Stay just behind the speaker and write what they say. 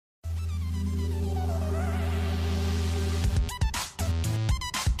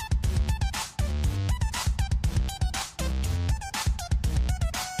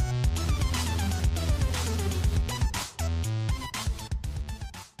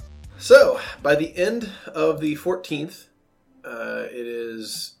So, by the end of the 14th, it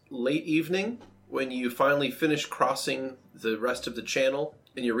is late evening when you finally finish crossing the rest of the channel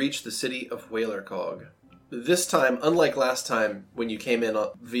and you reach the city of Whalercog. This time, unlike last time when you came in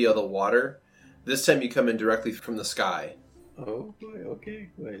via the water, this time you come in directly from the sky. Oh, boy, okay,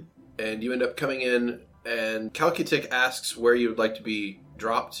 wait. And you end up coming in, and Calcutic asks where you would like to be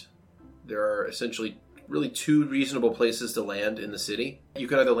dropped. There are essentially really two reasonable places to land in the city. You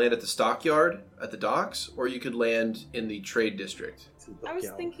could either land at the stockyard, at the docks, or you could land in the trade district. I was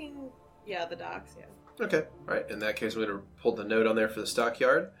thinking, the docks, yeah. Okay, all right. In that case, I'm going to pull the note on there for the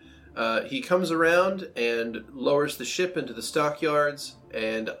stockyard. He comes around and lowers the ship into the stockyards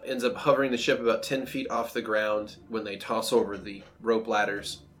and ends up hovering the ship about 10 feet off the ground when they toss over the rope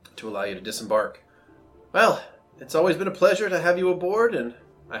ladders to allow you to disembark. Well, it's always been a pleasure to have you aboard, and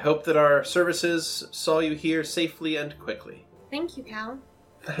I hope that our services saw you here safely and quickly. Thank you, Cal.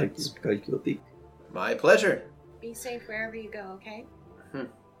 Thank you, Calcutic. My pleasure. Be safe wherever you go, okay?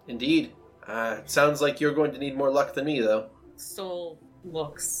 Indeed. It sounds like you're going to need more luck than me, though. Soul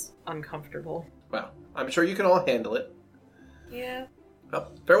looks uncomfortable. Well, I'm sure you can all handle it. Yeah.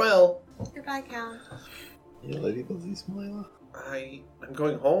 Well, farewell. Goodbye, Cal. I'm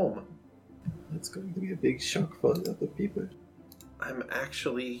going home. It's going to be a big shock for the other people. I'm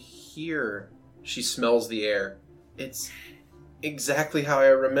actually here. She smells the air. It's exactly how I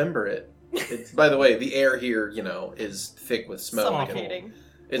remember it. By the way, the air here, is thick with smoke. Suffocating.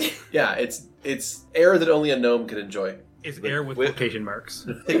 It's air that only a gnome could enjoy. It's air with quotation marks.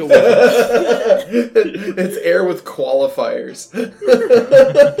 Take a whiff. It's air with qualifiers.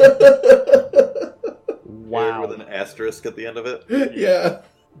 Wow. With an asterisk at the end of it? Yeah.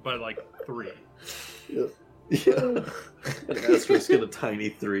 But like 3. Yeah. An asterisk and a tiny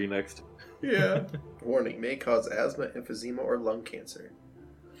 3 next. Yeah. Warning, may cause asthma, emphysema, or lung cancer.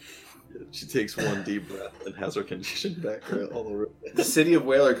 She takes one deep breath and has her condition back all over. The city of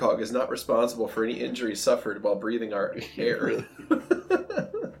Whalercog is not responsible for any injuries suffered while breathing our air.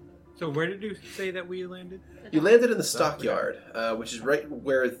 So where did you say that we landed? You landed in the stockyard, which is right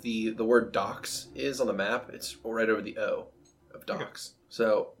where the word docks is on the map. It's right over the O of docks. Okay.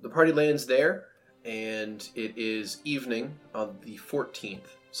 So the party lands there, and it is evening on the 14th.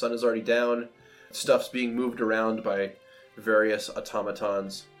 Sun is already down. Stuff's being moved around by various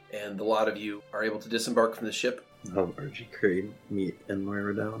automatons, and the lot of you are able to disembark from the ship. RG Crane, meet and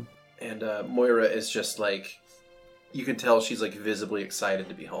Moira down. And Moira is just like, you can tell she's like visibly excited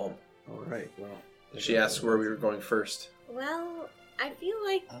to be home. Alright, well. She asks where we were going first. Well, I feel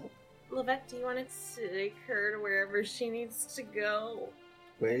like, Levesque, do you want to take her to wherever she needs to go?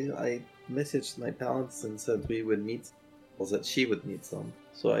 Well, I messaged my parents and said we would meet, or that she would meet some.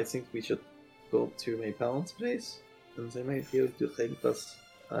 So I think we should go to my parents' place, and they might be able to help us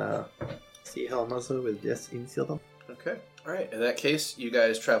see how mother will just incident. Okay. Alright, in that case, you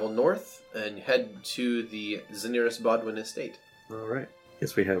guys travel north and head to the Zeniris Bodwin estate. Alright.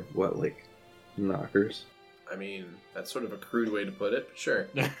 Guess we have, knockers? I mean, that's sort of a crude way to put it, but sure.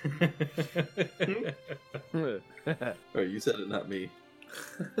 Alright, you said it, not me.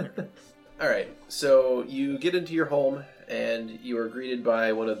 Alright, so you get into your home, and you are greeted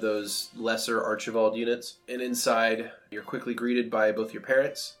by one of those lesser Archibald units. And inside, you're quickly greeted by both your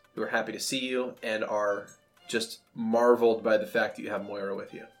parents, who are happy to see you, and are just marveled by the fact that you have Moira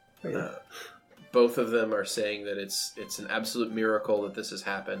with you. Yeah. Both of them are saying that it's an absolute miracle that this has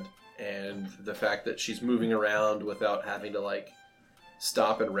happened, and the fact that she's moving around without having to,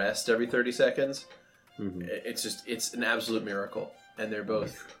 stop and rest every 30 seconds. Mm-hmm. It's an absolute miracle. And they're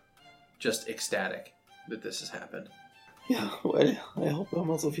both just ecstatic that this has happened. Yeah, well, I hope her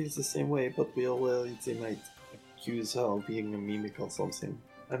mother feels the same way, but we are worried they might accuse her of being a mimic or something.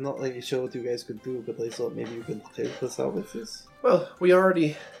 I'm not really sure what you guys could do, but I thought maybe you could help us out with this. Well, we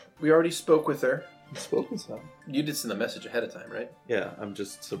already spoke with her. You spoke with her? You did send the message ahead of time, right? Yeah, I'm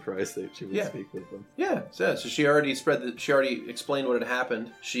just surprised that she would speak with them. Yeah, so she already she already explained what had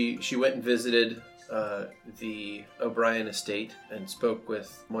happened. She went and visited the O'Brien estate and spoke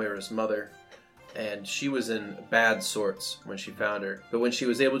with Moira's mother, and she was in bad sorts when she found her. But when she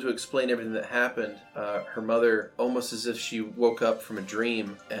was able to explain everything that happened, her mother, almost as if she woke up from a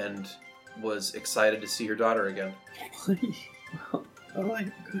dream and was excited to see her daughter again. Well,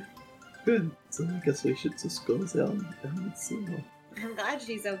 alright, good. So I guess we should just go there and see her. I'm glad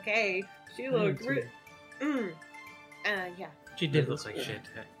she's okay. She looked yeah. She did look like shit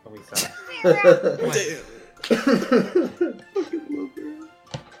when we saw her.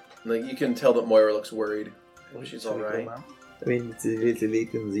 Like, you can tell that Moira looks worried. She's alright. I mean, it's really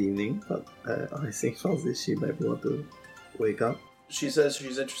late in the evening, but I think for this she might want to wake up. she says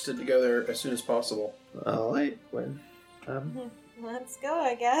she's interested to go there as soon as possible. Alright, well, Let's go,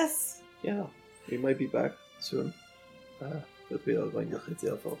 I guess. yeah, we might be back soon. But we are going to get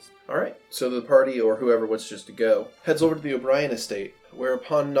there first. Alright, so the party, or whoever wishes to go, heads over to the O'Brien estate, where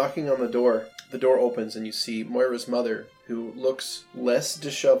upon knocking on the door opens and you see Moira's mother, who looks less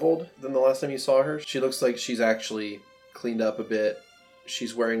disheveled than the last time you saw her. She looks like she's actually cleaned up a bit.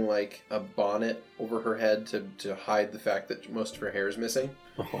 She's wearing like a bonnet over her head to hide the fact that most of her hair is missing.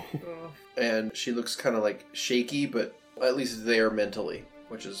 Oh. And she looks kind of like shaky, but at least there mentally,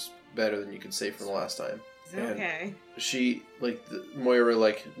 which is better than you could say from the last time. Okay. She, Moira,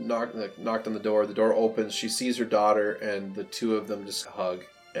 knocked on the door opens, she sees her daughter, and the two of them just hug.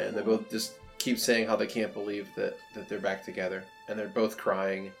 And they both just keep saying how they can't believe that they're back together. And they're both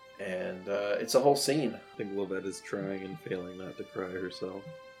crying, and it's a whole scene. I think Lovette is trying and failing not to cry herself.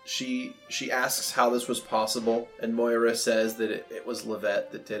 She asks how this was possible, and Moira says that it was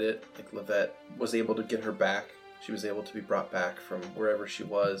Lovette that did it. Like, Lovette was able to get her back. She was able to be brought back from wherever she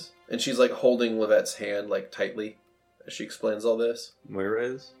was. And she's, like, holding Lovette's hand, like, tightly as she explains all this. Moira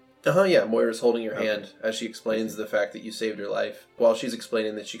is? Yeah, Moira's holding your Okay. hand as she explains the fact that you saved her life. While she's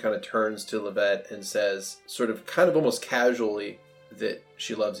explaining that, she kind of turns to Lovette and says, sort of, kind of almost casually, that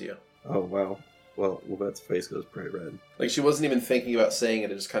she loves you. Oh, wow. Well, Lovette's face goes bright red. Like, she wasn't even thinking about saying it,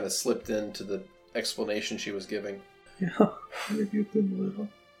 it just kind of slipped into the explanation she was giving. Yeah, you too, Moira.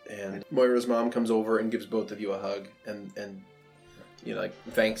 And Moira's mom comes over and gives both of you a hug and you know, like,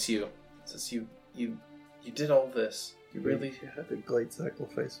 thanks you. Says you did all this. You really You had a great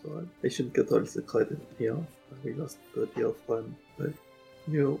sacrifice for it. I shouldn't get all the credit here. We lost a dear friend, but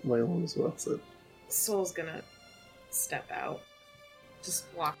you, my own, was worth it. Soul's gonna step out. Just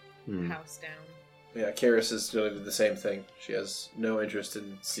walk the house down. Yeah, Karis is gonna do the same thing. She has no interest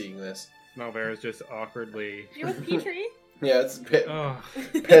in seeing this. Malvera's just awkwardly. You with Petrie? Yeah, it's Oh,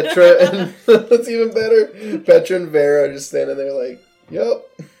 Petra and that's even better. Petra and Vera are just standing there like, yup.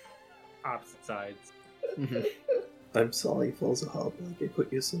 opposite sides. I'm sorry for the heartbreak I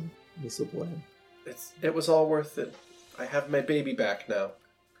put you so blame. It was all worth it. I have my baby back now.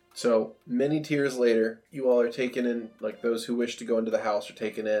 So, many tears later, you all are taken in, like, those who wish to go into the house are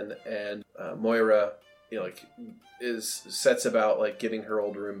taken in, and Moira, you know, like, sets about, like, getting her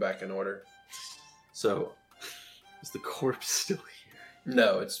old room back in order. So, is the corpse still here?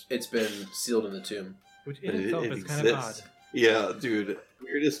 No, it's been sealed in the tomb. Which in itself is kind of odd. Yeah, dude.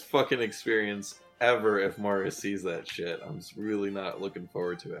 Weirdest fucking experience ever if Moira sees that shit. I'm just really not looking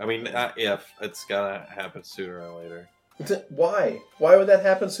forward to it. I mean, if it's gotta happen sooner or later. Why? Why would that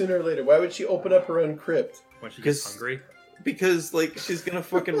happen sooner or later? Why would she open up her own crypt? When she Because- gets hungry. Because, like, she's gonna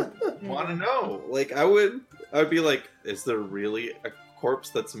fucking want to know. Like, I would be like, is there really a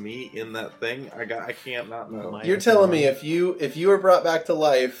corpse that's me in that thing? I can't not know. My- You're telling me if you were brought back to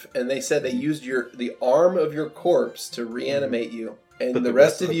life and they said they used the arm of your corpse to reanimate you, and But the the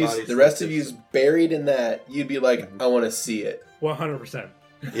rest rest of of the you body's the rest still of you's buried in that, you'd be like, I want to see it. 100%.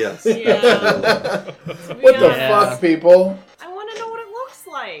 Yes. Yeah. What the Yeah. fuck, people? I want to know what it looks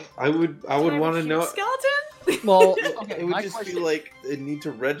like. I would Can I have want a to cute know. skeleton. Well, It okay, would my just question be like it need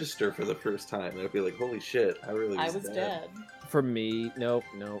to register for the first time. It would be like, holy shit, I really was, I was dead. For me, nope,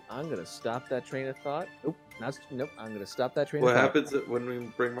 I'm gonna stop that train of thought. Nope, I'm gonna stop that train What of thought. happens when we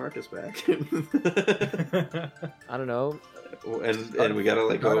bring Marcus back? I don't know. and we gotta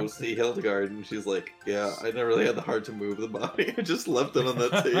like go see Hildegard, and she's like, yeah, I never really had the heart to move the body. I just left it on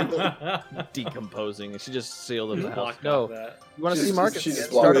that table. Decomposing, and she just sealed in the house. Blocked No, off that. you want to see She's- Marcus? she's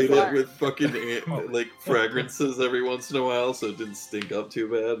just Start a walking Sprayed fire. it with fucking like fragrances every once in a while, so it didn't stink up too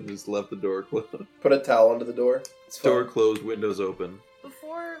bad, and just left the door closed. Put a towel under the door. It's Door fine. closed, windows open.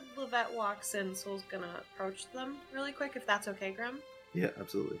 Before Lovette walks in, Soul's gonna approach them really quick, if that's okay, Grim. Yeah,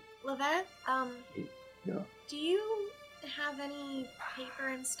 absolutely. Lovette, Yeah. do you have any paper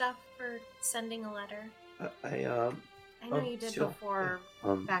and stuff for sending a letter? I I know you did sure. before,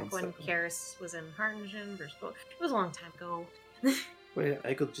 one back when second. Karis was in Hartingen versus Bo- It was a long time ago. Wait,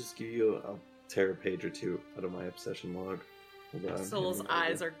 I could just give you I'll tear a page or two out of my obsession log. Hold on. Soul's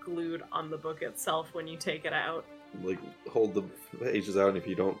eyes are glued on the book itself when you take it out. Like, hold the pages out, and if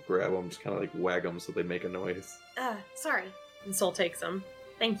you don't grab them, just kind of like wag them so they make a noise. Sorry. And Soul takes them.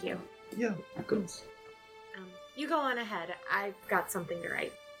 Thank you. Yeah, of course. You go on ahead. I've got something to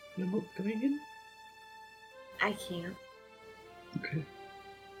write. You're not coming in? I can't. Okay.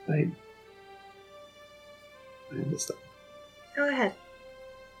 I understand. Go ahead.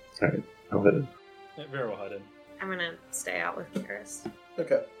 Alright, I'll head in. Very well hidden. I'm gonna stay out with Karis.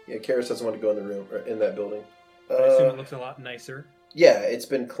 Okay. Yeah, Karis doesn't want to go in the room or in that building. I assume it looks a lot nicer. Yeah, it's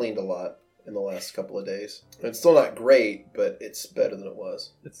been cleaned a lot in the last couple of days. It's still not great, but it's better than it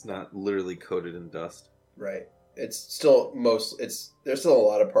was. It's not literally coated in dust. Right. It's still there's still a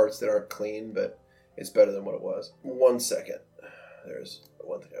lot of parts that aren't clean, but it's better than what it was. 1 second. There's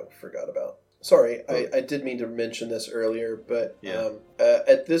one thing I forgot about. Sorry, I did mean to mention this earlier, but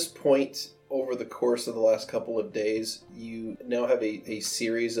at this point, over the course of the last couple of days, you now have a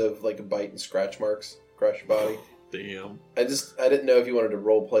series of like bite and scratch marks across your body. Damn. I didn't know if you wanted to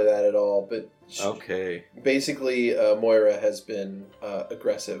role play that at all, but Okay. basically Moira has been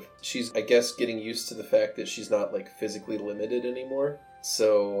aggressive. She's, I guess, getting used to the fact that she's not like physically limited anymore.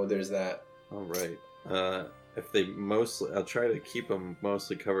 So there's that. All right. If they I'll try to keep them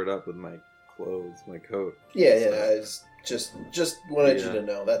mostly covered up with my clothes, my coat. Yeah, it's just wanted you to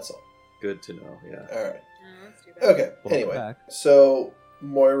know. That's all. Good to know. Yeah. All right. That's too bad. Okay. Welcome Anyway, back. so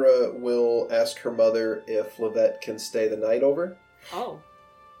Moira will ask her mother if Livette can stay the night over. Oh.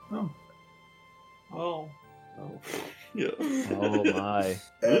 Oh. Oh. Oh. Yeah. Oh my.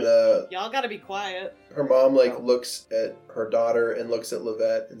 And Y'all gotta be quiet. her mom looks at her daughter and looks at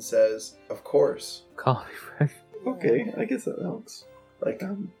Livette and says, "Of course." Call me fresh. Okay, I guess that helps. Like,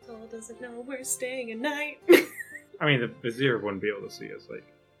 Soul doesn't know we're staying a night. I mean, the vizier wouldn't be able to see us, like,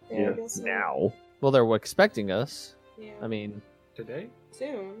 I guess so. Now. Well, they're expecting us. Yeah. I mean, today?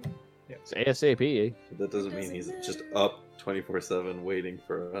 Soon. it's ASAP. That doesn't mean he's just up 24/7 waiting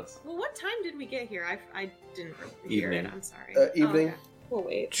for us. Well, what time did we get here? I didn't hear Evening. it. I'm sorry. evening. Oh, okay. We'll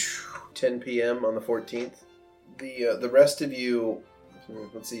wait. 10 p.m. on the 14th. The rest of you,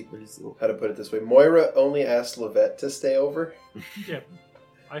 let's see how to put it this way. Moira only asked Livette to stay over, Yeah,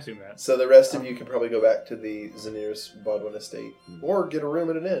 I assume that. so the rest of you can probably go back to the Zanir's Bodwin estate or get a room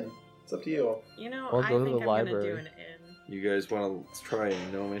at an inn. It's up to you all. You know, Or I go to think the I'm library. gonna do an inn. You guys want to try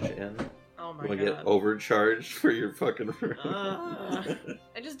a gnomish inn? Oh my Want to god. get overcharged for your fucking room?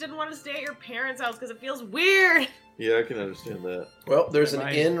 I just didn't want to stay at your parents' house because it feels weird. Yeah, I can understand that. Well, there's an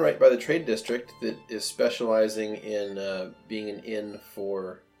Bye. inn right by the trade district that is specializing in being an inn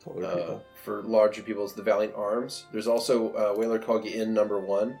for Taller people. larger people. It's the Valiant Arms. There's also Whaler Cog Inn number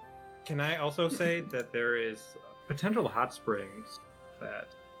 1. Can I also say that there is potential hot springs that,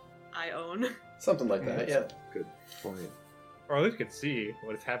 I own. Something like that, yeah. Good point. or at least could see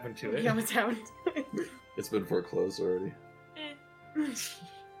what has happened to it. Yeah, what's happened? It's been foreclosed already. Eh.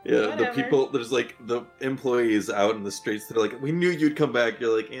 Yeah, Whatever. the people, there's like the employees out in the streets that are like, we knew you'd come back.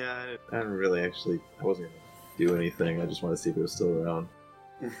 You're like, yeah, I didn't really actually, I wasn't going to do anything. I just want to see if it was still around.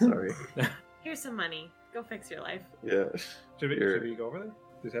 Sorry. Here's some money. Go fix your life. Yeah. Should Here. we go over there?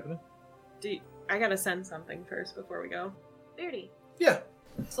 What's happening? I gotta send something first before we go. Beardy. Yeah.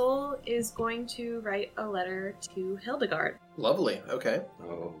 Soul is going to write a letter to Hildegard. Lovely. Okay.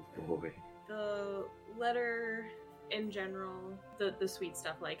 Oh, boy. The letter in general, the sweet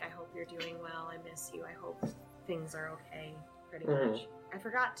stuff like, I hope you're doing well, I miss you, I hope things are okay, pretty Mhm. much. I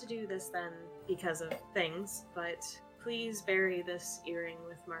forgot to do this then because of things, but please bury this earring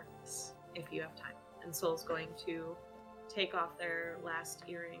with Marcus if you have time. And Soul's going to take off their last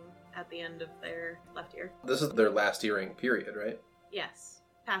earring at the end of their left ear. This is their last earring, period, right? Yes,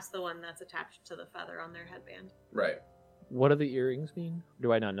 past the one that's attached to the feather on their headband. Right. What do the earrings mean?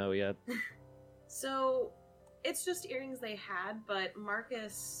 Do I not know yet? So, it's just earrings they had, but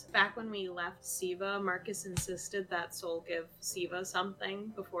Marcus, back when we left Siva, Marcus insisted that Soul give Siva something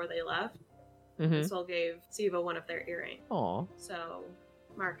before they left. Mm-hmm. Soul gave Siva one of their earrings. Aw. So,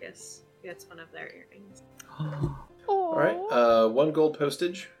 Marcus gets one of their earrings. All right. 1 gold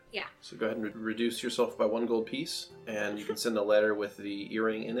postage. Yeah. So go ahead and reduce yourself by 1 gold piece, and you can send a letter with the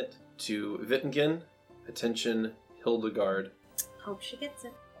earring in it to Wittingen. Attention, Hildegard. Hope she gets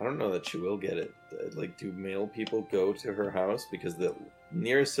it. I don't know that she will get it. Like, do male people go to her house? Because the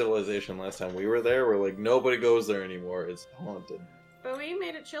nearest civilization last time we were there, were like, nobody goes there anymore. It's haunted. But we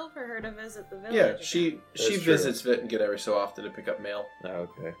made it chill for her to visit the village. Yeah, again. she That's true. visits Wittingen every so often to pick up mail Oh,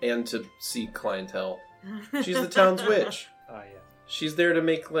 okay. and to see clientele. She's the town's witch. Ah, yeah. She's there to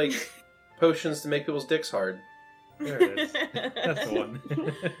make like potions to make people's dicks hard. There it is. That's the one.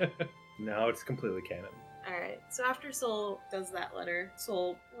 No, it's completely canon. Alright, so after Soul does that letter,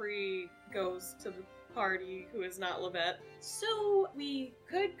 Soul goes to the party who is not Livette. So we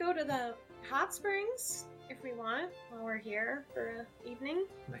could go to the hot springs if we want while we're here for an evening.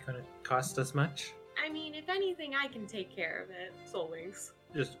 Am I going to cost us much? I mean, if anything, I can take care of it. Soul winks.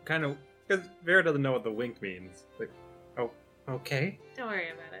 Just kind of, because Vera doesn't know what the wink means. Like, oh, okay. Don't worry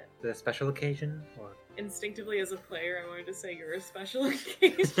about it. Is it a special occasion? Or... Instinctively, as a player, I wanted to say you're a special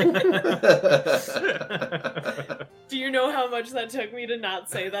occasion. Do you know how much that took me to not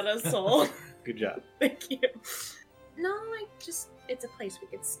say that as Soul? Good job. Thank you. No, it's a place we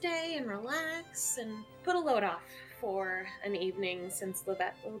could stay and relax and put a load off for an evening since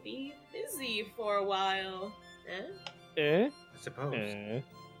Levette will be busy for a while. Eh? I suppose.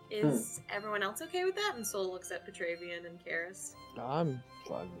 Is everyone else okay with that? And Sol looks at Petravian and Karis. I'm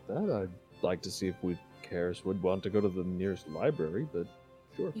fine with that. I'd like to see if Karis would want to go to the nearest library, but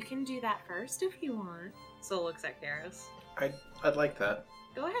sure. You can do that first if you want. Sol looks at Karis. I'd like that.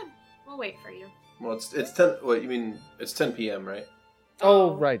 Go ahead. We'll wait for you. Well, it's 10. What you mean? It's 10 p.m., right?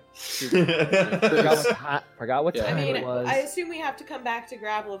 Oh, right. Forgot what Yeah. time I mean, it was. I assume we have to come back to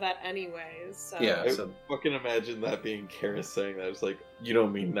grab Levette anyways, so... Yeah. I So fucking imagine that being Karis saying that. It's like, you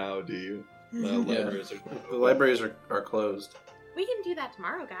don't mean now, do you? Libraries are- the libraries are closed. We can do that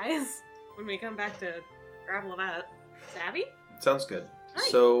tomorrow, guys. When we come back to grab Levette. Savvy? Sounds good. Right.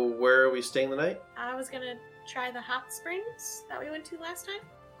 So where are we staying the night? I was gonna try the hot springs that we went to last time.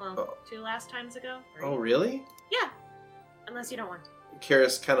 Well, Oh. 2 last times ago. Oh, really? Yeah. Unless you don't want to.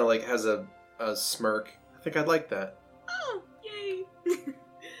 Karis kind of like has a smirk. I think I'd like that. Oh, yay!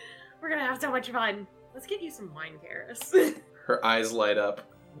 We're gonna have so much fun. Let's get you some wine, Karis. Her eyes light up.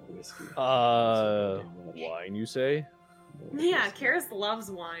 Whiskey. Wine, you say? Yeah, Karis loves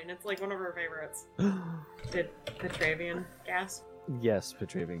wine. It's like one of her favorites. Did Petravian gasp? Yes,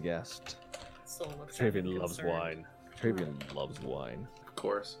 Petravian gasped. Sol looks at him Petravian loves concerned. wine. Petravian loves wine. Of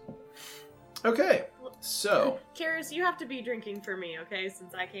course. Okay. So Karis, you have to be drinking for me, okay?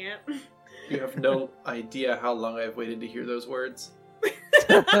 Since I can't. you have no idea how long I've waited to hear those words.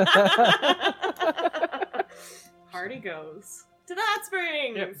 Party goes to the hot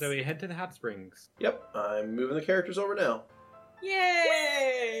springs. Yep, so we head to the hot springs. Yep, I'm moving the characters over now.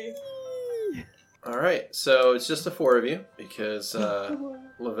 Yay! All right, so it's just the 4 of you because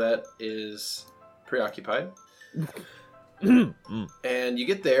Levette is preoccupied. And you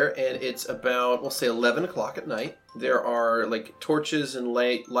get there, and it's about, we'll say, 11 o'clock at night. There are, like, torches and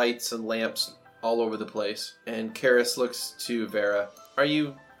lights and lamps all over the place. And Karis looks to Vera. Are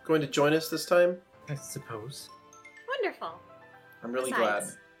you going to join us this time? I suppose. Wonderful. I'm really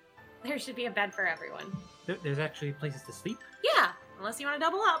Besides, there should be a bed for everyone. There's actually places to sleep. Yeah, unless you want to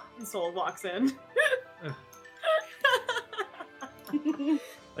double up. And Sol walks in.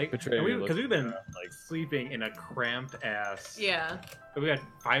 Like, Petravian because we've been looks like sleeping in a cramped ass. Yeah. We had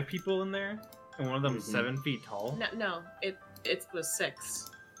 5 people in there, and one of them is Mhm. 7 feet tall. No, it was 6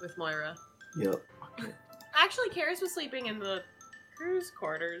 with Moira. Yep. Actually, Karis was sleeping in the crew's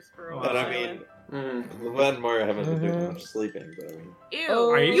quarters for a while. But I mean, Mm. Levan and Moira haven't been doing much sleeping, but I mean, Ew.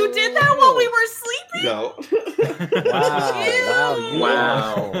 Oh. Are You did that while we were sleeping? no.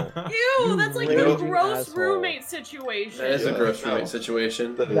 Wow. Ew, that's like You a gross asshole. roommate situation. That is a Yeah, gross no. roommate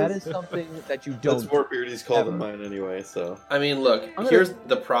situation. That is something that you That's don't. more Beardy's call than ever. mine anyway, so. I mean, look, gonna- here's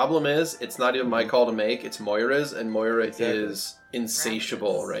the problem is, it's not even my call to make, it's Moira's, and Moira Exactly. is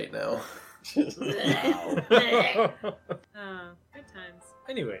insatiable right now. Good times.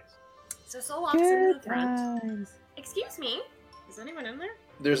 Anyways, So Sol walks into the front. Excuse me, is anyone in there?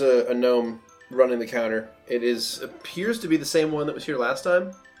 There's a gnome running the counter. It appears to be the same one that was here last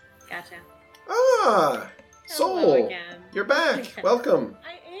time. Gotcha. Ah! Hello Soul! again. You're back! Welcome!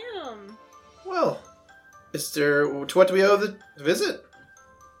 I am. Well, to what do we owe the visit?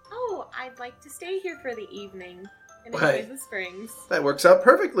 Oh, I'd like to stay here for the evening and Why? enjoy the springs. That works out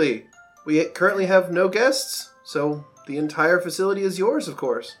perfectly. We currently have no guests, so the entire facility is yours, of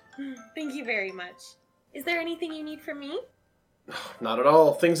course. Thank you very much. Is there anything you need from me? Not at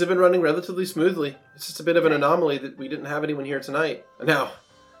all. Things have been running relatively smoothly. It's just a bit of an anomaly that we didn't have anyone here tonight. Now,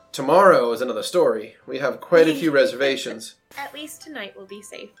 tomorrow is another story. We have quite a few reservations. At least tonight will be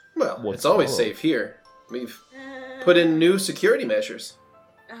safe. Well, What's it's always tomorrow? safe here. We've put in new security measures.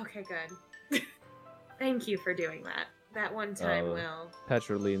 Okay, good. Thank you for doing that. That one time, Will.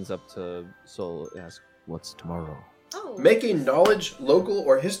 Petra leans up to Sol and asks, "What's tomorrow?" Oh. Make a knowledge, local,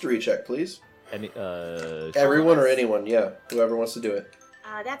 or history check, please. Any Everyone or anyone, yeah. Whoever wants to do it.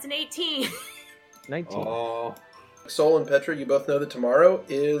 That's an 18. 19. Oh. Sol and Petra, you both know that tomorrow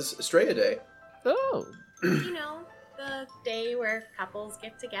is Estrella Day. Oh. You know, the day where couples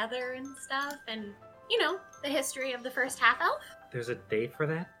get together and stuff, and, you know, the history of the first half elf. there's a day for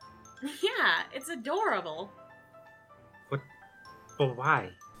that? Yeah, it's adorable. But why?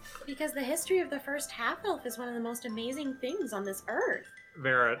 Because the history of the first half elf is one of the most amazing things on this earth.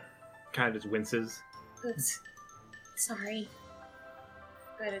 Vera kind of just winces. Oops. Sorry.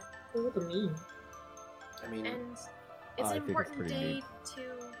 But it's cool to me. I mean, And it's I an think it's important pretty day neat. to,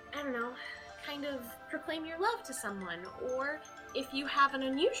 I don't know, kind of proclaim your love to someone. Or if you have an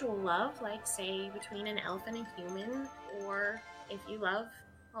unusual love, like, say, between an elf and a human, or if you love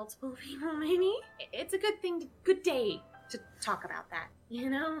multiple people, maybe, it's a good day to talk about that, you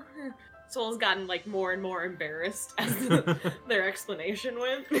know? Soul's gotten, like, more and more embarrassed as their explanation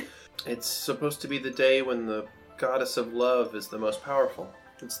went. It's supposed to be the day when the goddess of love is the most powerful.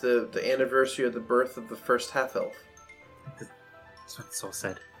 It's the anniversary of the birth of the first half-elf. That's what Soul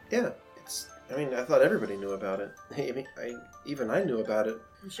said. Yeah, I thought everybody knew about it. Even I knew about it.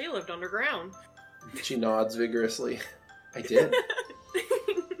 And she lived underground. She nods vigorously. I did.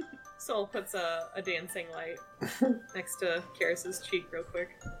 Soul puts a dancing light next to Karis's cheek real quick.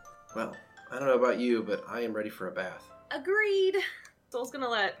 Well, I don't know about you, but I am ready for a bath. Agreed. Soul's gonna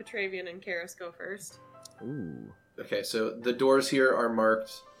let Petravian and Karis go first. Ooh. Okay, so the doors here are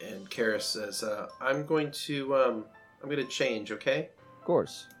marked, and Karis says, I'm going to change, okay? Of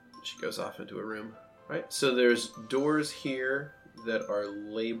course. She goes off into a room. Right, so there's doors here that are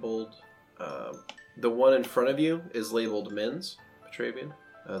labeled, the one in front of you is labeled men's, Petravian.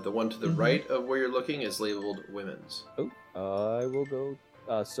 The one to the right of where you're looking is labeled women's. Oh, I will go.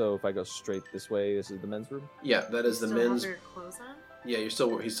 So if I go straight this way, this is the men's room? Yeah, that is the Still men's. have their clothes on? Yeah, he's still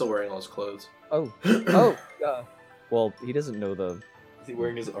wearing all his clothes. Oh. Oh. Well, he doesn't know the Is he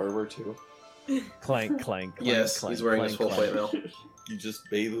wearing his armor tue? clank, clank, clank. Yes, clank, he's wearing his full clank, plate mail. You just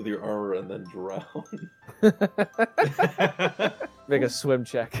bathe with your armor and then drown. clank. Make a swim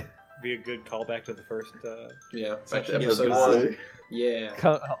check. Be a good callback to the first. Yeah, back Section. to Yeah, I was episode gonna 1. say.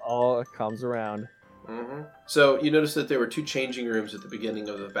 Yeah. All comes around. hmm So you notice that there were 2 changing rooms at the beginning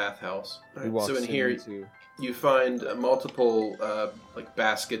of the bathhouse. He walks So in here, into... you find multiple like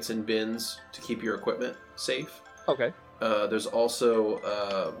baskets and bins to keep your equipment safe. Okay. There's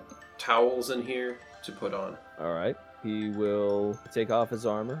also towels in here to put on. All right. He will take off his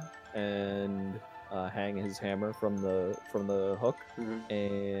armor and hang his hammer from the hook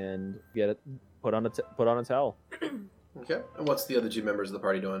and get it put on a towel. Okay. And what's the other 2 members of the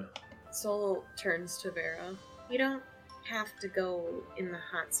party doing? Soul turns to Vera. You don't have to go in the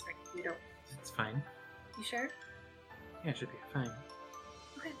hot spring. You don't. It's fine. You sure? Yeah, it should be fine.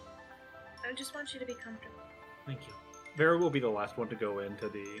 Okay. I just want you to be comfortable. Thank you. Vera will be the last one to go into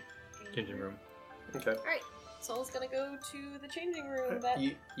the changing room. Okay. Alright, Soul's gonna go to the changing room. That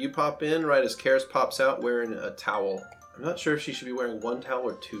You pop in right as Karis pops out wearing a towel. I'm not sure if she should be wearing 1 towel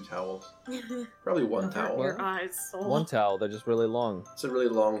or 2 towels. Probably 1 towel. Your eyes, Soul. One towel. They're just really long. It's a really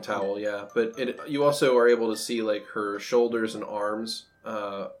long towel, yeah. But you also are able to see like her shoulders and arms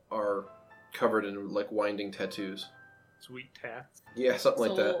are covered in like winding tattoos. Sweet tats. Yeah, something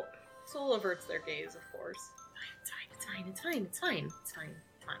like that. Soul averts their gaze, of course. It's fine.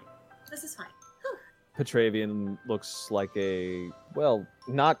 This is fine. Petravian looks like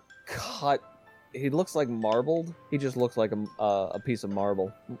not cut. He looks like marbled. He just looks like a piece of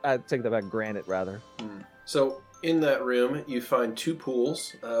marble. I take that back, granite rather. So in that room, you find 2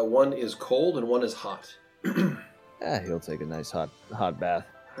 pools. One is cold and one is hot. He'll take a nice hot bath.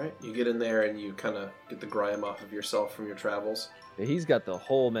 All right, you get in there and you kind of get the grime off of yourself from your travels. Yeah, he's got the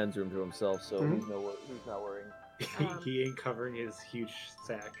whole men's room to himself, so Mhm. he's not worrying. He ain't covering his huge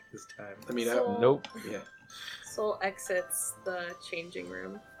sack this time. I mean, Soul, Nope. yeah. Soul exits the changing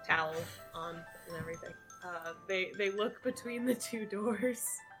room, towel on and everything. They look between the 2 doors,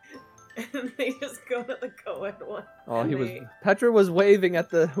 and they just go to the co-ed one. Oh, And Petra was waving at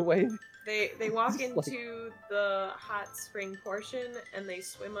the wave. They walk Like- into the hot spring portion, and they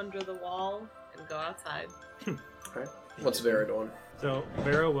swim under the wall and go outside. What's Vera doing? So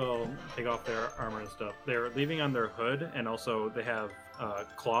Vera will take off their armor and stuff. They're leaving on their hood, and also they have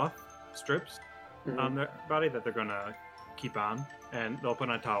cloth strips on their body that they're gonna keep on, and they'll put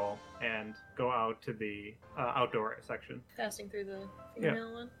on a towel and go out to the outdoor section. Passing through the Yeah.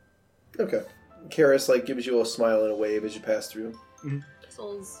 female one. Okay. Karis like gives you a smile and a wave as you pass through.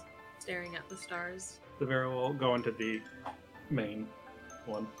 Soul's staring at the stars. The Vera will go into the main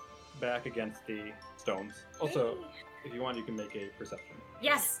one, back against the stones. Also, if you want, you can make a perception.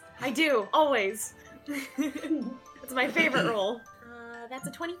 Yes, I do, always. It's my favorite roll. That's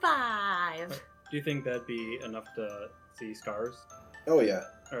a 25. Do you think that'd be enough to see scars? Oh yeah.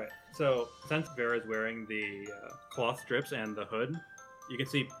 All right. So since Vera's wearing the cloth strips and the hood, you can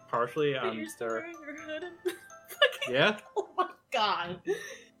see partially But on you're still their. wearing your hood. Fucking- Yeah. Oh my god.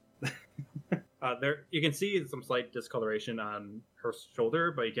 There, you can see some slight discoloration on her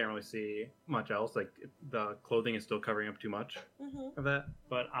shoulder, but you can't really see much else. Like the clothing is still covering up too much of that.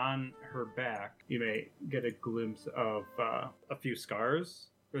 But on her back, you may get a glimpse of a few scars.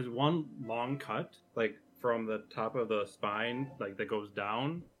 There's one long cut, like from the top of the spine, like that goes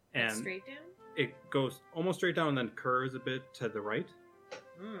down, and Straight down? it goes almost straight down and then curves a bit to the right.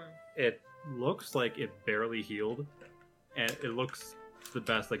 It looks like it barely healed, and it looks the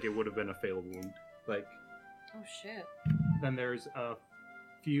best like it would have been a fatal wound. Like Oh shit. Then there's a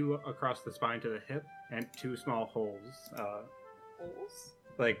few across the spine to the hip, and 2 small holes, Holes?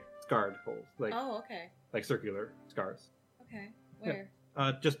 like scarred holes, like Oh, okay. like circular scars. Okay. Where?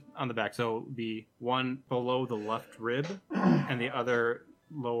 Just on the back. So the one below the left rib, and the other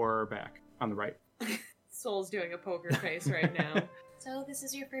lower back on the right. Soul's doing a poker face right now. So this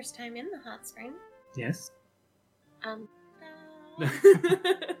is your first time in the hot spring? Yes. Um,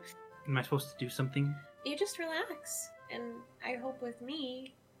 Am I supposed to do something? you just relax, and I hope with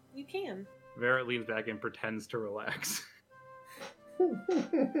me you can. Vera leans back and pretends to relax.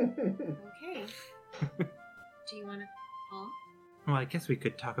 Okay. Do you want to talk? Well, I guess we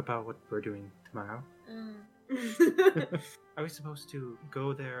could talk about what we're doing tomorrow. Are we supposed to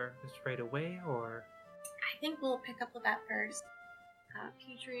go there just right away, or? I think we'll pick up Levette first.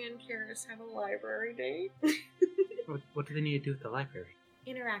 Petrie and Kyrus have a library date. What do they need to do at the library?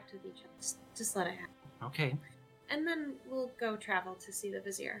 Interact with each other. Just let it happen. Okay. And then we'll go travel to see the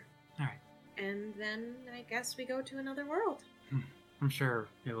Vizier. Alright. And then I guess we go to another world. I'm sure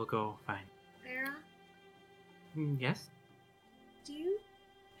it will go fine. Vera, Yes? do you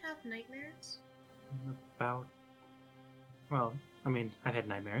have nightmares? About... Well, I mean, I've had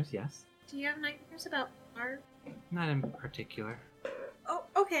nightmares, yes. Do you have nightmares about art? Not in particular. Oh,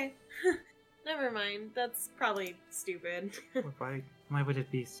 okay. Never mind. That's probably stupid. Why would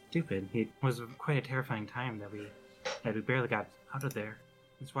it be stupid? It was quite a terrifying time that we barely got out of there.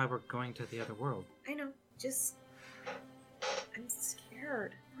 That's why we're going to the other world. I know. Just... I'm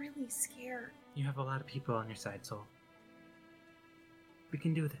scared. Really scared. You have a lot of people on your side, so we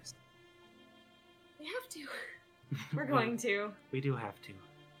can do this. We have to. We're going to. We do have to.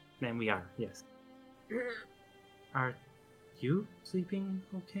 And we are, yes. Are you sleeping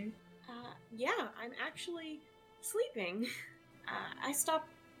okay? Yeah, I'm actually sleeping. I stopped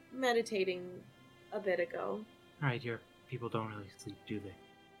meditating a bit ago. Alright, your people don't really sleep, do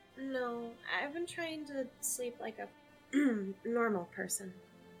they? No, I've been trying to sleep like a normal person.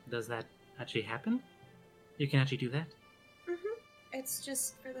 Does that actually happen? You can actually do that? It's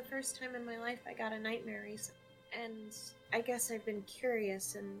just for the first time in my life I got a nightmare recently. And I guess I've been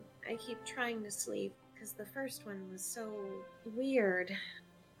curious and I keep trying to sleep because the first one was so weird.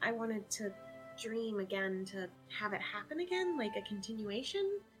 I wanted to dream again, to have it happen again, like a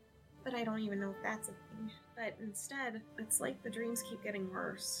continuation. But I don't even know if that's a thing. But instead, it's like the dreams keep getting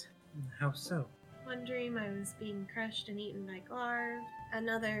worse. How so? One dream I was being crushed and eaten by Glarv.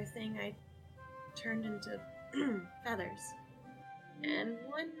 Another thing I turned into feathers. And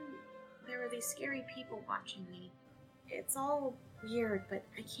one, there were these scary people watching me. It's all weird, but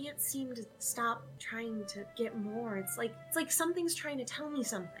I can't seem to stop trying to get more. It's like something's trying to tell me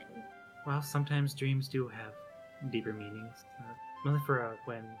something. Well, sometimes dreams do have deeper meanings. Mellifera,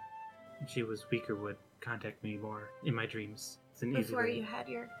 when she was weaker, would contact me more in my dreams. It's an easy Before way. you had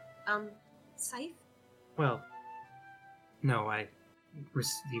your, scythe? Well, no, I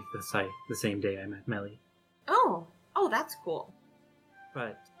received the scythe the same day I met Melly. Oh, that's cool.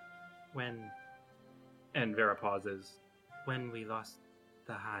 But when... And Vera pauses. When we lost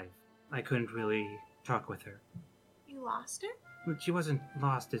the hive, I couldn't really talk with her. You lost it? But she wasn't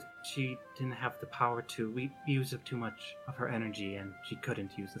lost, she didn't have the power to. We used up too much of her energy and she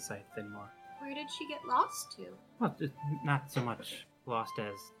couldn't use the scythe anymore. Where did she get lost to? Well, not so much lost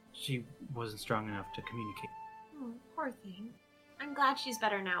as she wasn't strong enough to communicate. Oh, poor thing. I'm glad she's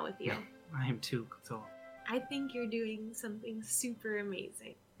better now with you. I am too, so... I think you're doing something super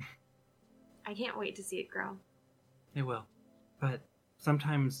amazing. I can't wait to see it grow. It will. But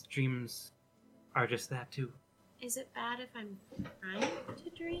sometimes dreams are just that too. Is it bad if I'm trying to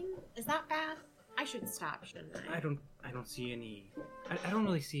dream? Is that bad? I should stop, shouldn't I? I don't see any... I don't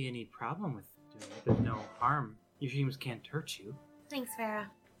really see any problem with doing it. There's no harm. Your dreams can't hurt you. Thanks, Farah.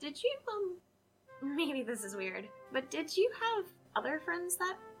 Did you, maybe this is weird, but did you have other friends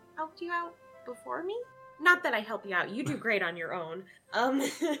that helped you out before me? Not that I help you out. You do great on your own.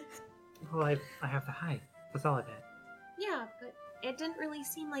 Well, I have the hive. That's all I've had. Yeah, but it didn't really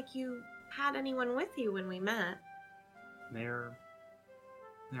seem like you had anyone with you when we met. They're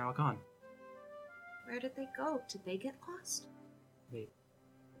all gone. Where did they go? Did they get lost? They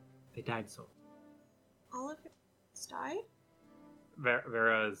died so. All of it died?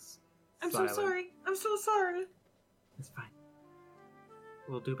 Vera's I'm silent. so sorry. I'm so sorry. It's fine.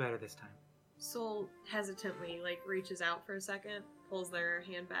 We'll do better this time. Soul hesitantly reaches out for a second, pulls their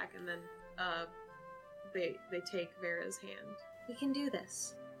hand back, and then they take Vera's hand. We can do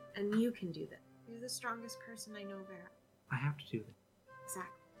this. And you can do this. You're the strongest person I know, Vera. I have to do this.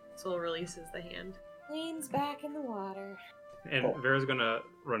 Exactly. Soul releases the hand. Leans back in the water. And Oh. Vera's gonna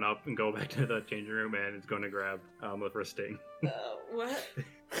run up and go back to the changing room and is gonna grab the first sting. What?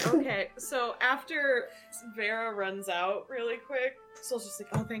 Okay, so after Vera runs out really quick, Soul's just like,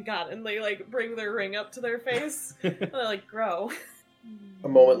 oh, thank God. And they, like, bring their ring up to their face. And they, like, grow. A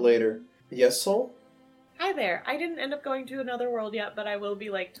moment later. Yes, Soul? Hi there. I didn't end up going to another world yet, but I will be,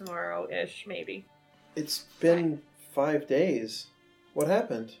 like, tomorrow-ish, maybe. It's been 5 days. What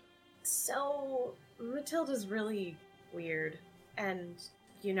happened? So, Matilda's really weird. And,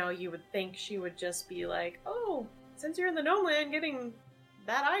 you know, you would think she would just be like, oh, since you're in the Gnome Land getting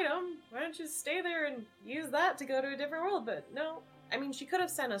that item, why don't you stay there and use that to go to a different world? But no. I mean, she could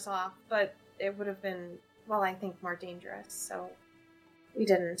have sent us off, but it would have been, well, I think more dangerous, so we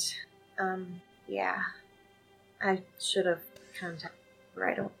didn't. Yeah. I should have contacted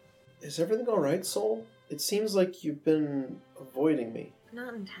right away. Is everything alright, Soul? It seems like you've been avoiding me.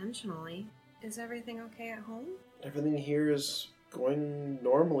 Not intentionally. Is everything okay at home? Everything here is going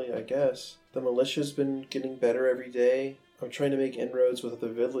normally, I guess. The militia's been getting better every day. I'm trying to make inroads with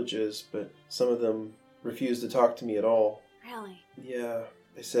other villages, but some of them refuse to talk to me at all. Really? Yeah,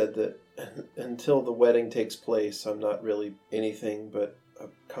 they said that until the wedding takes place, I'm not really anything but a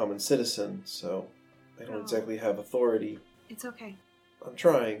common citizen, so I don't exactly have authority. It's okay. I'm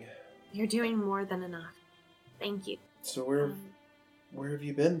trying. You're doing more than enough. Thank you. So where have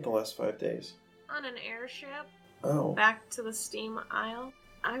you been the last 5 days? On an airship Oh. back to the steam isle.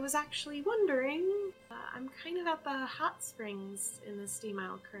 I was actually wondering, I'm kind of at the hot springs in the steam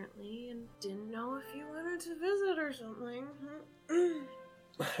isle currently, and didn't know if you wanted to visit or something.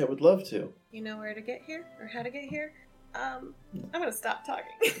 I would love to. You know where to get here? Or how to get here? I'm gonna stop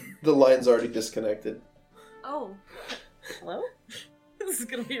talking. The line's already disconnected. Oh. Hello? This is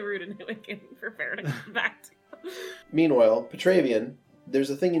gonna be a rude awakening for Vera to come back to. Meanwhile, Petravian, there's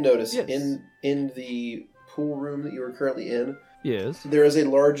a thing you notice Yes. in the pool room that you are currently in. Yes. There is a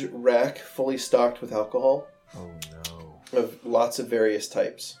large rack fully stocked with alcohol Oh no. of lots of various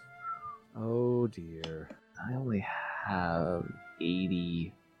types. Oh dear. I only have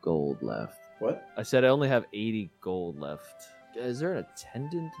 80 gold left. What? I said I only have 80 gold left. Is there an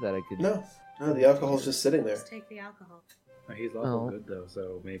attendant that I could... No. No, the alcohol's just sitting there. Just take the alcohol. He's lawful Oh. good though,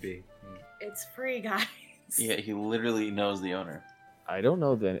 so maybe. It's free, guys. Yeah, he literally knows the owner. I don't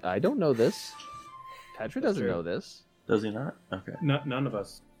know this. Petra That's doesn't true. know this. Does he not? Okay. None of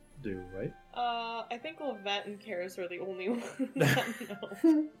us do, right? I think Levette and Karis are the only ones that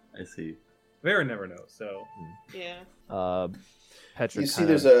know. I see. Vera never knows, so Yeah. Petra You see kinda-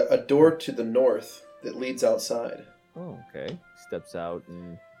 there's a door to the north that leads outside. Oh, okay. Steps out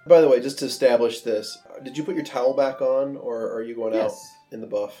and... By the way, just to establish this, did you put your towel back on, or are you going out in the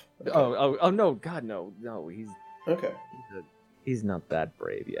buff? Okay. Oh, no, God, no. No, Okay. he's not that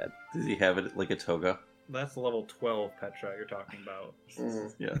brave yet. Does he have it like a toga? that's level 12 Petra you're talking about.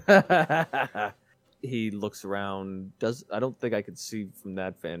 Mhm. Yeah. He looks around. I don't think I could see from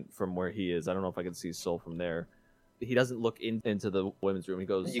from where he is. I don't know if I can see Soul from there. He doesn't look into the women's room. He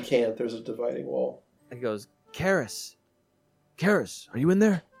goes, You can't. There's a dividing wall. Karis, are you in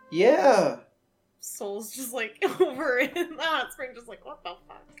there? Yeah. Soul's just like over in the hot spring, just like, what the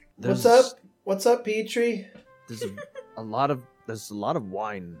fuck? What's up, Petrie? There's a lot of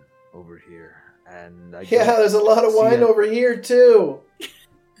wine over here, and Yeah, there's a lot of wine over here too.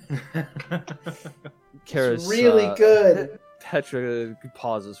 Karis, It's really good. Petra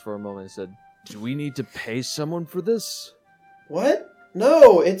pauses for a moment and said, "Do we need to pay someone for this?" What?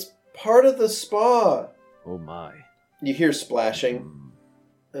 No, it's part of the spa. Oh my! You hear splashing,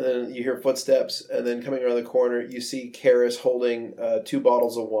 and then you hear footsteps, and then coming around the corner, you see Karis holding 2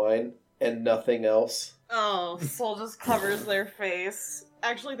 bottles of wine and nothing else. Oh, Soul just covers their face.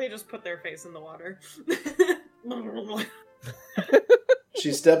 Actually, they just put their face in the water.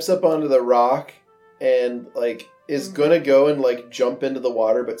 She steps up onto the rock and is gonna go and jump into the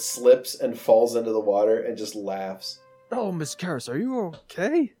water, but slips and falls into the water and just laughs. Oh, Miss Karis, are you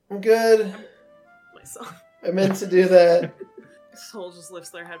okay? I'm good. Myself. I meant to do that. Soul just lifts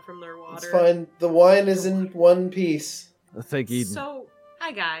their head from their water. It's fine. The wine is in one piece. Thank Eden. So,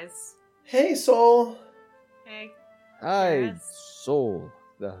 hi guys. Hey, Soul. Hey. Hi, Yes. Soul.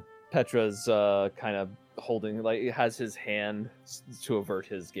 Petra's kind of holding, has his hand to avert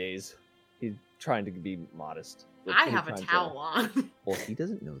his gaze. He's trying to be modest. I have a towel on. Well, he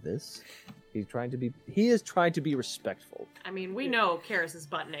doesn't know this. He is trying to be respectful. I mean, we know Karis is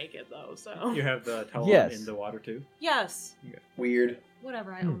butt naked, though, so. You have the towel Yes. in the water too? Yes. Weird.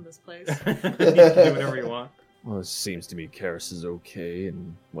 Whatever, I own this place. You can do whatever you want. Well, it seems to me Karis is okay,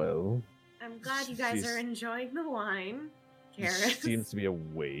 and, well... I'm glad you guys She's- are enjoying the wine. It Karis. seems to be a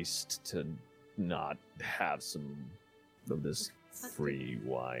waste to not have some of this free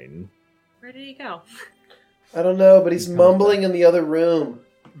wine. Where did he go? I don't know, but he's He comes mumbling in the other room.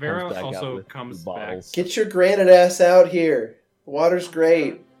 Vera back out also with comes the back. bottles. Get your granite ass out here. The water's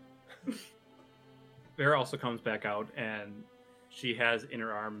great. Vera also comes back out, and she has in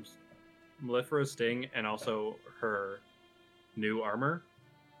her arms Mellifera's sting and also her new armor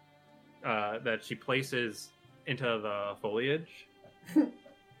that she places into the foliage.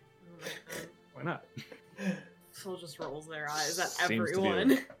 Why not? Soul just rolls their eyes at Seems to be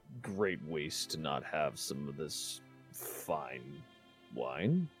everyone. a great waste to not have some of this fine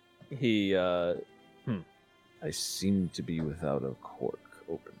wine. I seem to be without a cork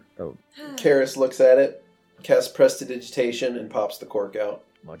open. Oh, Karis looks at it, casts prestidigitation, and pops the cork out.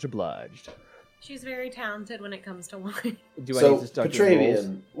 much obliged. She's very talented when it comes to wine. Do I So, need to start doing rolls?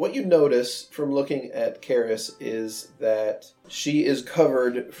 Petravian, what you notice from looking at Karis is that she is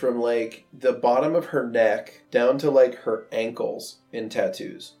covered from, like, the bottom of her neck down to, like, her ankles in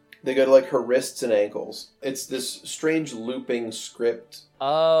tattoos. They go to, like, her wrists and ankles. It's this strange looping script,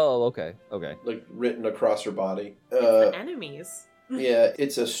 Oh, okay. like, written across her body. It's the enemies. Yeah,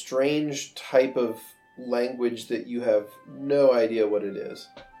 it's a strange type of language that you have no idea what it is.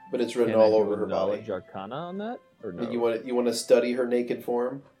 But it's written Can I all do over a her knowledge body. arcana on that? Or no? You want to study her naked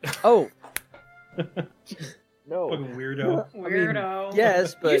form? Oh! no. Fucking weirdo. Weirdo.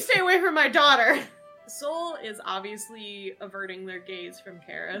 Yes, but... You stay away from my daughter! Soul is obviously averting their gaze from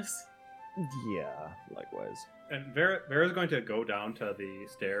Karis. Yeah, likewise. And Vera's going to go down to the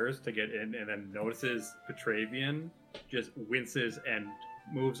stairs to get in, and then notices Petravian just winces and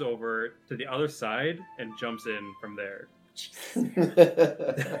moves over to the other side and jumps in from there.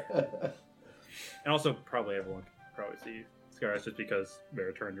 And also, probably everyone can probably see Scaris just because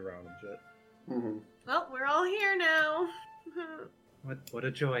Vera turned around and shit. Mhm. Well, we're all here now. What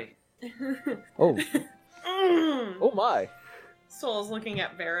a joy. Oh, Mm. oh my! Soul's looking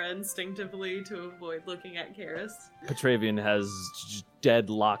at Vera instinctively to avoid looking at Karis. Petravian has dead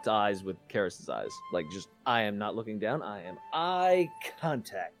locked eyes with Karis's eyes. Like, just, I am not looking down, I am eye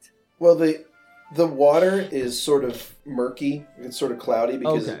contact. Well, the water is sort of murky. It's sort of cloudy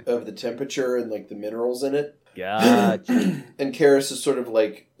because Okay. of the temperature and, like, the minerals in it. Gotcha. And Karis is sort of,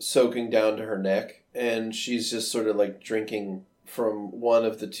 like, soaking down to her neck, and she's just sort of, like, drinking from one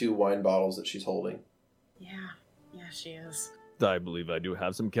of the two wine bottles that she's holding. Yeah, she is. I believe I do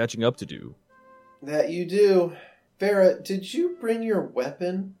have some catching up to do. That you do. Vera, did you bring your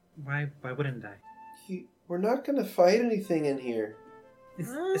weapon? Why wouldn't I? We're not going to fight anything in here.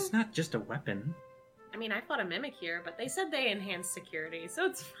 It's not just a weapon. I mean, I fought a mimic here, but they said they enhanced security, so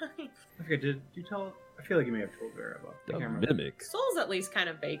it's fine. I forget, did you tell... I feel like you may have told Vera about it. I A can't remember. mimic? Soul's at least kind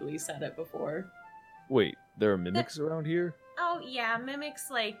of vaguely said it before. Wait, there are mimics around here? Oh, yeah,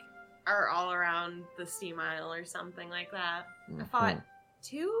 mimics, like, are all around the steam aisle or something like that. I fought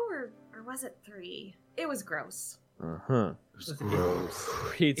 2 or was it 3? It was gross. Uh-huh.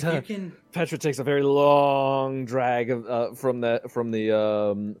 If you can... Petra takes a very long drag of, from the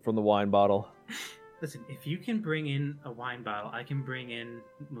wine bottle. Listen, if you can bring in a wine bottle, I can bring in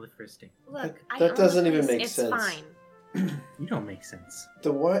Mellifera's sting. Look, That I doesn't even honestly- make it's sense. fine. You don't make sense.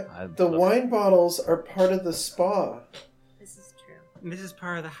 The I'd the love- wine bottles are part of the spa. This is true. And this is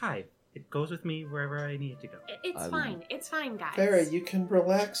part of the hive. It goes with me wherever I need it to go. It's I- fine. It's fine, guys. Vera, you can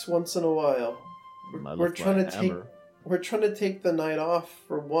relax once in a while. I We're lift trying my to take hammer. we're trying to take the night off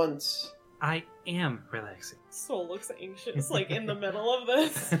for once. I am relaxing. Soul looks anxious, like in the middle of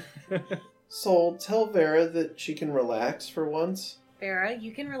this. Soul, tell Vera that she can relax for once. Vera,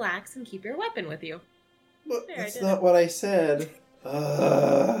 you can relax and keep your weapon with you. But There, I that's did not it. what I said.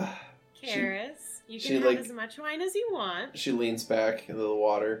 Karis, you she, can like- have as much wine as you want. She leans back into the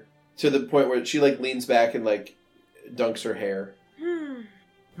water to the point where she like leans back and like dunks her hair. Hmm.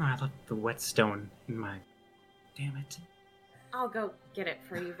 Oh, I left the whetstone in my... Damn it. I'll go get it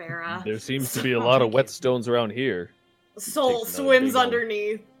for you, Vera. There seems to be a lot of Whetstones whetstones around here. Soul Takes another swims big one.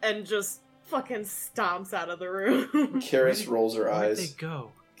 underneath and just fucking stomps out of the room. Karis rolls her Where'd eyes. they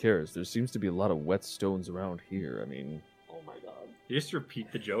go? Karis, there seems to be a lot of whetstones around here. I mean... Oh my god. You just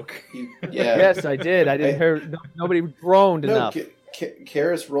repeat the joke. Yeah. Yes, I did. I didn't hear... nobody groaned No, enough.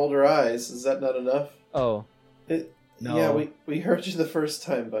 Karis rolled her eyes. Is that not enough? Oh. No. Yeah, we heard you the first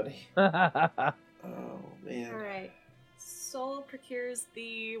time, buddy. Oh man. Alright. Soul procures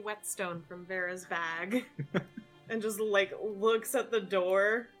the whetstone from Vera's bag and just like looks at the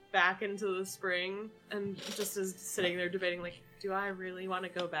door back into the spring and just is sitting there debating like, do I really want to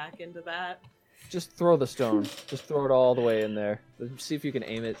go back into that? Just throw the stone. Just throw it all the way in there. See if you can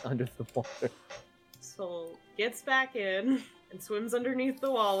aim it under the water. Soul gets back in and swims underneath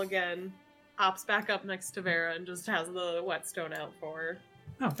the wall again. hops back up next to Vera and just has the whetstone out for her.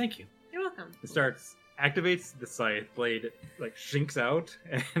 Oh, thank you. You're welcome. It activates the scythe blade, like shinks out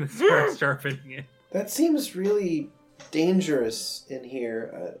and starts sharpening it. That seems really dangerous in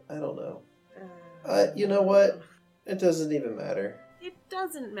here. I don't know. You know what? It doesn't even matter. It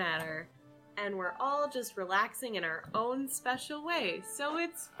doesn't matter. And we're all just relaxing in our own special way, so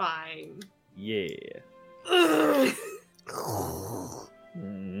it's fine. Yeah.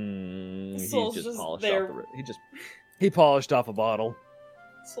 Soul's he just just polished there. off he polished off a bottle.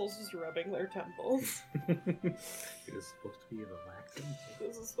 Soul's just rubbing their temples. It is supposed to be relaxing.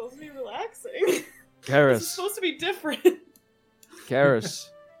 This is supposed to be relaxing. This is Karis, supposed to be different. Karis,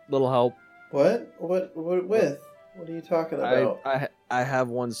 little help. What? What with? What are you talking about? I have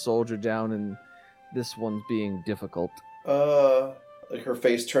one soldier down, and this one's being difficult. Like her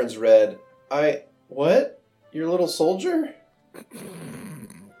face turns red. What? Your little soldier?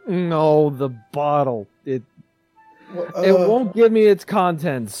 No, the bottle. It won't give me its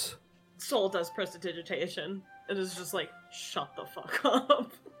contents. Soul does prestidigitation. It is just like, shut the fuck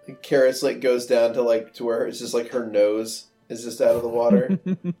up. Karis like goes down to where it's just like her nose is just out of the water.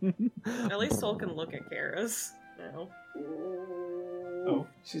 At least Soul can look at Karis now. Oh.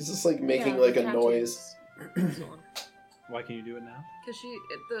 She's just like making Yeah, like a tattoos. noise. Why can you do it now? Because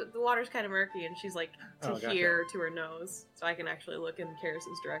the water's kind of murky and she's like to Oh, gotcha. here to her nose. So I can actually look in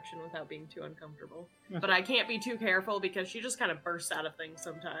Karis's direction without being too uncomfortable. But I can't be too careful because she just kind of bursts out of things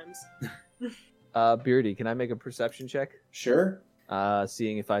sometimes. Beardy, can I make a perception check? Sure.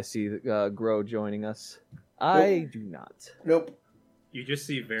 Seeing if I see Grow joining us. I do not. Nope. You just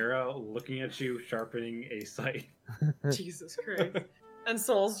see Vera looking at you, sharpening a scythe. Jesus Christ. And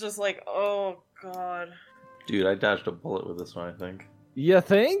Soul's just like, oh god. Dude, I dodged a bullet with this one, I think. You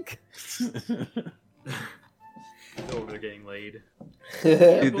think? Over there getting laid.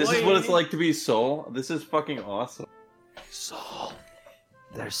 Dude, this is boy. what it's like to be Soul. This is fucking awesome. Soul,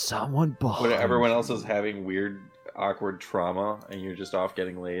 there's someone behind. When everyone else is having weird, awkward trauma, and you're just off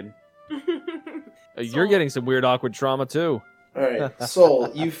getting laid. You're getting some weird, awkward trauma too. All right, Soul,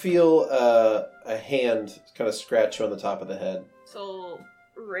 you feel a hand kind of scratch you on the top of the head. Soul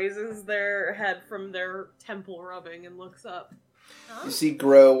raises their head from their temple rubbing and looks up. Huh? You see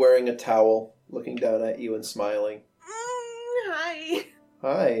Grow wearing a towel, looking down at you and smiling. Hi.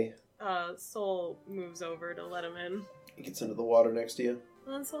 Hi. Soul moves over to let him in. He gets into the water next to you.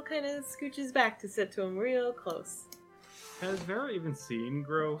 And then Soul kind of scooches back to sit to him real close. Has Vera even seen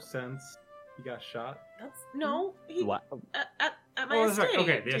Grow since he got shot? No, he Wow. at my Oh, that's right. estate,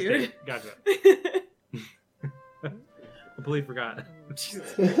 Okay, the dude. estate. Gotcha. Completely forgot.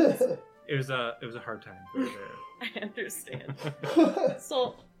 Jesus. It was a hard time. For her. I understand.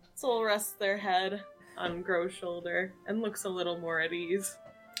 Soul rests their head on Grow's shoulder and looks a little more at ease.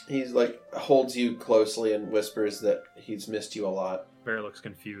 He's like holds you closely and whispers that he's missed you a lot. Vera looks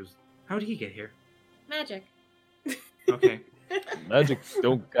confused. How did he get here? Magic. Okay. Magic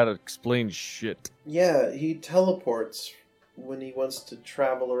don't gotta explain shit. Yeah, he teleports when he wants to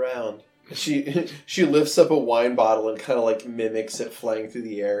travel around. She lifts up a wine bottle and kind of like mimics it flying through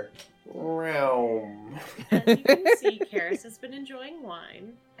the air. Realm. As you can see, Karis has been enjoying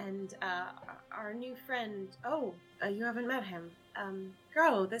wine, and our new friend. You haven't met him.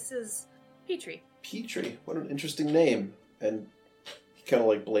 Grow, this is Petrie. Petrie, what an interesting name. And he kind of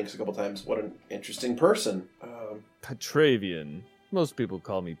like blinks a couple times. What an interesting person. Petravian. Most people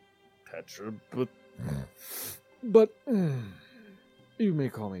call me Petra, but you may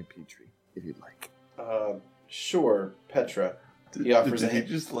call me Petrie if you'd like. Sure, Petra. He offers Did a he hand.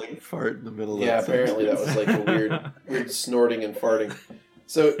 just like fart in the middle of Yeah, that apparently that was sentence? like a weird snorting and farting.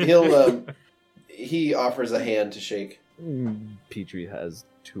 So he offers a hand to shake. Petrie has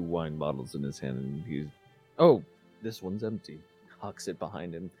 2 wine bottles in his hand, and oh, this one's empty. Hucks it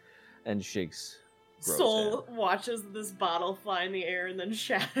behind him and shakes Grow's Soul hand. watches this bottle fly in the air and then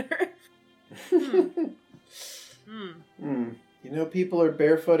shatter. You know, people are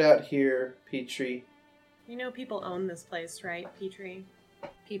barefoot out here, Petrie. You know people own this place, right, Petrie?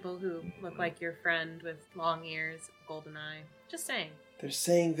 People who look like your friend with long ears, golden eye. Just saying. They're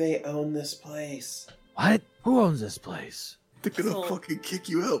saying they own this place. What? Who owns this place? They're gonna Soul. fucking kick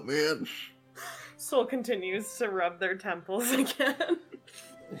you out, man. Soul continues to rub their temples again.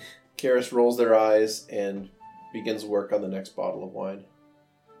 Karis rolls their eyes and begins work on the next bottle of wine.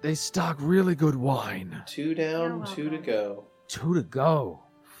 They stock really good wine. 2 down, You're 2 to welcome. go. 2 to go.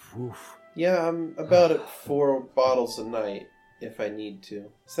 Oof. Yeah, I'm about at 4 bottles a night if I need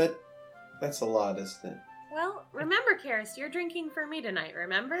to. That's a lot, isn't it? Well, remember, Karis, you're drinking for me tonight,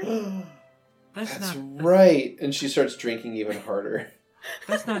 remember? That's right. And she starts drinking even harder.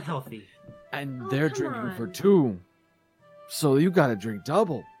 That's not healthy. And Oh, they're come drinking for on. 2. So you gotta drink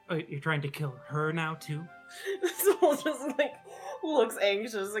double. Oh, you're trying to kill her now too? Soul just like looks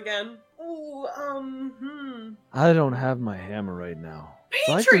anxious again. Ooh, I don't have my hammer right now.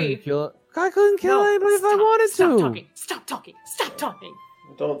 So I Petrie! couldn't kill anybody if I wanted to. Stop talking! Stop talking! Stop talking!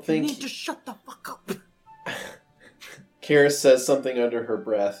 I don't You think need to shut the fuck up. Karis says something under her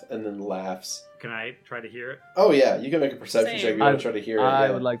breath and then laughs. Can I try to hear it? Oh yeah, you can make a perception Same. check if you want to try to hear it. I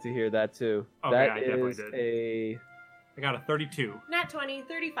yeah. would like to hear that too. Okay, That I definitely is did. a I got a 32. Nat 20,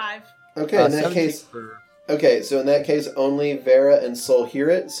 35. Okay, in that 17 case, for- okay, so in that case, only Vera and Soul hear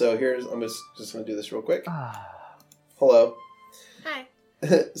it. So I'm just going to do this real quick. Hello. Hi.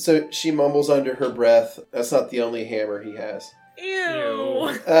 So she mumbles under her breath. That's not the only hammer he has.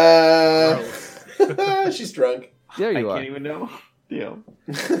 Ew. She's drunk. There I you are. can't even know. Damn.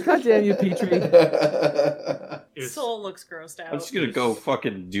 God damn you, Petrie. It's, Soul looks grossed out. I'm just gonna go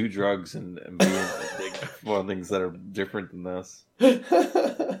fucking do drugs and be in like, one things that are different than this.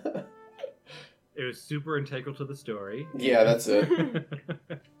 it was super integral to the story. Yeah, that's it.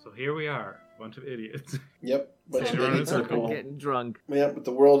 So here we are, a bunch of idiots. Yep. Bunch Sitting of around in a idiots are circle. cool. Getting drunk. Yep, with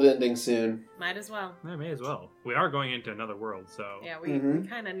the world ending soon. Might as well. I may as well. We are going into another world, so Yeah, we Mhm.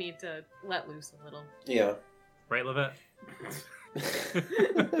 kind of need to let loose a little. Yeah. right, Levette?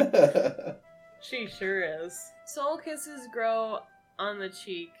 She sure is. Soul kisses Grow on the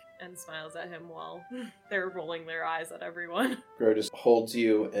cheek and smiles at him while they're rolling their eyes at everyone. Gro just holds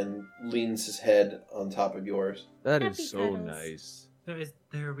you and leans his head on top of yours. That Happy is so cuddles. nice. So is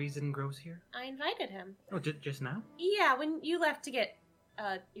there a reason Gro's here? I invited him. Oh, just now? Yeah, when you left to get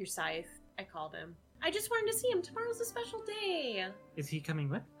your scythe, I called him. I just wanted to see him. Tomorrow's a special day. Is he coming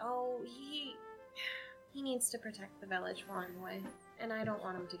with? Oh, he needs to protect the village while I'm away, and I don't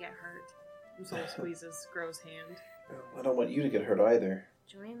want him to get hurt. And Soul squeezes Grow's hand. I don't want you to get hurt either.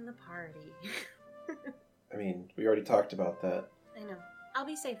 Join the party. I mean, we already talked about that. I know. I'll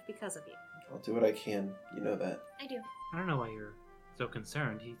be safe because of you. I'll do what I can. You know that. I do. I don't know why you're so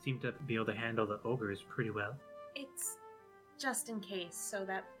concerned. He seemed to be able to handle the ogres pretty well. It's just in case, so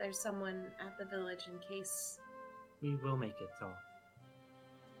that there's someone at the village in case. We will make it, so.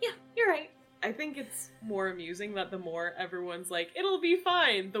 Yeah, you're right. I think it's more amusing that the more everyone's like, it'll be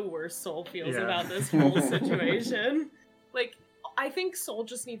fine, the worse Soul feels Yeah. about this whole situation. Like, I think Soul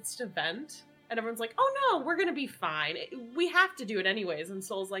just needs to vent, and everyone's like, oh no, we're gonna be fine. We have to do it anyways. And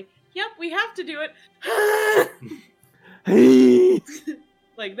Soul's like, yep, we have to do it.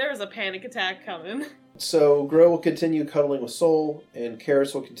 Like, there's a panic attack coming. So, Gro will continue cuddling with Soul, and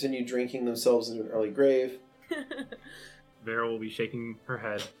Karis will continue drinking themselves into an early grave. Vera will be shaking her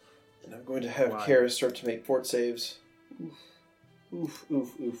head. And I'm going to have Why? Karis start to make fort saves. Oof.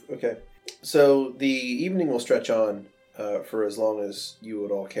 Okay. So, the evening will stretch on for as long as you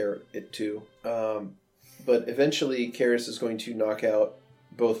would all care it to. But eventually, Karis is going to knock out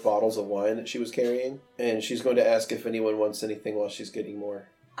both bottles of wine that she was carrying, and she's going to ask if anyone wants anything while she's getting more.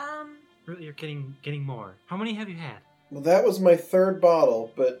 Really, you're getting more. How many have you had? Well, that was my third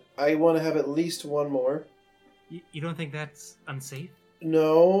bottle, but I want to have at least one more. You don't think that's unsafe?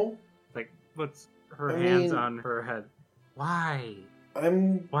 No, Like, what's her I hands mean- on her head? Why?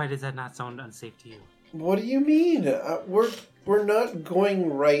 I'm. Why does that not sound unsafe to you? What do you mean? We're not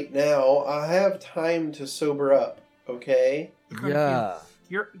going right now. I have time to sober up. Okay. You're gonna Yeah.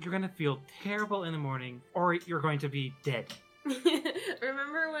 You're gonna feel terrible in the morning, or you're going to be dead.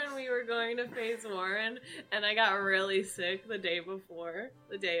 Remember when we were going to Faye's Warren and I got really sick the day before?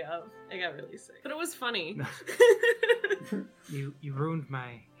 The day of. I got really sick. But it was funny. You ruined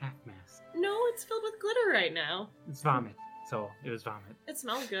my half mask. No, it's filled with glitter right now. It's vomit. So it was vomit. It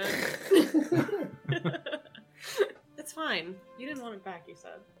smelled good. It's fine. You didn't want it back, you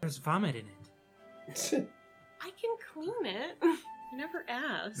said. There's vomit in it. I can clean it. You never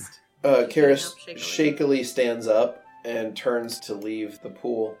asked. Karis Shakily. shakily stands up and turns to leave the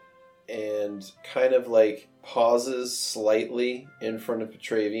pool, and kind of like pauses slightly in front of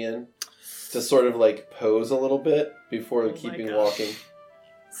Petravian to sort of like pose a little bit before Oh my keeping gosh. walking.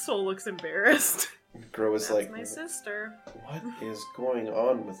 Soul looks embarrassed. Gro is That's like, my sister. what is going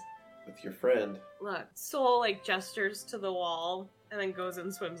on with your friend? Look, Soul like gestures to the wall and then goes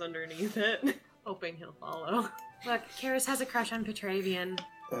and swims underneath it, hoping he'll follow. Look, Karis has a crush on Petravian.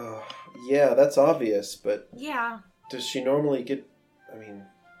 Yeah, that's obvious, but Yeah. does she normally get... I mean,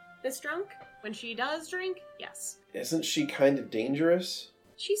 This drunk? When she does drink, yes. isn't she kind of dangerous?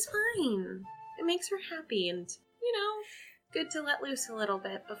 She's fine. It makes her happy and, you know, good to let loose a little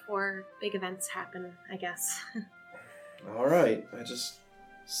bit before big events happen, I guess. Alright,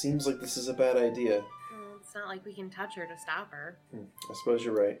 seems like this is a bad idea. Well, it's not like we can touch her to stop her. I suppose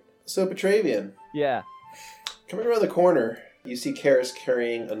you're right. So, Petravian, Yeah. coming around the corner, you see Karis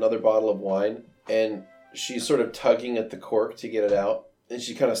carrying another bottle of wine, and she's sort of tugging at the cork to get it out, and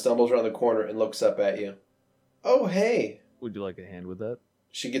she kind of stumbles around the corner and looks up at you. Oh, hey. Would you like a hand with that?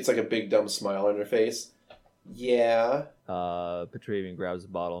 She gets like a big dumb smile on her face. Yeah. Petravian grabs the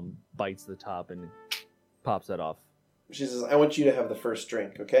bottle and bites the top and pops that off. She says, I want you to have the first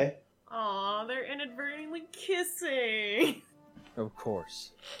drink, okay? Aw, they're inadvertently kissing. Of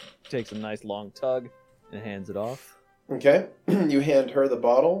course. Takes a nice long tug and hands it off. Okay. You hand her the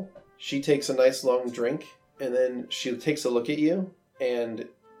bottle. She takes a nice long drink, and then she takes a look at you, and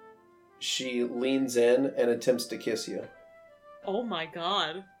she leans in and attempts to kiss you. Oh my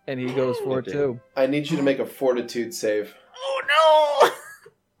god. And he goes for it too. I need you to make a fortitude save. Oh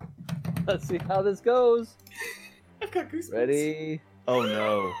no! Let's see how this goes. I've got goosebumps. Ready? Oh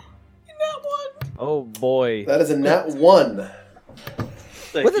no. That one. Oh boy. That is a nat 1.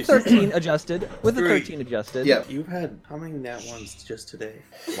 With a 13 adjusted. With a Great. 13 adjusted. Yeah. You've had how many nat ones just today?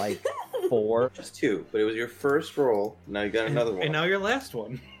 Like 4. Just 2, but it was your first roll. Now you got another one. And now your last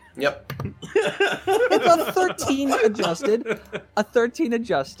one. Yep. It's a 13 adjusted. A 13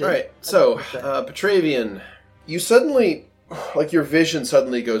 adjusted. Alright, so, Petravian, you suddenly, like your vision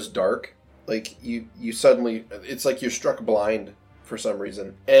suddenly goes dark. Like, you suddenly, it's like you're struck blind for some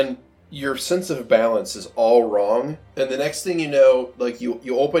reason. And your sense of balance is all wrong. And the next thing you know, like, you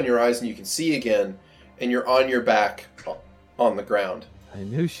open your eyes and you can see again, and you're on your back on the ground. I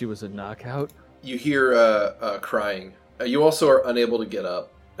knew she was a knockout. You hear crying. You also are unable to get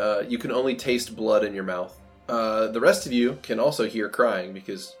up. You can only taste blood in your mouth. The rest of you can also hear crying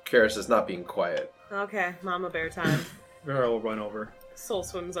because Karis is not being quiet. Okay, mama bear time. Vera will run over. Soul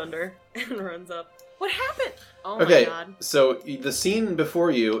swims under and runs up. What happened? Oh Okay, my god. so the scene before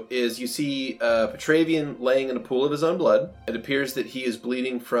you is you see Petravian laying in a pool of his own blood. It appears that he is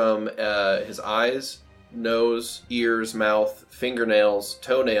bleeding from his eyes, nose, ears, mouth, fingernails,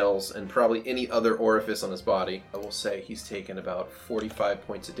 toenails, and probably any other orifice on his body. I will say he's taken about 45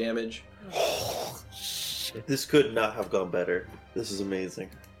 points of damage. This could not have gone better. This is amazing.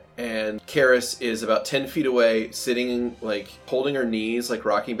 And Karis is about 10 feet away, sitting, like, holding her knees, like,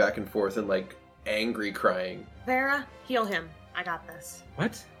 rocking back and forth and, like, angry crying. Vera, heal him. I got this.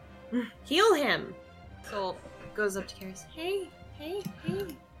 What? Heal him! Soul goes up to Karis. Hey.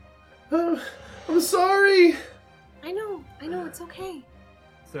 I'm sorry! I know, it's okay.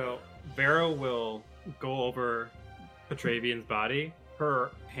 So Vera will go over Petravian's body.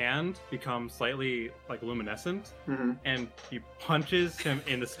 Her hand becomes slightly like luminescent, Mm-hmm. and he punches him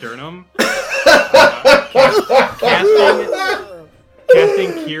in the sternum,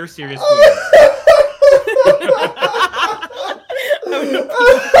 casting Cure Serious Wounds.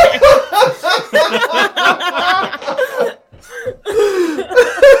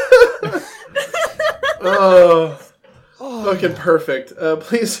 Oh, fucking perfect.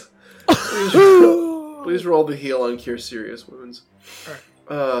 Please roll the heal on Cure Serious Wounds.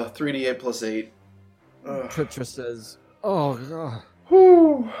 3d8 plus 8. Petra says, "Oh god."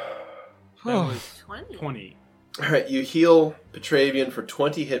 Whew. That was 20. 20. Alright, you heal Petravian for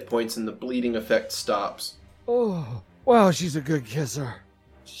 20 hit points and the bleeding effect stops. Oh, wow, she's a good kisser.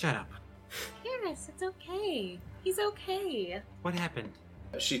 Shut up. Karis, it's okay. He's okay. What happened?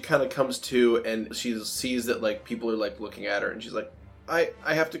 She kind of comes to and she sees that like people are like looking at her and she's like, I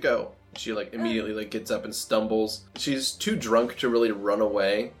have to go. She like immediately like gets up and stumbles. She's too drunk to really run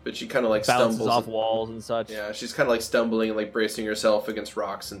away, but she kind of like Bounces stumbles off walls and such. Yeah, she's kind of like stumbling and like bracing herself against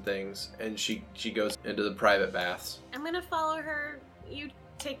rocks and things, and she goes into the private baths. I'm gonna follow her. You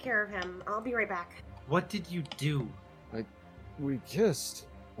take care of him. I'll be right back. What did you do? We kissed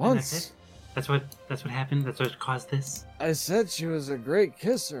And that's once. it? That's what happened? That's what caused this? I said she was a great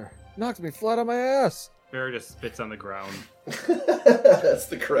kisser. Knocked me flat on my ass. Vera just spits on the ground. That's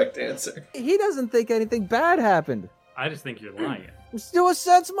the correct answer. He doesn't think anything bad happened. I just think you're lying. Let's do a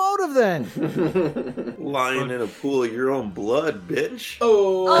sense motive then. Lying in a pool of your own blood, bitch.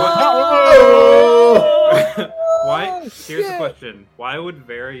 Oh. Why? Here's the shit. question. Why would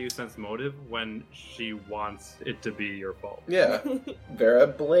Vera use sense motive when she wants it to be your fault? Yeah, Vera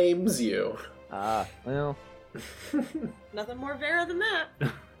blames you. Ah, well. Nothing more Vera than that.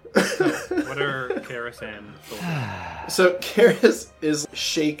 What are Karis and Soul? So Karis is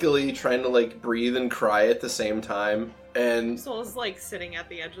shakily trying to like breathe and cry at the same time, and Soul's like sitting at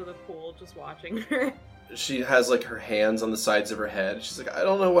the edge of the pool just watching her. she has like her hands on the sides of her head. She's like, I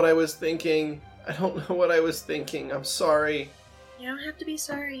don't know what I was thinking. I'm sorry. You don't have to be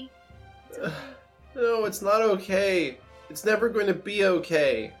sorry. It's okay. No, it's not okay. It's never going to be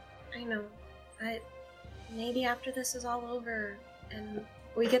okay. I know. But maybe after this is all over and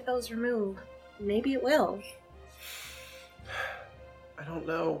we get those removed, maybe it will. I don't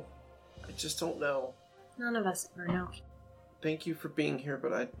know. I just don't know. None of us ever know. Thank you for being here,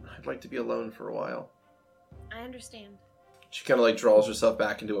 but I'd like to be alone for a while. I understand. She kind of like draws herself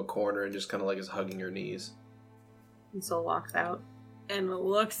back into a corner and just kind of like is hugging her knees. And Soul walks out and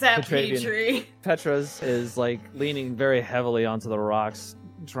looks at Petravian. Petrie. Petras is like leaning very heavily onto the rocks,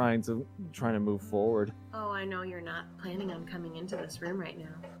 trying to move forward. Oh, I know you're not planning on coming into this room right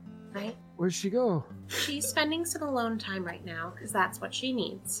now, right? Where'd she go? She's spending some alone time right now, because that's what she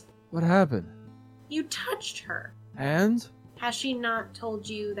needs. What happened? You touched her. And? Has she not told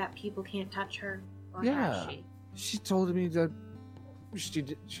you that people can't touch her? Or Yeah. has she? She told me that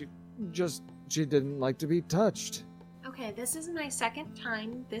she didn't like to be touched. Okay, this is my second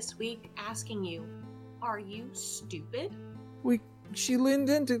time this week asking you, are you stupid? She leaned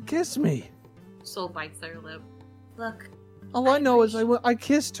in to kiss me. Soul bites their lip. Look, All I know is I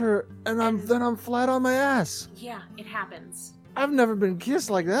kissed her and then I'm flat on my ass. yeah, it happens. I've never been kissed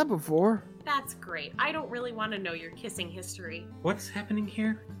like that before. That's great. I don't really want to know your kissing history. What's happening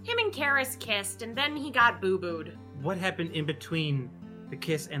here? Him and Karis kissed, and then he got boo-booed. What happened in between the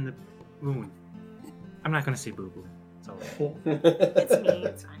kiss and the moon? I'm not gonna say boo boo. So It's me,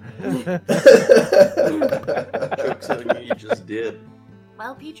 it's fine. Joke's on you, you just did.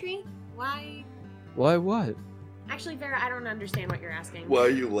 Well, Petrie, why... Why what? Actually, Vera, I don't understand what you're asking. Why are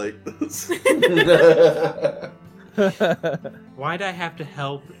you like this? why'd I have to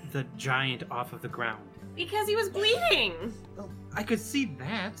help the giant off of the ground? Because he was bleeding! I could see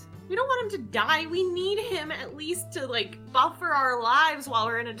that. We don't want him to die. We need him at least to, like, buffer our lives while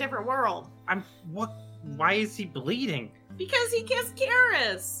we're in a different world. Why is he bleeding? Because he kissed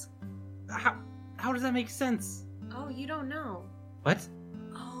Karis! How does that make sense? Oh, you don't know. What?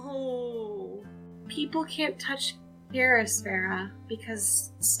 Oh. People can't touch Karis, Vera,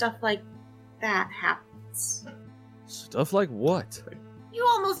 because stuff like that happens. Stuff like what? You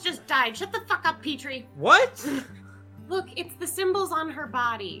almost just died. Shut the fuck up, Petrie. What? Look, it's the symbols on her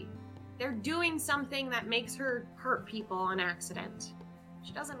body. They're doing something that makes her hurt people on accident.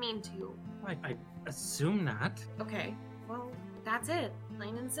 She doesn't mean to. I assume not. Okay, well, that's it.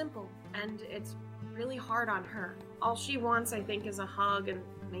 Plain and simple. And it's really hard on her. All she wants, I think, is a hug and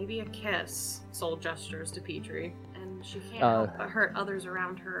maybe a kiss. Soul gestures to Petrie. And she can't help but hurt others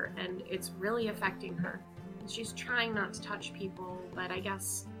around her, and it's really affecting her. And she's trying not to touch people, but I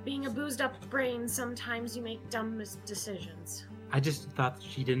guess being a boozed up brain, sometimes you make dumb decisions. I just thought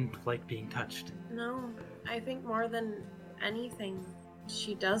she didn't like being touched. No, I think more than anything,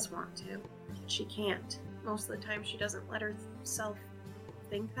 she does want to. She can't. Most of the time, she doesn't let herself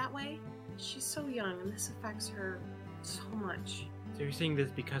think that way. She's so young, and this affects her so much. So you're saying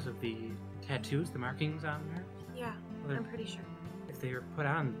this because of the tattoos, the markings on her? Yeah, Well, I'm pretty sure. if they were put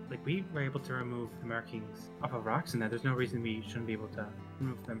on, like we were able to remove the markings off of rocks and that, there's no reason we shouldn't be able to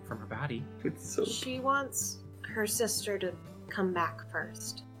remove them from her body. It's so She wants her sister to come back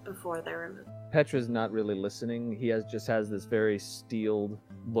first before they're removed. Petra's not really listening. He just has this very steeled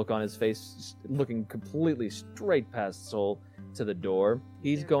look on his face, looking completely straight past Soul to the door.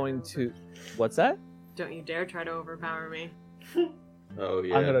 He's going to... What's that? Don't you dare try to overpower me. Oh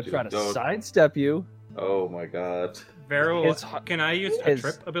yeah. I'm going to dude, try to don't- sidestep you. Oh my god. Vero, His- can I use a his-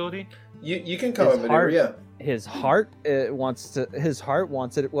 trip ability? You can come His up maneuver, heart- yeah. His heart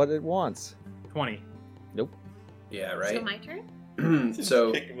wants it what it wants. 20. Yeah, So right. my turn?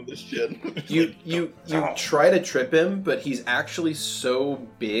 So Kick him with this shit. you try to trip him, but he's actually so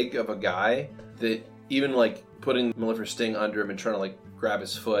big of a guy that even like putting Mellifera's sting under him and trying to like grab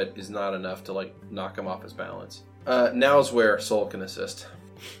his foot is not enough to like knock him off his balance. Now's where Soul can assist.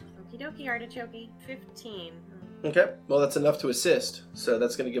 Okie dokie, artichoke. 15. Okay, well that's enough to assist. So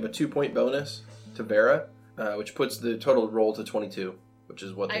that's going to give a 2-point bonus to Vera, which puts the total roll to 22, which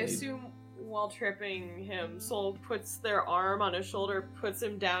is what I they need. assume while tripping him, Soul puts their arm on his shoulder, puts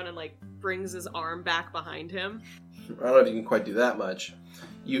him down, and like brings his arm back behind him. I don't know if you can quite do that much.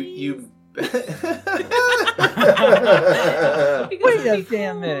 You. Because Wait it'd a be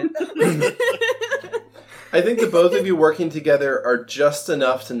damn cool. minute. I think the both of you working together are just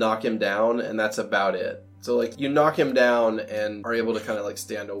enough to knock him down, and that's about it. So, like, you knock him down and are able to kind of, like,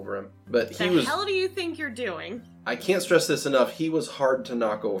 stand over him. But he The was... hell do you think you're doing? I can't stress this enough. He was hard to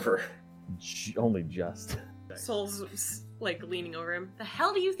knock over. Only just. Soul's like leaning over him. The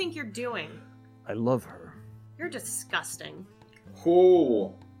hell do you think you're doing? I love her. You're disgusting.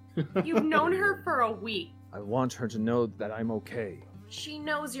 Cool. You've known her for a week. I want her to know that I'm okay. She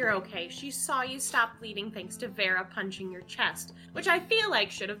knows you're okay. She saw you stop bleeding thanks to Vera punching your chest, which I feel like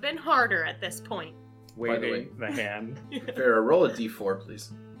should have been harder at this point. waving the hand. Vera, roll a d4,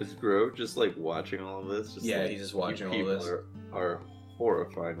 please. Is Grove just like watching all of this? Just Yeah, like, he's just watching you all this. people are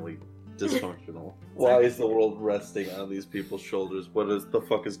horrifyingly dysfunctional. Why is the world resting on these people's shoulders? What is the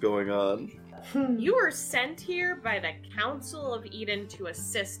fuck is going on? You were sent here by the Council of Eden to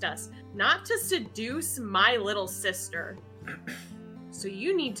assist us, not to seduce my little sister. So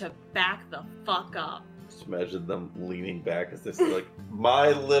you need to back the fuck up. Just imagine them leaning back as they say, like, my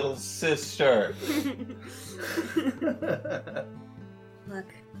little sister. Look,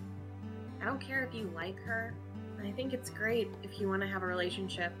 I don't care if you like her. I think it's great if you want to have a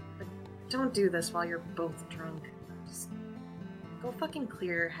relationship, but don't do this while you're both drunk. Just go fucking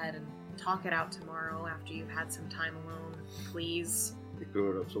clear your head and talk it out tomorrow after you've had some time alone, please. You're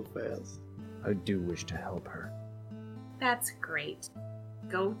growing up so fast. I do wish to help her. That's great.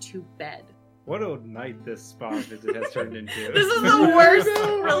 Go to bed. What a night this spa visit has turned into. This is the worst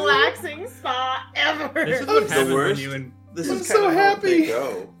relaxing spa ever. This is what The happens when worst? you This I'm is so kind of how happy. they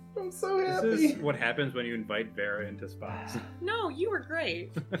go. I'm so this happy. is what happens when you invite Vera into spas. No, you were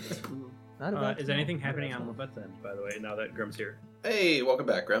great. Not about Is anything happening on Levette's end, by the way, now that Grim's here? Hey, welcome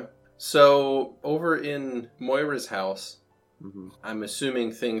back, Graham. So, over in Moira's house, Mm-hmm. I'm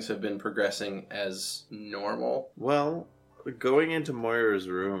assuming things have been progressing as normal. Well, going into Moira's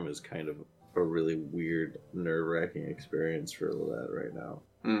room is kind of a really weird, nerve-wracking experience for Lilette right now.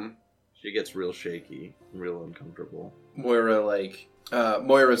 Hmm. She gets real shaky, real uncomfortable.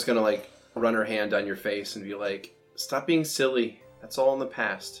 Moira's gonna, run her hand on your face and be like, stop being silly. That's all in the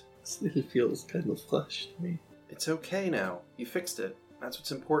past. This little feels kind of flushed to me. It's okay now. You fixed it. That's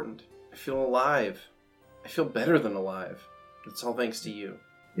what's important. I feel alive. I feel better than alive. It's all thanks to you.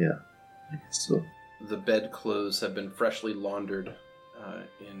 Yeah, I guess so. The bedclothes have been freshly laundered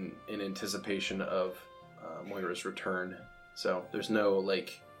in anticipation of Moira's return. So there's no,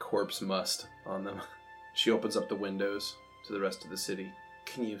 corpse must on them. She opens up the windows to the rest of the city.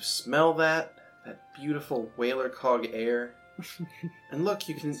 Can you smell that? That beautiful whaler cog air? And look,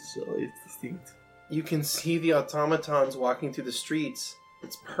 you can So it's distinct. you can see the automatons walking through the streets.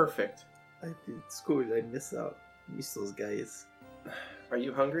 It's perfect. I did school. I miss those guys. Are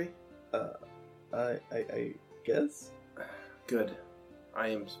you hungry? I guess. Good. I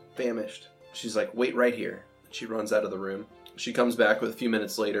am famished. She's like, wait right here. She runs out of the room. She comes back with a few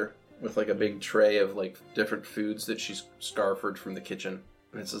minutes later with a big tray of different foods that she's scarfed from the kitchen.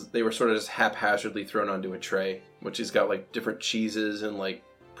 And they were sort of just haphazardly thrown onto a tray, which has got different cheeses and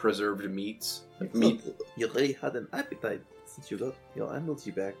preserved meats. Meat. You already had an appetite since you got your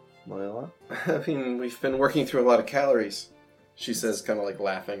energy back, Moira. I mean, we've been working through a lot of calories. She says, kind of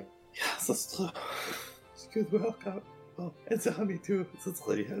laughing. Yes, that's true. It's good workout. Oh, and the honey too. That's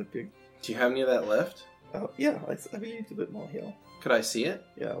really helping. Do you have any of that left? Yeah, I will eat a bit more here. Could I see it?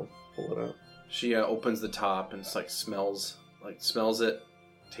 Yeah, I'll pull it out. She opens the top and smells it,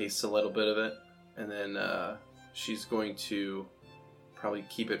 tastes a little bit of it, and then she's going to probably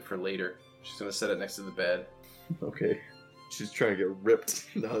keep it for later. She's going to set it next to the bed. Okay. She's trying to get ripped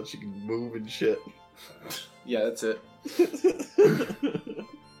now that she can move and shit. Yeah, that's it.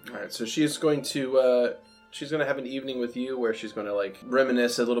 All right, so she's going to have an evening with you where she's going to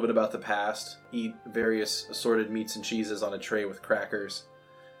reminisce a little bit about the past, eat various assorted meats and cheeses on a tray with crackers,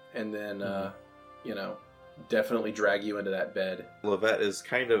 and then definitely drag you into that bed. Levette is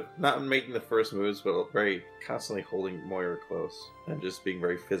kind of not making the first moves, but very constantly holding Moira close and just being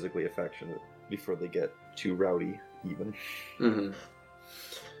very physically affectionate before they get too rowdy, even. Mm-hmm.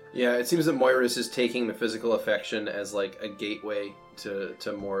 Yeah, it seems that Moira is taking the physical affection as a gateway to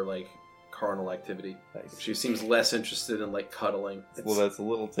more carnal activity. Nice. She seems less interested in cuddling. Well, that's a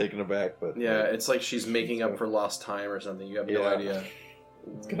little taken aback, but Yeah, it's like she's making up for lost time or something. You have no Yeah. idea.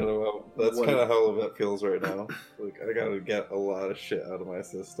 It's kind of that's What- kind of how Levette feels right now. I gotta get a lot of shit out of my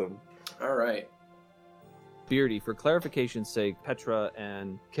system. All right. Beardy, for clarification's sake, Petra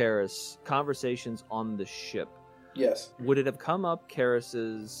and Karis, conversations on the ship. Yes. Would it have come up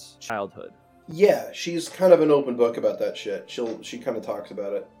Karis's childhood? Yeah, she's kind of an open book about that shit. She kind of talks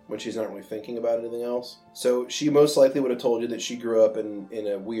about it when she's not really thinking about anything else. So she most likely would have told you that she grew up in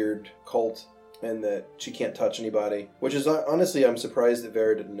a weird cult and that she can't touch anybody. Which is, honestly, I'm surprised that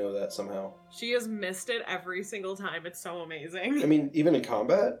Vera didn't know that somehow. She has missed it every single time. It's so amazing. I mean, even in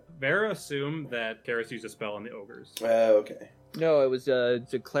combat? Vera assumed that Karis used a spell on the ogres. Okay. No, it was to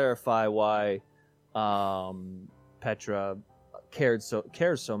clarify why Petra cares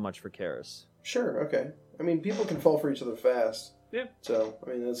so much for Karis. Sure, okay. I mean, people can fall for each other fast. Yeah. So, I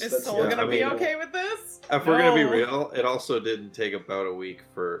mean, Is that's Soul yeah, gonna I be mean- okay with this? If we're gonna be No. real, it also didn't take about a week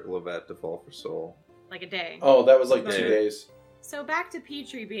for Levette to fall for Soul. Like a day. Oh, that was 2 Yeah. days. So back to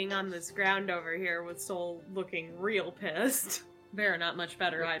Petrie being on this ground over here with Soul looking real pissed. Vera not much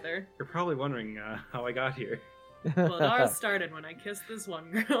better either. You're probably wondering how I got here. Well, it all started when I kissed this one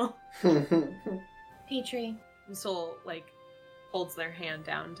girl. Petrie, And Soul, holds their hand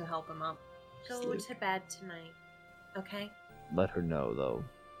down to help him up. go to bed tonight. Okay? Let her know, though.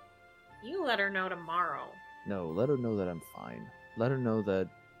 You let her know tomorrow. No, let her know that I'm fine. Let her know that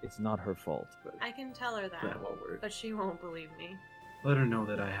it's not her fault. I can tell her that, That won't work. but she won't believe me. Let her know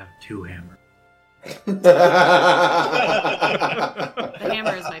that I have 2 hammers. The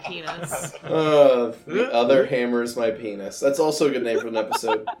hammer is my penis. The other hammer is my penis. That's also a good name for an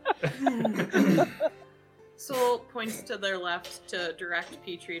episode. Soul points to their left to direct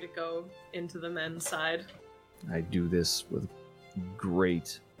Petrie to go into the men's side. I do this with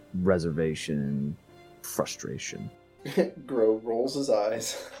great reservation and frustration. Gro rolls his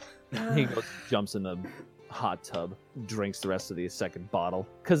eyes. He goes, jumps in the hot tub, drinks the rest of the second bottle.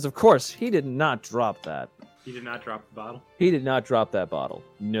 Because, of course, he did not drop that. You did not drop the bottle? He did not drop that bottle.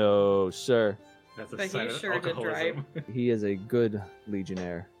 No, sir. That's a But he sign of sure did alcoholism. He is a good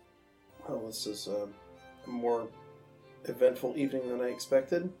legionnaire. Well, this is a more eventful evening than I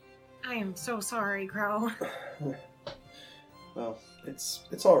expected. I am so sorry, Crow. Well,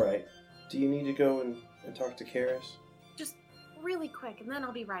 it's all right. Do you need to go and talk to Karis? Just really quick, and then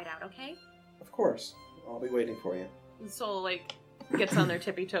I'll be right out, okay? Of course. I'll be waiting for you. And Soul, gets on their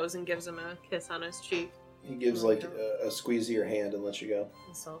tippy toes and gives him a kiss on his cheek. He gives like a squeeze of your hand and lets you go.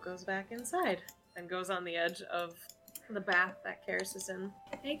 And Soul goes back inside and goes on the edge of the bath that Karis is in.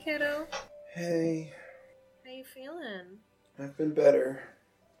 Hey, kiddo. Hey, How you feeling? I've been better.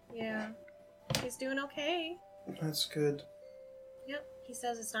 Yeah. He's doing okay. That's good. Yep, he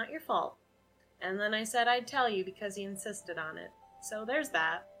says it's not your fault. And then I said I'd tell you because he insisted on it. So there's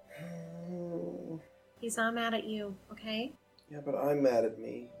that. He's not mad at you, okay? Yeah, but I'm mad at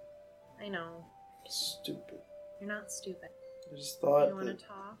me. I know. Stupid. You're not stupid. I just thought You want that... to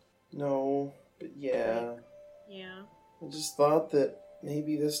talk? No, but yeah. Yeah. I just thought that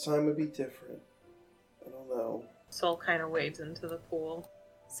maybe this time would be different. I don't know. Soul kind of wades into the pool.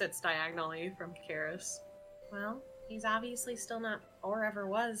 Sits diagonally from Karis. Well, he's obviously still not, or ever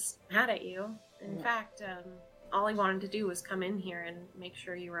was, mad at you. In Yeah. fact, all he wanted to do was come in here and make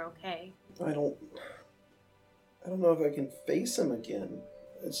sure you were okay. I don't know if I can face him again.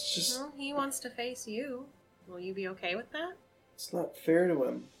 It's just... Well, he wants to face you. Will you be okay with that? It's not fair to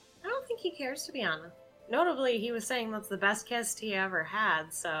him. I don't think he cares, to be honest. Notably, he was saying that's the best kiss he ever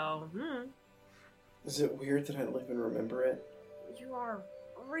had, so, Is it weird that I don't even remember it? You are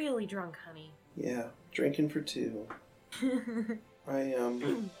really drunk, honey. Yeah, drinking for 2.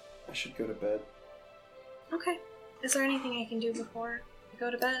 I should go to bed. Okay. Is there anything I can do before you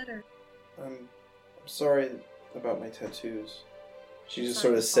go to bed, or? I'm sorry about my tattoos. She just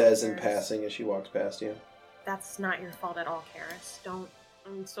Sorry sort of to says in apologize. passing as she walks past you. That's not your fault at all, Karis. Don't.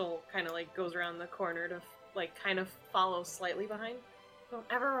 And Soul kind of goes around the corner to kind of follow slightly behind. Don't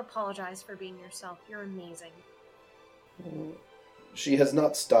ever apologize for being yourself. You're amazing. She has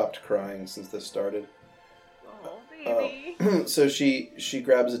not stopped crying since this started. Oh, baby. So she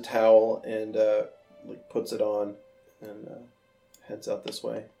grabs a towel and puts it on and heads out this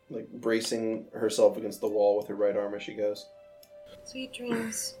way, bracing herself against the wall with her right arm as she goes. Sweet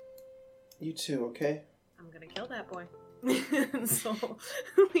dreams. You too, okay? I'm gonna kill that boy. And Soul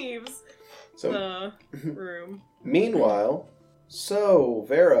leaves So, the room. meanwhile, so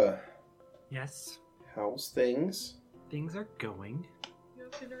Vera, Yes, how's things? things are going. You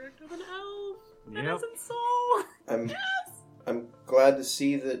have to interact with an elf. That Yep. isn't Soul. I'm glad to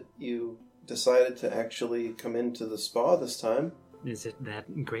see that you decided to actually come into the spa this time. Is it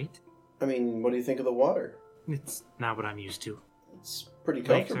that great? I mean, what do you think of the water? It's not what I'm used to. It's pretty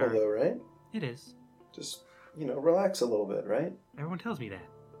Thanks, comfortable sir. though, right? It is. Just, relax a little bit, right? Everyone tells me that.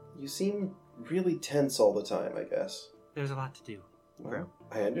 You seem really tense all the time, I guess. There's a lot to do. Well,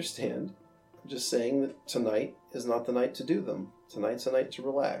 I understand. I'm just saying that tonight is not the night to do them. Tonight's a night to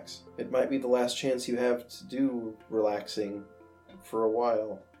relax. It might be the last chance you have to do relaxing for a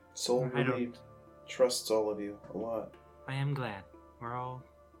while. Soul I really don't- trusts all of you a lot. I am glad. We're all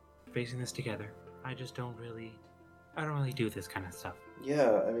facing this together. I don't really do this kind of stuff.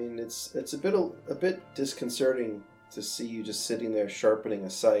 Yeah, I mean it's a bit disconcerting to see you just sitting there sharpening a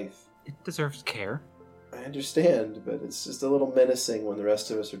scythe. It deserves care. I understand, but it's just a little menacing when the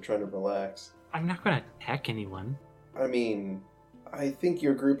rest of us are trying to relax. I'm not going to attack anyone. I mean, I think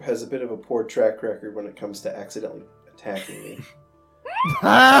your group has a bit of a poor track record when it comes to accidentally attacking me.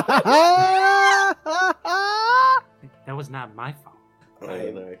 That was not my fault.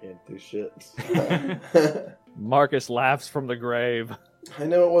 I can't do shit. Marcus laughs from the grave. I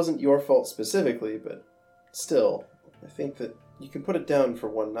know it wasn't your fault specifically, but still, I think that you can put it down for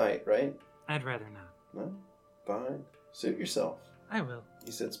one night, right? I'd rather not. No? Fine. Suit yourself. I will.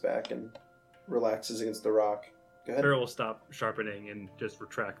 He sits back and relaxes against the rock. Go ahead. Vera will stop sharpening and just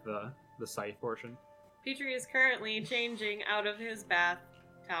retract the scythe portion. Petrie is currently changing out of his bath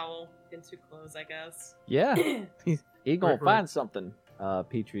towel into clothes, I guess. Yeah. He gonna Right. find something.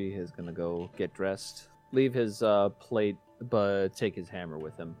 Petrie is gonna go get dressed, leave his plate, but take his hammer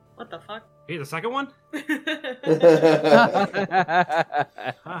with him. What the fuck? Hey, the second one?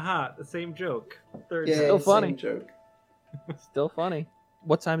 Haha, the same joke. Third Yeah, time. Still funny. same joke. Still funny.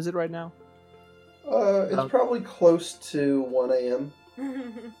 What time is it right now? It's probably close to 1 a.m.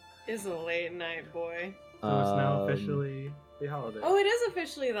 Is a late night, boy. So it's now Um, officially the holiday. Oh, it is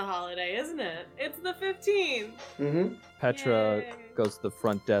officially the holiday, isn't it? It's the 15th. Mm-hmm. Petra Yay. goes to the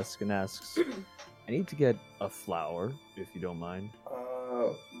front desk and asks, I need to get a flower, if you don't mind.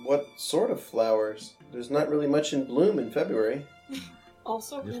 What sort of flowers? There's not really much in bloom in February.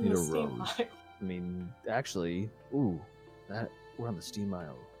 Also Just in need the a steam rose. aisle. I mean, actually, we're on the steam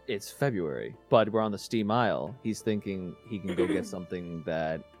aisle. It's February, but we're on the steam aisle. He's thinking he can go get something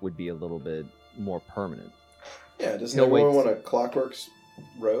that would be a little bit more permanent. Yeah, doesn't No, everyone wait. want a Clockworks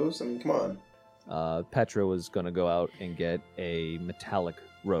rose? I mean, come on. Petra was going to go out and get a metallic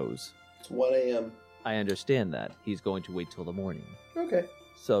rose. It's 1 a.m. I understand that. He's going to wait till the morning. Okay.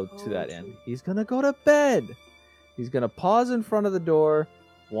 So, Oh, to that true. end, he's going to go to bed. He's going to pause in front of the door,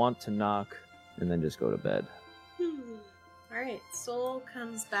 want to knock, and then just go to bed. Alright, Soul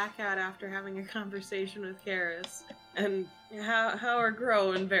comes back out after having a conversation with Karis. And how are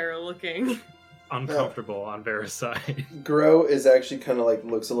Grow and Vera looking? Uncomfortable on Vera's side. Grow is actually kind of like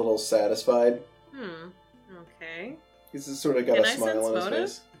looks a little satisfied. Okay. He's just sort of got Can a I smile sense on his motive?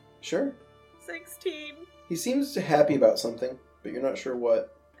 face. Sure. 16. He seems happy about something, but you're not sure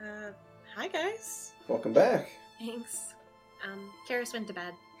what. Hi guys. Welcome back. Thanks. Karis went to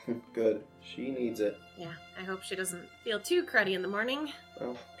bed. Good. She needs it. Yeah, I hope she doesn't feel too cruddy in the morning.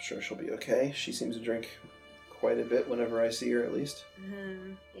 Well, I'm sure she'll be okay. She seems to drink quite a bit whenever I see her, at least.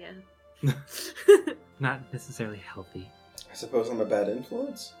 Yeah. Not necessarily healthy. I suppose I'm a bad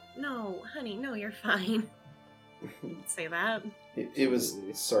influence. No, honey, no, you're fine. Don't say that. It was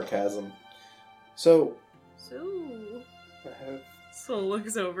sarcasm. So, So. I have... Soul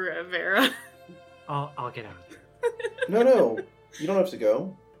looks over at Vera. I'll get out of here. No, you don't have to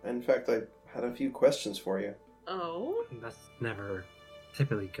go. In fact, I had a few questions for you. Oh? That's never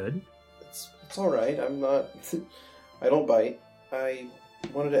typically good. It's all right. I'm not... I don't bite. I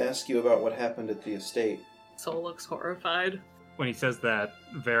wanted to ask you about what happened at the estate. Soul looks horrified. When he says that,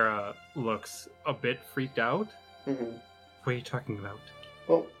 Vera looks a bit freaked out. Mm-hmm. What are you talking about?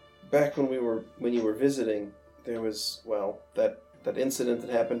 Well, back when you were visiting, there was, well, that incident that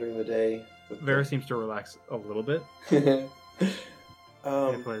happened during the day. With Vera seems to relax a little bit. it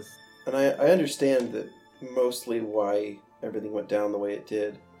It was and I understand that mostly why everything went down the way it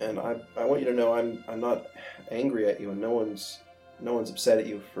did, and I want you to know I'm not angry at you, and no one's upset at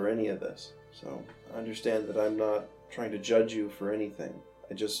you for any of this. So I understand that I'm not trying to judge you for anything.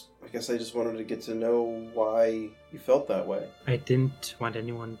 I guess I just wanted to get to know why you felt that way. I didn't want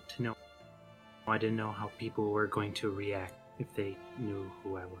anyone to know. I didn't know how people were going to react if they knew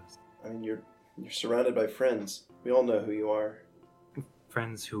who I was. I mean, you're surrounded by friends. We all know who you are.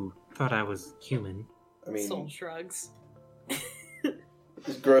 Friends who thought I was human. I mean, Soul shrugs.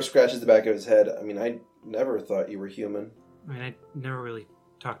 Gross scratches the back of his head. I mean, I never thought you were human. I mean, I never really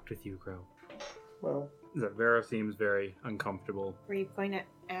talked with you, Grow. Well, Vera seems very uncomfortable. Were you going to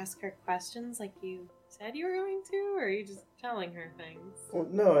ask her questions like you said you were going to, or are you just telling her things? well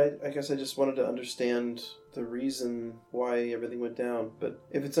no, I guess I just wanted to understand the reason why everything went down. But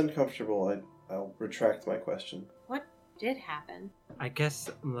if it's uncomfortable, I'll retract my question. What did happen? I guess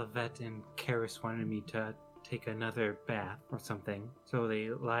Levette and Karis wanted me to take another bath or something. So they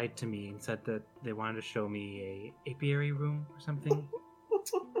lied to me and said that they wanted to show me a apiary room or something.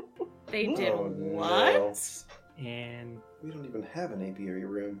 They did Oh, what? no. And We don't even have an apiary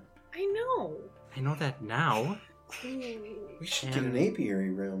room. I know. I know that now. We should get an apiary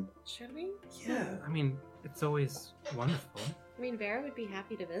room. Should we? Yeah. I mean, it's always wonderful. I mean, Vera would be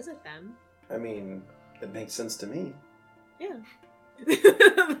happy to visit them. I mean, it makes sense to me. Yeah.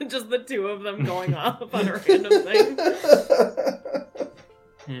 Just the two of them going off on a random thing.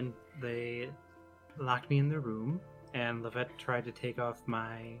 And they locked me in the room, and Levette tried to take off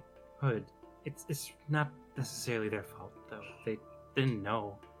my hood. It's not necessarily their fault, though. They didn't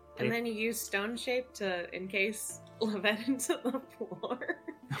know. And then you use Stone Shape to encase Levette into the floor.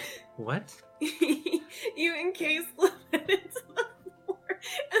 What? You encase Levette into the floor,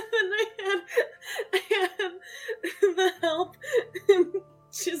 and then I had the help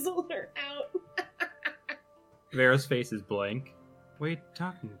chisel her out. Vera's face is blank. What are you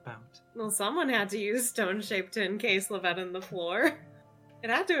talking about? Well, someone had to use Stone Shape to encase Levette in the floor. It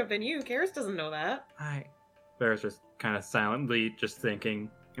had to have been you. Karis doesn't know that. Vera's just kind of silently just thinking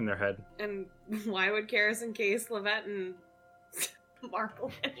in their head. And why would Karis encase Levette and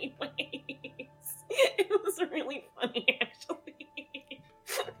Marple anyways? It was really funny, actually.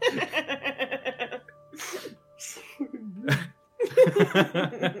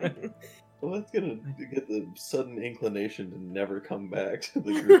 Well, that's gonna get the sudden inclination to never come back to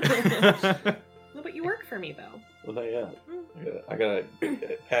the group. No, but you work for me, though. Well, not yet. I gotta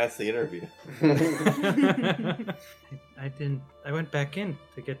pass the interview. I went back in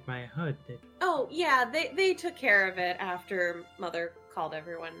to get my hood. Oh, yeah, they took care of it after Mother called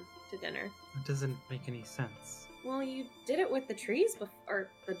everyone to dinner. It doesn't make any sense. Well, you did it with the trees, or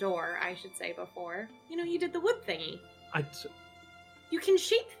the door, I should say, before. You know, you did the wood thingy. You can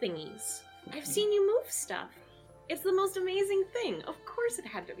shape thingies. I've seen you move stuff. It's the most amazing thing. Of course it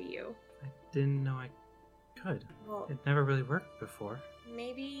had to be you. I didn't know I could. Well, It never really worked before.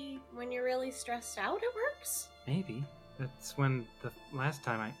 maybe when you're really stressed out, it works? Maybe. That's when the last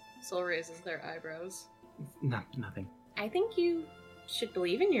time Soul raises their eyebrows. nothing. I think you should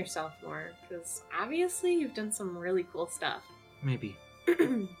believe in yourself more, because obviously you've done some really cool stuff. Maybe.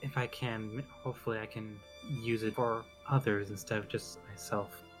 If I can, hopefully I can use it for others instead of just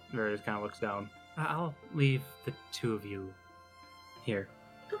myself. Vera just kind of looks down. I'll leave the two of you here.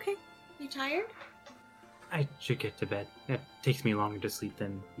 Okay. You tired? I should get to bed. It takes me longer to sleep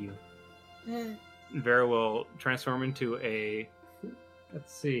than you. Mm. Vera will transform into a...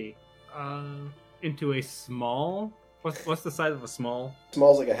 Let's see. Into a small... What's the size of a small...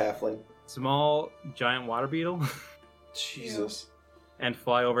 Small's like a halfling. Small giant water beetle. Jesus. And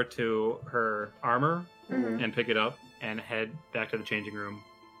fly over to her armor Mhm. and pick it up and head back to the changing room,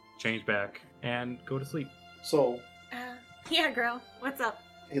 change back, and go to sleep. So, Yeah, girl. What's up?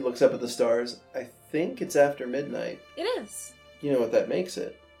 he looks up at the stars. I think it's after midnight. It is. You know what that makes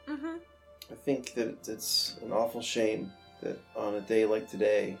it? Mm-hmm. I think that it's an awful shame that on a day like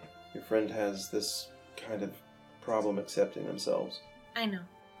today, your friend has this kind of problem accepting themselves. I know,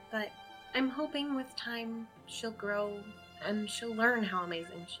 but I'm hoping with time she'll grow and she'll learn how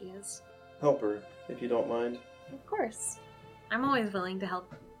amazing she is. Help her, if you don't mind. Of course. I'm always willing to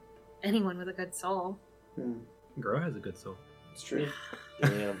help anyone with a good soul. Girl has a good soul. It's true.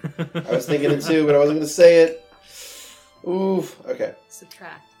 Damn. I was thinking it too, but I wasn't going to say it. Oof. Okay.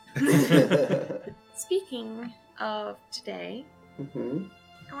 Subtract. Speaking of today, Mm-hmm.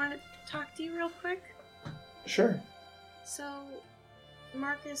 I want to talk to you real quick. Sure. So,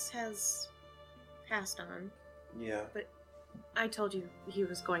 Marcus has passed on. Yeah. I told you he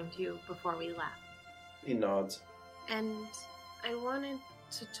was going to before we left. He nods. And I wanted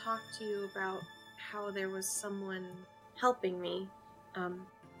to talk to you about how there was someone helping me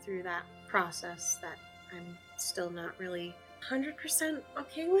through that process that I'm still not really 100%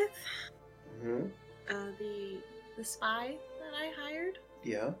 okay with. Mm-hmm. The spy that I hired.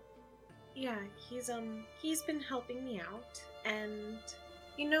 Yeah. Yeah, he's been helping me out, and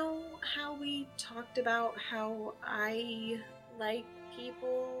you know how we talked about how I like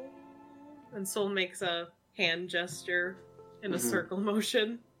people? And Soul makes a hand gesture in a Mhm. circle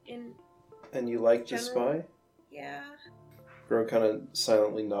motion. And you like the General- spy? Yeah, Gro kind of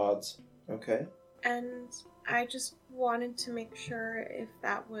silently nods. Okay. and I just wanted to make sure if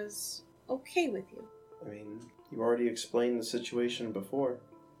that was okay with you. I mean, you already explained the situation before.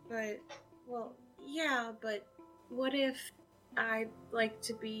 But, well, yeah, but what if I'd like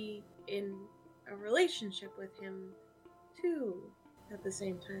to be in a relationship with him, too, at the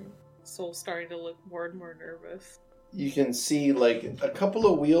same time? Soul's starting to look more and more nervous. You can see, like, a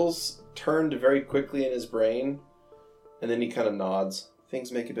couple of wheels turned very quickly in his brain, and then he kind of nods.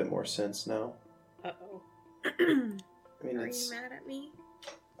 Things make a bit more sense now. Uh-oh. I mean, Are it's... you mad at me?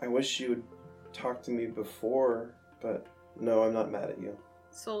 I wish you would talk to me before, but no, I'm not mad at you.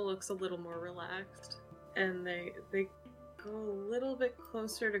 Soul looks a little more relaxed. And they go a little bit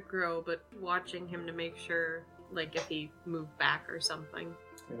closer to Grow, but watching him to make sure, like, if he moved back or something.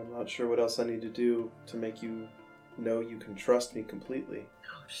 And I'm not sure what else I need to do to make you know you can trust me completely.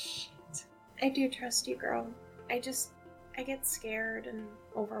 Oh, shit. I do trust you, girl. I get scared and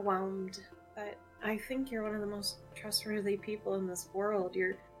overwhelmed, but I think you're one of the most trustworthy people in this world.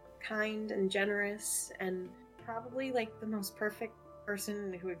 You're kind and generous and probably like the most perfect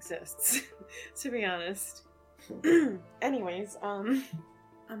person who exists, to be honest. Anyways, I'm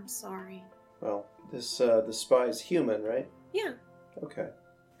sorry. Well, this spy's human, right? Yeah. Okay.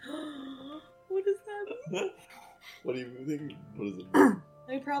 What does that mean? What do you think? What does it mean?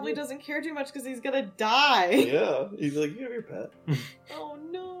 He probably doesn't care too much because he's gonna die. Yeah, he's like, you have your pet. Oh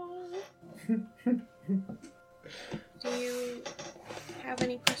no. Do you have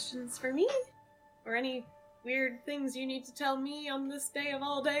any questions for me? Or any weird things you need to tell me on this day of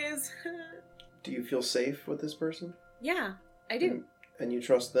all days? Do you feel safe with this person? Yeah, I do. And you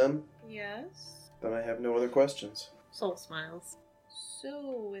trust them? Yes. Then I have no other questions. Soul smiles.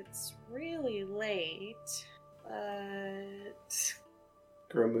 So it's really late, but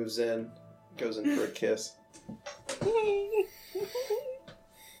Girl moves in, goes in for a kiss.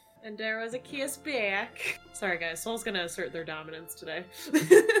 and there was a kiss back. Sorry guys, Soul's gonna assert their dominance today.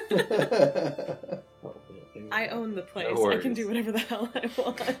 I own the place. No I can do whatever the hell I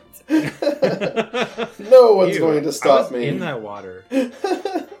want. No one's Ew, going to I stop was me. in that water.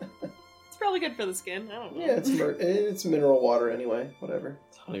 It's probably good for the skin. I don't know. Yeah, it's mineral water anyway. Whatever.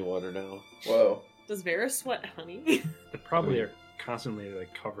 It's honey water now. Whoa. Does Vera sweat honey? They probably are constantly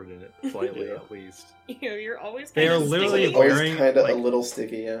like covered in it slightly Yeah. at least. You're always They kinda are literally sticky. Always wearing, kind of like- a little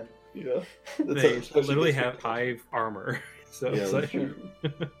sticky, yeah. Yeah. They literally have hive armor. So Yeah, it's that's like, true.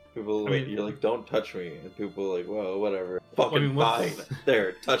 People, I like, mean- you're like, don't touch me. And people are like, well, whatever. Fucking I mean, what's- fine.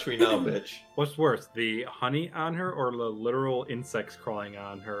 There, touch me now, bitch. what's worse, the honey on her or the literal insects crawling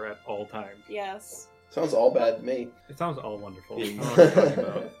on her at all times? Yes. Sounds all bad to me. It sounds all wonderful. I Yeah. don't know what you're talking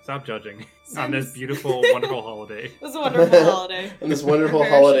about. Stop judging on this Sounds- beautiful, wonderful holiday. It was a wonderful holiday. And this wonderful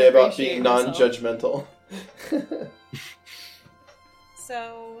Vera holiday should about appreciate being herself. non-judgmental.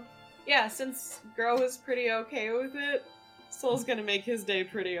 So, yeah, since Grow is pretty okay with it, Soul's gonna make his day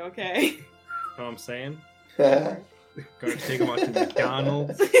pretty okay. You know what I'm saying? Gonna take him out to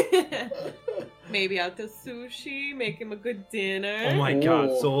McDonald's. Maybe out to sushi, make him a good dinner. Oh my god,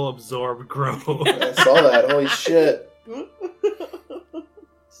 Ooh. soul absorbed grow. I saw that. Holy shit.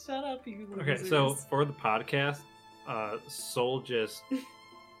 Shut up, you losers. Okay, so for the podcast, Soul just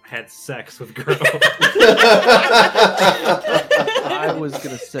had sex with Grow. I was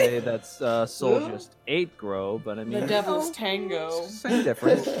gonna say that's Soul just ate Grow, but I mean the Devil's Tango. same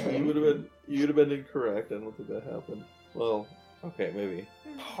difference. You'd have been incorrect. I don't think that happened. Well, okay, maybe.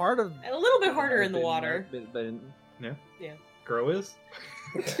 Part of A little bit harder in the water. Grow is?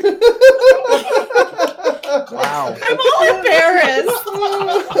 Wow. I'm all embarrassed.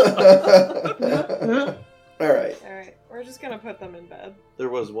 Alright. Alright, we're just gonna put them in bed. There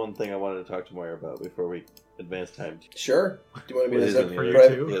was one thing I wanted to talk to Moira about before we advance time. Sure. Do you want to What be is in it a for you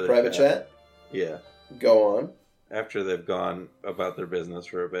private, too? Yeah, private chat? Yeah. Go on. After they've gone about their business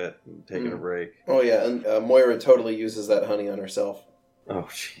for a bit and taken a break. Oh yeah, and Moira totally uses that honey on herself. Oh,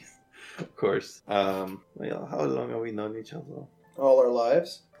 jeez. Of course. Well, how long have we known each other? All our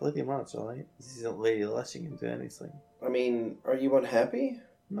lives? Pretty much, right? This isn't really rushing into anything. I mean, are you unhappy?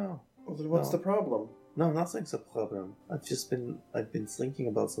 No. Well, then what's No. the problem? No, nothing's a problem. I've been thinking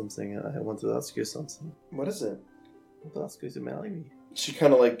about something and I want to ask you something. What is it? I want to ask you to marry me. She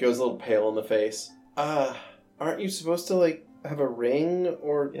kind of like goes a little pale in the face. Aren't you supposed to like have a ring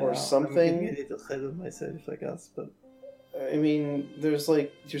or I'm something? getting ready to ahead of myself, I guess, but I mean, there's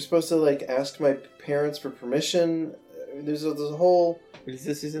like you're supposed to like ask my parents for permission. There's a whole this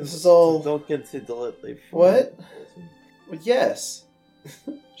isn't. This is all- Don't consider it a What? Well, yes.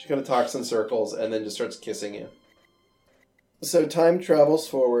 She kind of talks in circles and then just starts kissing you. So time travels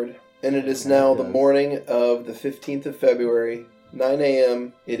forward, and it is now the Yes. morning of the 15th of February, 9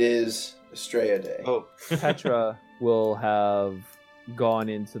 a.m. It is Estrella Day. Oh, Petra will have gone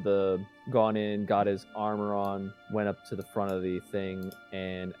in, got his armor on, went up to the front of the thing,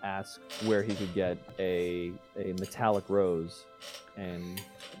 and asked where he could get a metallic rose, and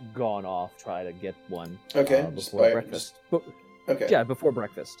gone off try to get one. Okay, just before by- breakfast. Okay. Yeah, before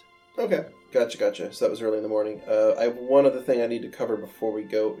breakfast. Okay. Gotcha. So that was early in the morning. I have one other thing I need to cover before we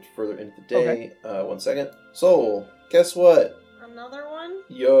go further into the day. 1 second. Soul, guess what? Another one?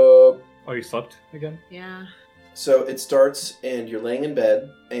 Yup. Oh, you slept again? Yeah. So it starts, and you're laying in bed,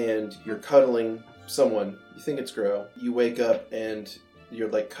 and you're cuddling someone. You think it's Grow. You wake up, and you're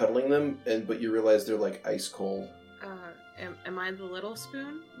like cuddling them, but you realize they're like ice cold. Am I the little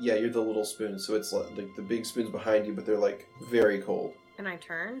spoon? Yeah, you're the little spoon, so it's like the big spoon's behind you, but they're like very cold. Can I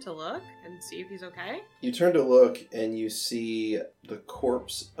turn to look and see if he's okay? You turn to look, and you see the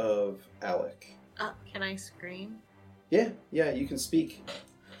corpse of Alec. Can I scream? Yeah, you can speak.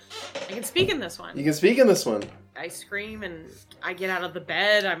 I can speak in this one. You can speak in this one. I scream and I get out of the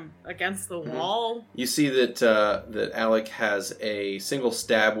bed. I'm against the wall. You see that that Alec has a single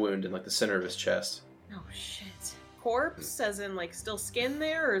stab wound in like the center of his chest. Oh shit. Corpse, as in like still skin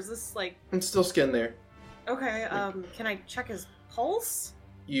there, or is this like? And still skin there. Okay. Can I check his pulse?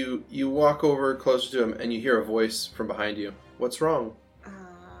 You walk over closer to him and you hear a voice from behind you. What's wrong?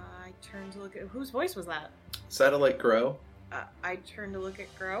 I turn to look at whose voice was that? Satellite Grow. I turn to look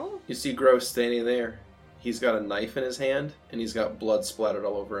at Grow. You see Grow standing there. He's got a knife in his hand and he's got blood splattered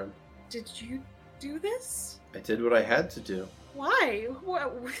all over him. Did you do this? I did what I had to do. Why?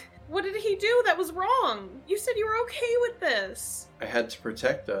 What did he do that was wrong? You said you were okay with this. I had to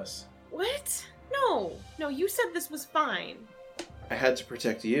protect us. What? No, you said this was fine. I had to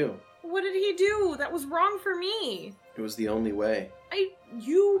protect you. What did he do that was wrong for me? It was the only way.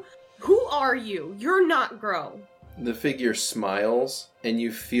 Who are you? You're not Grow. The figure smiles, and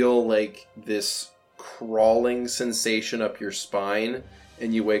you feel like this crawling sensation up your spine,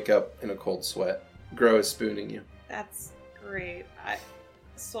 and you wake up in a cold sweat. Grow is spooning you. That's great.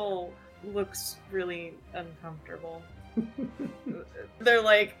 Soul looks really uncomfortable. They're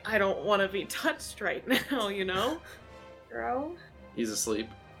like, I don't want to be touched right now, you know? Grow? He's asleep.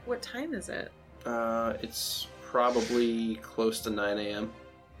 What time is it? It's probably close to 9 a.m.,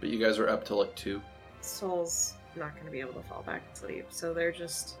 but you guys are up till like 2. Soul's not going to be able to fall back to sleep, so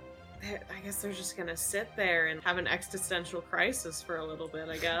I guess they're just going to sit there and have an existential crisis for a little bit,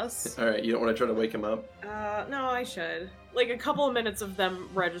 I guess. Alright, you don't want to try to wake him up? No, I should. Like, a couple of minutes of them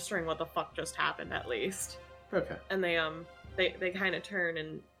registering what the fuck just happened, at least. Okay. And they kind of turn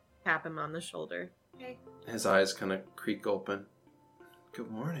and tap him on the shoulder. Hey. His eyes kind of creak open. Good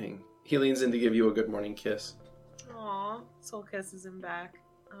morning. He leans in to give you a good morning kiss. Aw, Soul kisses him back.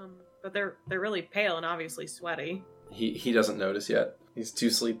 But they're really pale and obviously sweaty. He doesn't notice yet. He's too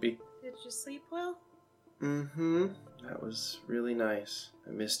sleepy. Did you sleep well? Mm-hmm. That was really nice.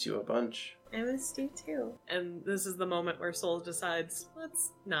 I missed you a bunch. I missed you too. And this is the moment where Soul decides,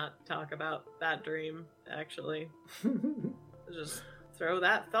 let's not talk about that dream, actually. Just throw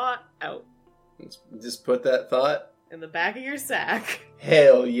that thought out. Just put that thought in the back of your sack.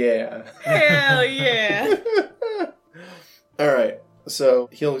 Hell yeah. Hell yeah. Alright, so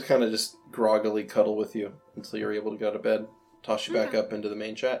he'll kind of just groggily cuddle with you until you're able to go to bed. Toss you back up into the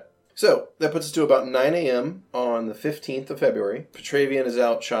main chat. So, that puts us to about 9 a.m. on the 15th of February. Petravian is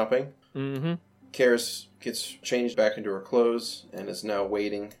out shopping. Mm-hmm. Karis gets changed back into her clothes and is now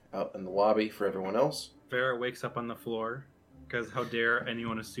waiting out in the lobby for everyone else. Vera wakes up on the floor, because how dare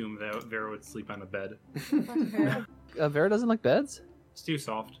anyone assume that Vera would sleep on a bed? Vera doesn't like beds? It's too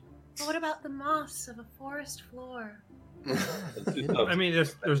soft. But what about the moss of a forest floor? I mean,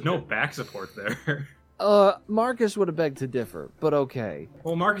 there's no back support there. Marcus would have begged to differ, but okay.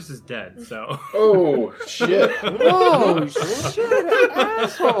 Well, Marcus is dead, so... Oh, shit. Oh, shit,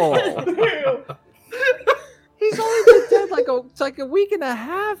 asshole! He's only been dead like a week and a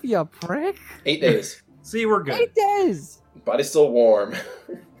half, you prick! 8 days. See, we're good. 8 days! Body's still warm.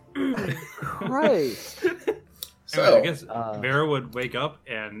 Christ. So, anyway, I guess Vera would wake up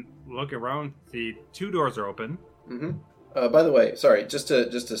and look around, see 2 doors are open. Mm-hmm. By the way, sorry, just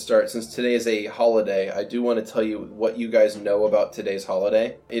to start, since today is a holiday, I do want to tell you what you guys know about today's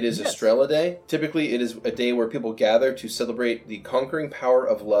holiday. It is Estrella Day. Typically, it is a day where people gather to celebrate the conquering power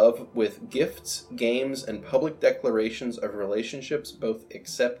of love with gifts, games, and public declarations of relationships, both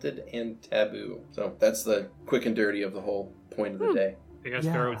accepted and taboo. So that's the quick and dirty of the whole point of the day. I guess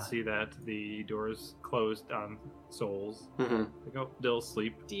Vera would see that the doors closed on souls. Mm-hmm. They go, they'll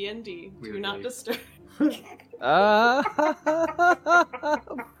sleep. D&D. Do Weirdly. not disturb. Get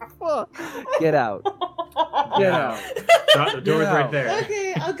out. Get out. The door's right there.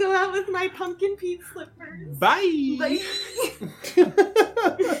 Okay, I'll go out with my pumpkin Pete slippers. Bye! Bye.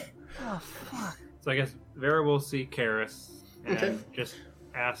 Oh, fuck. So I guess Vera will see Karis and just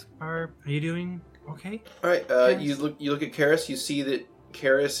ask, are you doing okay? Alright, you look at Karis, you see that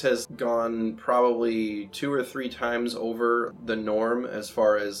Karis has gone probably 2 or 3 times over the norm as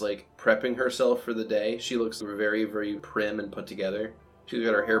far as like prepping herself for the day. She looks very, very prim and put together. She's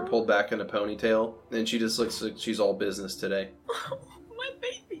got her hair pulled back in a ponytail, and she just looks like she's all business today. My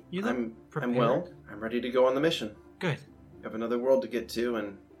baby. You look I'm prepared. well. I'm ready to go on the mission. Good. I have another world to get to,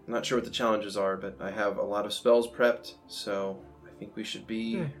 and I'm not sure what the challenges are, but I have a lot of spells prepped, so I think we should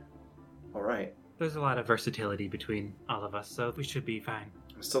be alright. There's a lot of versatility between all of us, so we should be fine.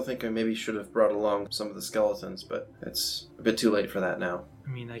 I still think I maybe should have brought along some of the skeletons, but it's a bit too late for that now. I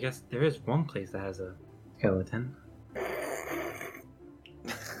mean, I guess there is one place that has a skeleton.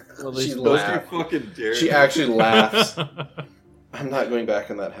 Well, She Don't laughs. you fucking dare. She actually laughs. I'm not going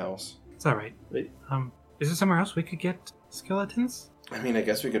back in that house. It's alright. Wait. Is there somewhere else we could get skeletons? I mean, I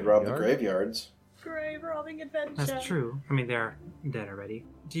guess we could rob the Yard? graveyards. Grave robbing adventure. That's true. I mean, they're dead already.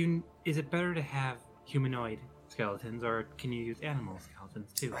 Is it better to have humanoid skeletons, or can you use animal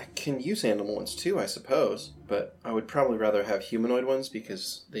skeletons too? I can use animal ones too, I suppose, but I would probably rather have humanoid ones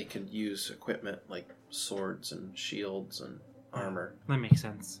because they could use equipment like swords and shields and armor. That makes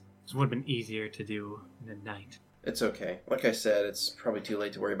sense. It would have been easier to do in the night. It's okay. Like I said, it's probably too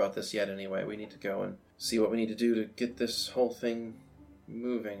late to worry about this yet anyway. We need to go and see what we need to do to get this whole thing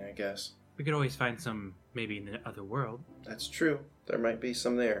moving, I guess. We could always find some, maybe in the other world. That's true. There might be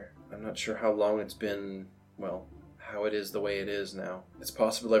some there. I'm not sure how long it's been, well, how it is the way it is now. It's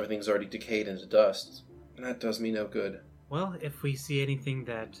possible everything's already decayed into dust, and that does me no good. Well, if we see anything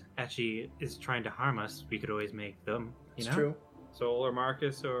that actually is trying to harm us, we could always make them, you It's know? true. Soul or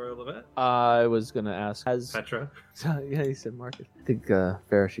Marcus or Levette? I was gonna ask. Petra? Yeah, he said Marcus. I think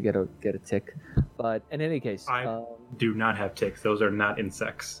Farrah should get a tick. But in any case, I do not have ticks. Those are not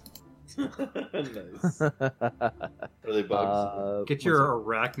insects. Nice. Are they bugs? Get your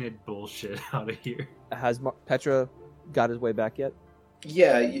arachnid bullshit out of here. Has Petra got his way back yet?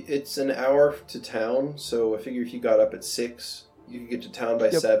 Yeah, it's an hour to town, so I figure if you got up at 6, you could get to town by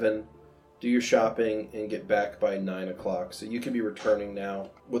 7, do your shopping, and get back by 9 o'clock. So you can be returning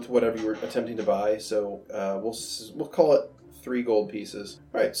now with whatever you were attempting to buy, so we'll call it 3 gold pieces.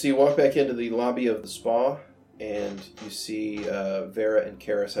 Alright, so you walk back into the lobby of the spa, and you see Vera and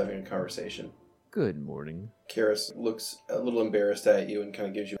Karis having a conversation. Good morning. Karis looks a little embarrassed at you and kind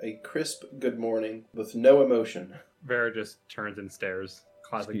of gives you a crisp good morning with no emotion. Vera just turns and stares.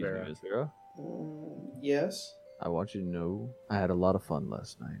 Classic Excuse Vera. me, Miss Vera. Yes? I want you to know I had a lot of fun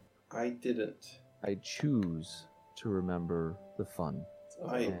last night. I didn't. I choose to remember the fun.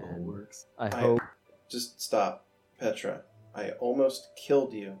 I hope. Just stop, Petra. I almost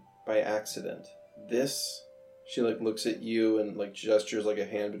killed you by accident. This... She looks at you and gestures a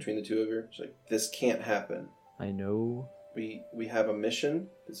hand between the two of you. She's like, this can't happen. I know. We have a mission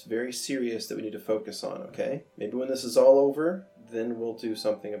that's very serious that we need to focus on, okay? Maybe when this is all over, then we'll do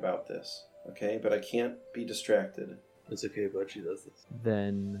something about this, okay? But I can't be distracted. It's okay, but she does this.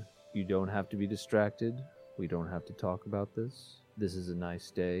 Then you don't have to be distracted. We don't have to talk about this. This is a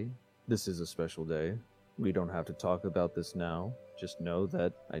nice day. This is a special day. We don't have to talk about this now. Just know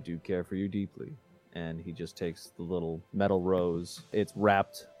that I do care for you deeply. And he just takes the little metal rose. It's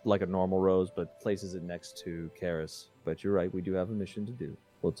wrapped like a normal rose, but places it next to Karis. But you're right, we do have a mission to do.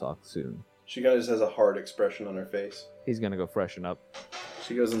 We'll talk soon. She kind of just has a hard expression on her face. He's gonna go freshen up.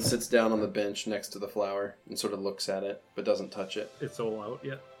 She goes and sits down on the bench next to the flower and sort of looks at it, but doesn't touch it. Is Soul out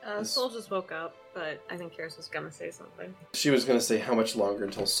yet? Soul just woke up, but I think Karis was gonna say something. She was going to say how much longer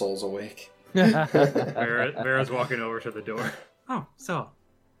until Soul's awake. Vera's walking over to the door. Oh, so.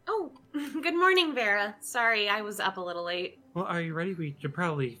 Oh, good morning, Vera. Sorry, I was up a little late. Well, are you ready? We should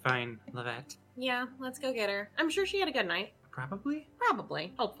probably find Levette. Yeah, let's go get her. I'm sure she had a good night. Probably?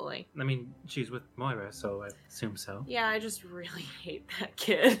 Probably. Hopefully. I mean, she's with Moira, so I assume so. Yeah, I just really hate that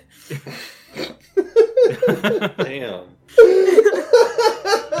kid. Damn.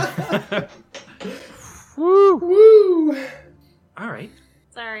 Woo! Woo! Alright.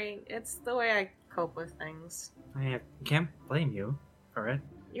 Sorry, it's the way I cope with things. I can't blame you for it.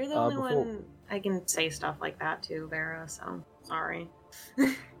 You're the only one I can say stuff like that to, Vera, so sorry.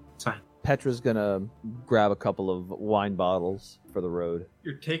 It's fine. Petra's gonna grab a couple of wine bottles for the road.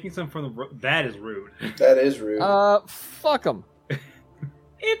 You're taking some from the road. That is rude. That is rude. Fuck him.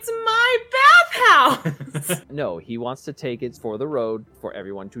 It's my bathhouse! No, he wants to take it for the road for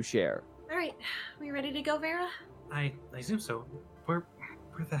everyone to share. Alright, we ready to go, Vera? I assume so. Where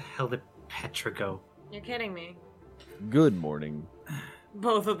the hell did Petra go? You're kidding me. Good morning.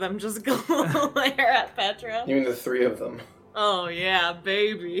 Both of them just glare at Petra. You mean the 3 of them? Oh yeah,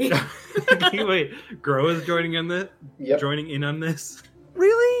 baby. Wait, Grow is joining in this? Yep. Joining in on this?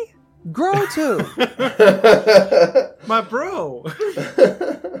 Really? Grow too. My bro!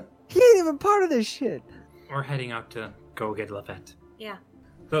 He ain't even part of this shit. We're heading out to go get Levette. Yeah.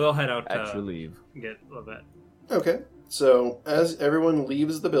 So they'll head out At to your leave. get Levette. Okay, so as everyone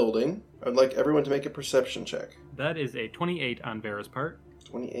leaves the building, I'd like everyone to make a perception check. That is a 28 on Vera's part.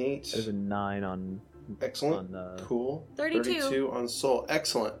 28. There's a 9 on... Excellent. cool. 32 on Soul.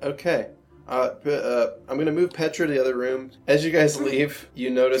 Excellent. Okay. I'm going to move Petra to the other room. As you guys leave, you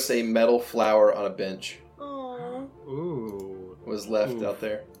notice a metal flower on a bench Aww. Ooh. was left Oof. out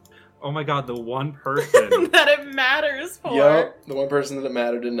there. Oh my god, the one person. That it matters for. Yup, the one person that it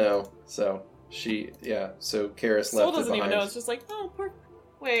mattered to know. So, so Karis Soul left it doesn't even behind. know. It's just like, oh, poor.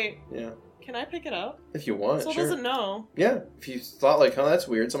 Wait, Yeah. can I pick it up? If you want, Soul sure. doesn't know. Yeah, if you thought oh, that's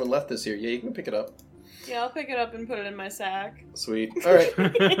weird, someone left this here. Yeah, you can pick it up. Yeah, I'll pick it up and put it in my sack. Sweet. All right.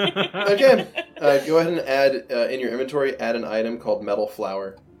 Okay. Go ahead and add in your inventory. Add an item called metal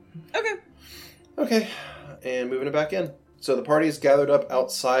flower. Okay. Okay. And moving it back in. So the party is gathered up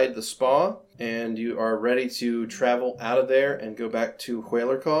outside the spa, and you are ready to travel out of there and go back to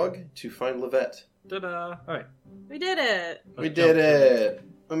Whalercog to find Levette. Ta-da! All right. We did it. We did it.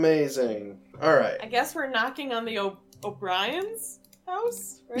 Amazing. All right. I guess we're knocking on the O'Brien's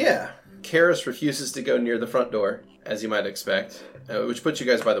house, right? Yeah. Karis refuses to go near the front door, as you might expect, which puts you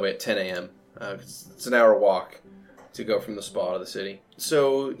guys, by the way, at 10 a.m. It's an hour walk to go from the spa to the city.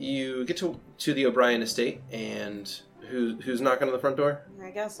 So you get to the O'Brien estate, and who's knocking on the front door? I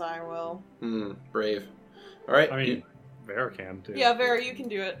guess I will. Brave. All right. I mean, Vera can too. Yeah, Vera, you can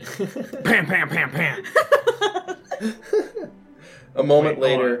do it. Pam, pam, pam, pam. A moment Wait,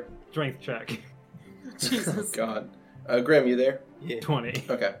 hold later. on. Strength check. Jesus. God. Graham, you there? Yeah. 20.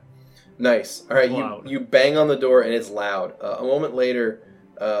 Okay. Nice. All right, Loud. you bang on the door and it's loud. A moment later,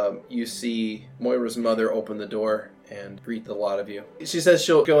 you see Moira's mother open the door and greet the lot of you. She says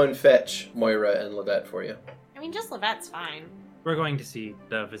she'll go and fetch Moira and Levette for you. I mean, just Levette's fine. We're going to see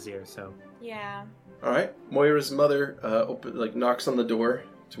the vizier, so. Yeah. All right. Moira's mother knocks on the door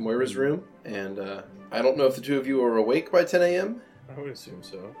to Moira's room, and I don't know if the two of you are awake by 10 a.m. I would assume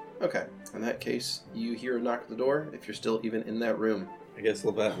so. Okay. In that case, you hear a knock at the door if you're still even in that room. I guess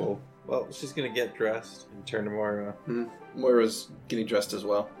Levette will. Well, she's gonna get dressed and turn to Moira. Moira's getting dressed as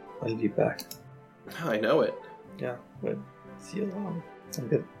well. I'll be back. I know it. Yeah, but see you along. I'm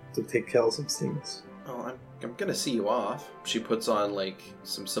good to take care of some things. Oh, I'm gonna see you off. She puts on like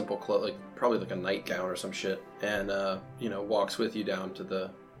some simple clothes, like probably like a nightgown or some shit, and walks with you down to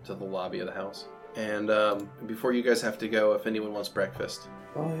the lobby of the house. And before you guys have to go, if anyone wants breakfast,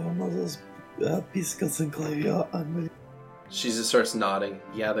 Oh, your mother's biscuits and gravy are she just starts nodding.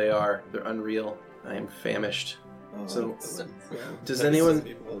 Yeah, they are. They're unreal. I am famished. So, does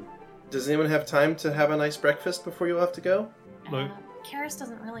anyone have time to have a nice breakfast before you have to go? Look. Karis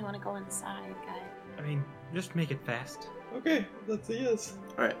doesn't really want to go inside, guys. I mean, just make it fast. Okay, that's a yes.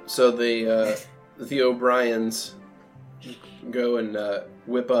 All right. So the O'Briens go and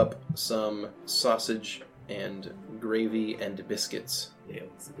whip up some sausage and gravy and biscuits, Yeah,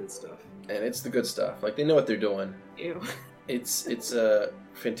 it's the good stuff. and it's the good stuff. Like they know what they're doing. Ew. It's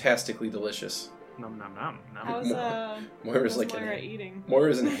fantastically delicious. Nom nom nom nom. How's Moira's like Moira eating?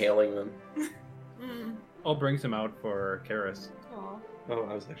 Moira's inhaling them. I'll bring some out for Karis. Aw. Oh,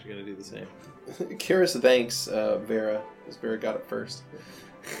 I was actually gonna do the same. Karis thanks Vera, because Vera got it first.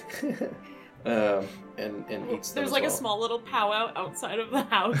 And eats them. There's as like a well. small little powwow outside of the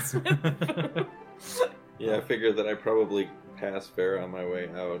house with food. Yeah, I figured that I probably passed Vera on my way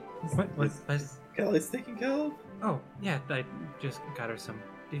out. What? Kelly's taking care of? Oh, yeah, I just got her some.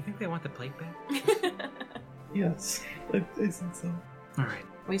 Do you think they want the plate back? Yes, I think so. Alright.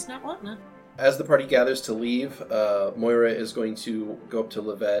 Waste not, want not. As the party gathers to leave, Moira is going to go up to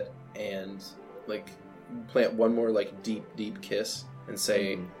Levette and plant one more deep kiss and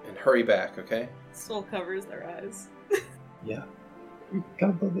say, and hurry back, okay? Soul covers their eyes. Yeah.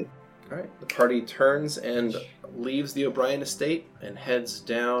 Can't believe it. Alright, the party turns and leaves the O'Brien estate and heads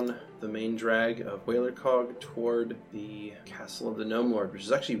down the main drag of Whalercog toward the Castle of the Gnome Lord, which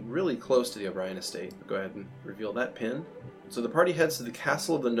is actually really close to the O'Brien estate. Go ahead and reveal that pin. So the party heads to the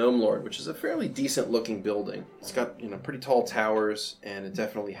Castle of the Gnome Lord, which is a fairly decent looking building. It's got, pretty tall towers, and it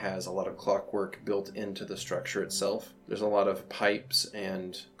definitely has a lot of clockwork built into the structure itself. There's a lot of pipes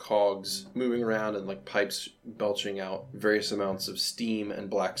and cogs moving around and pipes belching out various amounts of steam and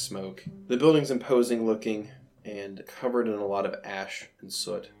black smoke. The building's imposing looking and covered in a lot of ash and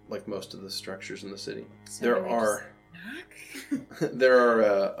soot, like most of the structures in the city. So There do we are just there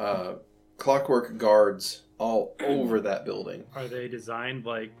are clockwork guards all over that building. Are they designed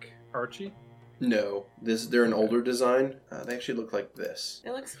like Archie? No, they're an older design. They actually look like this.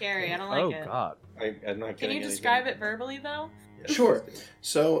 It looks scary. I don't like it. God. I'm not Can getting you anything. describe it verbally, though? Yeah. Sure.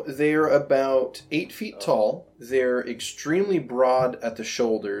 So they're about 8 feet tall. They're extremely broad at the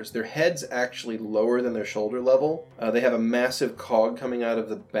shoulders. Their head's actually lower than their shoulder level. They have a massive cog coming out of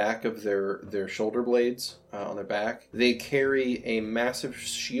the back of their shoulder blades on their back. They carry a massive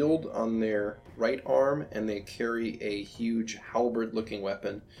shield on their right arm, and they carry a huge halberd-looking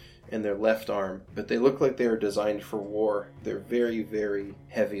weapon in their left arm. But they look like they are designed for war. They're very, very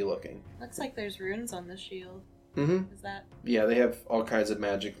heavy looking. Looks like there's runes on the shield. Mm-hmm. Is that? Yeah, they have all kinds of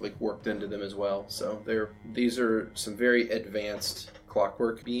magic worked into them as well. So these are some very advanced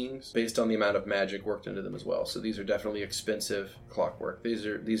clockwork beings based on the amount of magic worked into them as well. So these are definitely expensive clockwork. These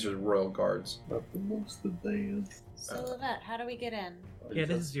are royal guards. Not the most advanced. So, Levette, how do we get in? Yeah,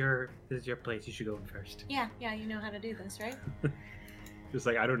 this is your place. You should go in first. Yeah, you know how to do this, right? Just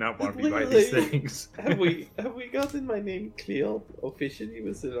like I do not want to be by these things. Have we gotten my name cleared officially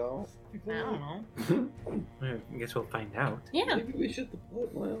with it all? I don't know. I guess we'll find out. Yeah. Maybe we should deploy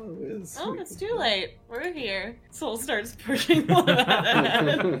with. Oh, it's too late. We're here. Soul starts pushing Levette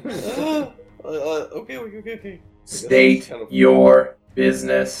ahead. Okay. State your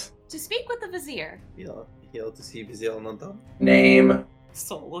business. To speak with the vizier. Yeah, here to see Vizier Nantam. Name.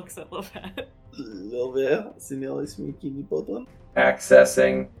 Soul looks at Levette. L'envers, Seigneur Smikini Poton.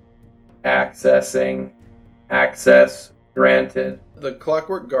 Accessing. Access granted. The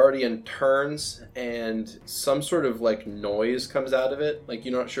Clockwork Guardian turns and some sort of like noise comes out of it. Like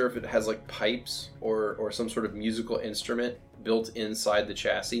you're not sure if it has like pipes or some sort of musical instrument built inside the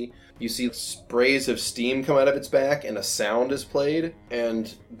chassis. You see sprays of steam come out of its back and a sound is played,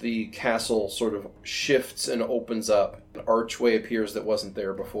 and the castle sort of shifts and opens up. An archway appears that wasn't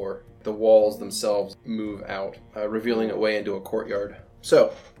there before. The walls themselves move out, revealing a way into a courtyard.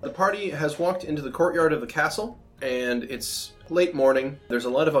 So, the party has walked into the courtyard of the castle, and it's late morning. There's a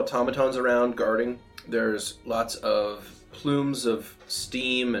lot of automatons around guarding. There's lots of plumes of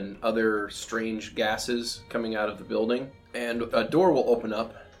steam and other strange gases coming out of the building. And a door will open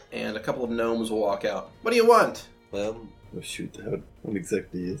up, and a couple of gnomes will walk out. What do you want? Well, oh shoot, what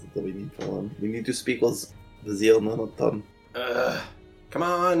exactly is it that we need for one? We need to speak with Vizier Nantam. Come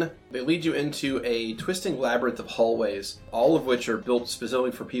on. They lead you into a twisting labyrinth of hallways, all of which are built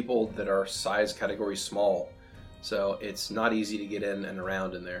specifically for people that are size category small. So it's not easy to get in and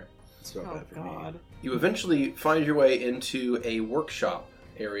around in there. It's not Oh bad for me. God. You eventually find your way into a workshop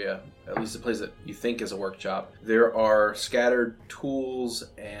area, at least a place that you think is a workshop. There are scattered tools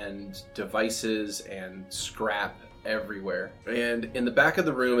and devices and scrap everywhere. And in the back of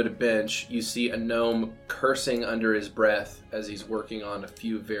the room at a bench, you see a gnome cursing under his breath as he's working on a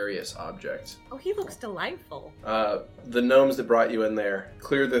few various objects. Oh, he looks delightful. The gnomes that brought you in there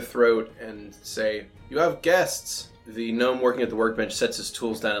clear their throat and say, "You have guests." The gnome working at the workbench sets his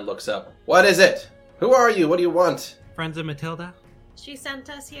tools down and looks up. "What is it? Who are you? What do you want?" Friends of Matilda? She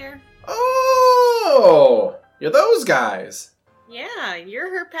sent us here. "Oh, you're those guys." Yeah, you're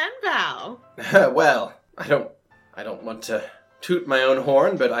her pen pal. Well, I don't want to toot my own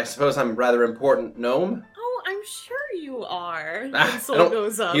horn, but I suppose I'm a rather important gnome. Oh, I'm sure you are. Ah, And Soul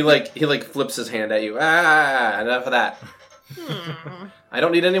goes up. He flips his hand at you. Enough of that. I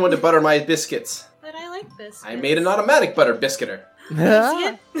don't need anyone to butter my biscuits. But I like this. I made an automatic butter biscuiter.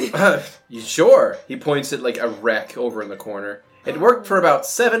 Biscuit? You sure? He points at like a wreck over in the corner. It worked for about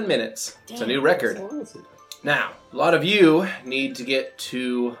 7 minutes. It's a new record. Now, a lot of you need to get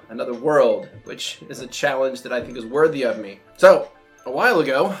to another world, which is a challenge that I think is worthy of me. So, a while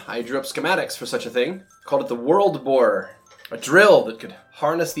ago, I drew up schematics for such a thing. Called it the World Borer. A drill that could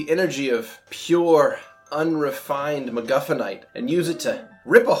harness the energy of pure, unrefined MacGuffinite and use it to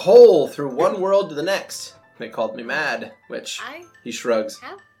rip a hole through one world to the next. They called me mad, which, he shrugs,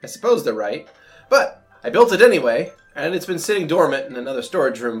 How? I suppose they're right. But I built it anyway, and it's been sitting dormant in another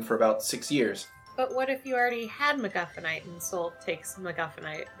storage room for about 6 years. But what if you already had MacGuffinite and Soul takes the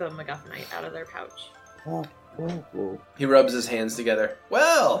MacGuffinite out of their pouch? Oh. He rubs his hands together.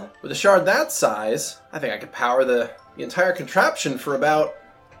 Well, with a shard that size, I think I could power the entire contraption for about,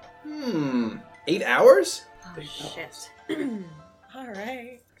 8 hours? Oh, shit.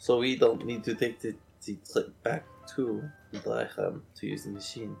 Alright. So we don't need to take the trip back to Drachem to use the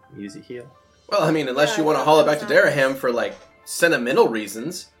machine. We use it here. Well, I mean, unless you want to haul it back to Daraham for, like, sentimental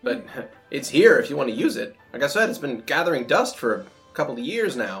reasons. But it's here if you want to use it. Like I said, it's been gathering dust for a couple of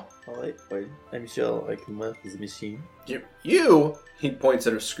years now. Alright, fine. I'm sure I can work with the machine. You? He points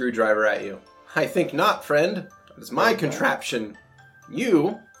at a screwdriver at you. I think not, friend. It's my contraption.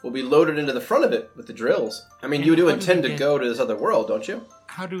 You will be loaded into the front of it with the drills. I mean, you do intend to go to this other world, don't you?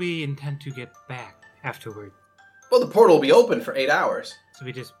 How do we intend to get back afterward? Well, the portal will be open for 8 hours. So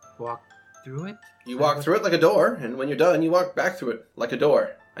we just walk through it? You walk through it like a door, and when you're done, you walk back through it like a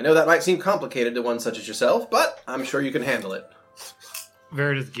door. I know that might seem complicated to one such as yourself, but I'm sure you can handle it.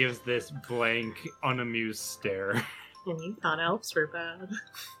 Veritas gives this blank, unamused stare. You thought elves were bad.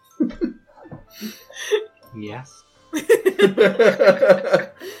 Yes.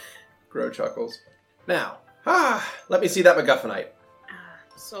 Grow chuckles. Now, let me see that MacGuffinite.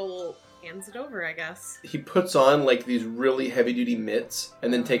 Soul hands it over, I guess. He puts on, like, these really heavy-duty mitts,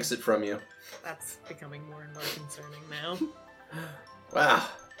 and then takes it from you. That's becoming more and more concerning now. Wow,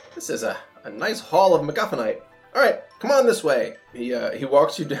 this is a nice haul of MacGuffinite. All right, come on this way. He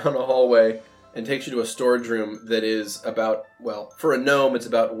walks you down a hallway and takes you to a storage room that is about, well, for a gnome, it's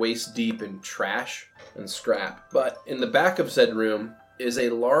about waist deep in trash and scrap. But in the back of said room is a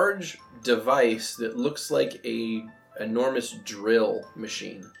large device that looks like a enormous drill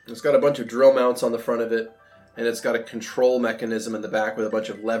machine. It's got a bunch of drill mounts on the front of it, and it's got a control mechanism in the back with a bunch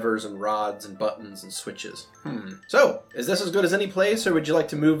of levers and rods and buttons and switches. So, is this as good as any place, or would you like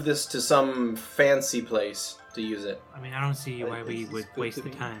to move this to some fancy place to use it? I mean, I don't see why we would waste the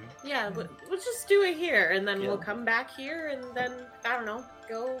time. Yeah, let's just do it here, and then Yeah. we'll come back here, and then, I don't know,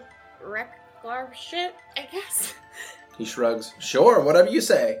 go wreck our shit, I guess. He shrugs. Sure, whatever you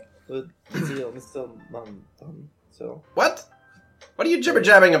say. But Vizil, Mr. So What? What are you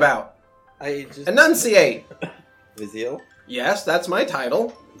jibber-jabbing about? I just Enunciate! Vizil? Yes, that's my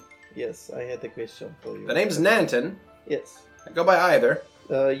title. Yes, I had a question for you. The name's Nanton. Yes. I go by either.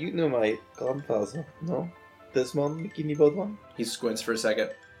 You know my grandfather, no? Desmond Bikini Boat one? He squints for a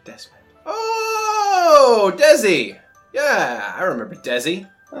second. Desmond. Oh, Desi! Yeah, I remember Desi.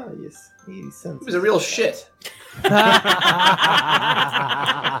 Ah, yes. He sent. He was a real shit.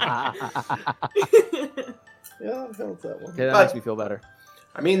 Yeah, I've heard that one. Okay, that But- makes me feel better.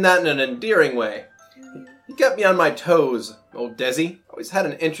 I mean that in an endearing way. He kept me on my toes, old Desi. Always had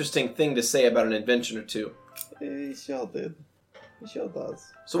an interesting thing to say about an invention or two. He sure did. He sure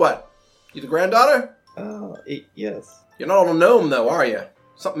does. So what? You the granddaughter? Yes. You're not a gnome, though, are you?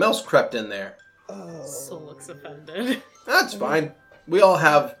 Something else crept in there. Soul looks offended. That's fine. We all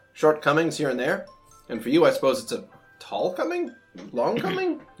have shortcomings here and there. And for you, I suppose it's a tall coming? Long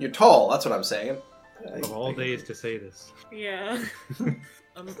coming? You're tall, that's what I'm saying. Of all days to say this. Yeah.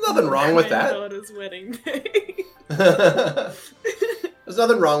 Nothing wrong with that. On his wedding day. There's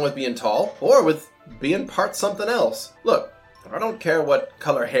nothing wrong with being tall, or with being part something else. Look, I don't care what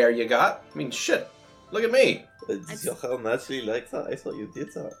color hair you got. I mean, shit. Look at me. Does your hair naturally like that? I thought you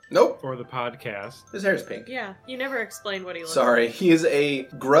did that. Nope. For the podcast. His hair's pink. Yeah, you never explained what he looks Sorry, like. he is a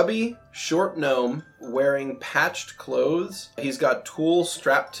grubby, short gnome wearing patched clothes. He's got tools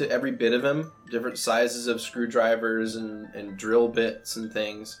strapped to every bit of him, different sizes of screwdrivers and drill bits and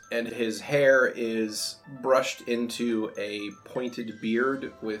things. And his hair is brushed into a pointed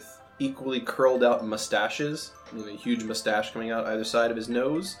beard with equally curled out mustaches, with a huge mustache coming out either side of his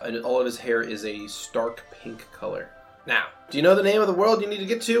nose, and all of his hair is a stark pink color. Now, do you know the name of the world you need to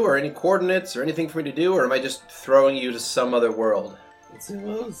get to, or any coordinates, or anything for me to do, or am I just throwing you to some other world? The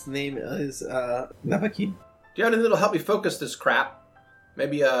world's name is Navakin. Do you have anything that'll help me focus this crap?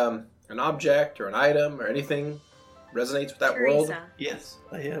 Maybe an object, or an item, or anything resonates with that world? Teresa. Yes,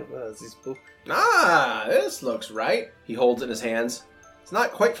 I have this book. Ah, this looks right. He holds it in his hands. It's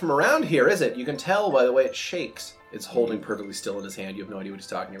not quite from around here, is it? You can tell by the way it shakes. It's holding perfectly still in his hand. You have no idea what he's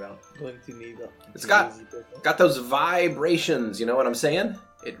talking about. Going to need that. It's got those vibrations, you know what I'm saying?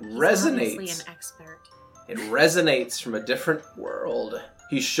 It He's resonates. obviously an expert. It resonates from a different world.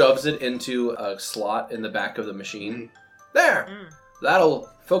 He shoves it into a slot in the back of the machine. There! That'll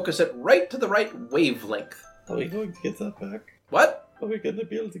focus it right to the right wavelength. Are we going to get that back? What? Are we going to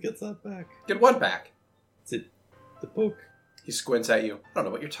be able to get that back? Get what back? Is it the book? He squints at you. I don't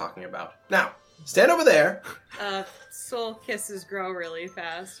know what you're talking about. Now, stand over there. Soul kisses Grow really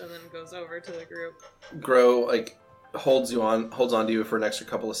fast and then goes over to the group. Grow, holds on to you for an extra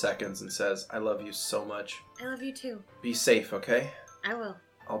couple of seconds and says, I love you so much. I love you too. Be safe, okay? I will.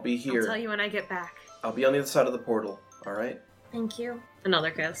 I'll be I'll here. tell you when I get back. I'll be on the other side of the portal, alright? Thank you.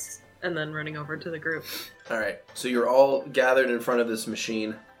 Another kiss, and then running over to the group. Alright, so you're all gathered in front of this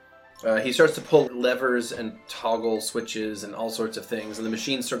machine. He starts to pull levers and toggle switches and all sorts of things, and the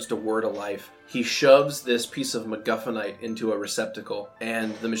machine starts to whir to life. He shoves this piece of MacGuffinite into a receptacle,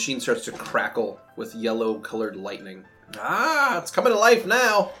 and the machine starts to crackle with yellow-colored lightning. Ah, it's coming to life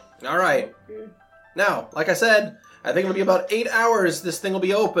now! Alright. Now, like I said, I think it'll be about 8 hours this thing will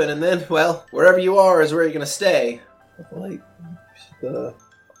be open, and then, well, wherever you are is where you're gonna stay. Well,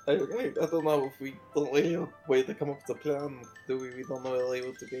 I don't know if we don't really have a way to come up with a plan, do we? We don't know really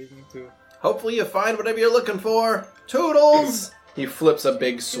what to get into. Hopefully you find whatever you're looking for. Toodles! He flips a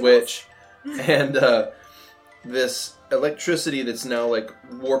big switch, and this electricity that's now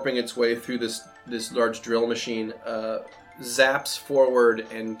warping its way through this large drill machine zaps forward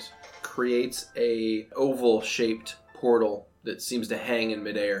and creates a oval-shaped portal that seems to hang in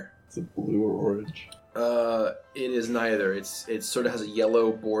midair. Is it blue or orange? It is neither. It sort of has a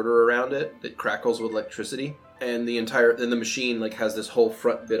yellow border around it that crackles with electricity, and then the machine has this whole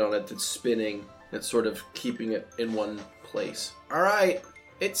front bit on it that's spinning. That's sort of keeping it in one place. All right,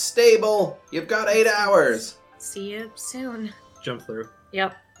 it's stable. You've got 8 hours. See you soon. Jump through.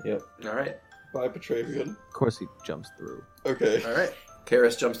 Yep. Yep. All right. Bye, Petravian. Of course, he jumps through. Okay. All right.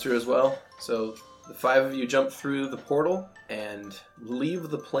 Karis jumps through as well. So the 5 of you jump through the portal and leave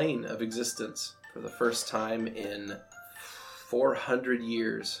the plane of existence for the first time in 400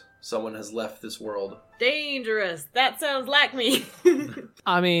 years. Someone has left this world. Dangerous. That sounds like me.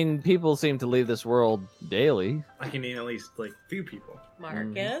 I mean, people seem to leave this world daily. I can name at least like 2 people.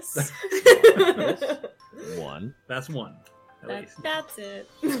 Marcus. One. That's one. At least That's it.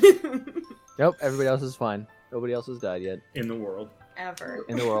 Nope, everybody else is fine. Nobody else has died yet. in the world. Ever.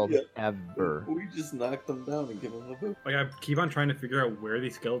 In the world, Yeah. ever. We just knocked them down and give them the boot. Like I keep on trying to figure out where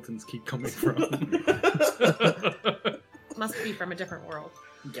these skeletons keep coming from. Must be from a different world.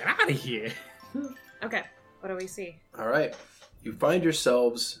 Get out of here! Okay. What do we see? All right. You find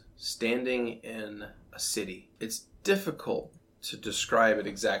yourselves standing in a city. It's difficult to describe it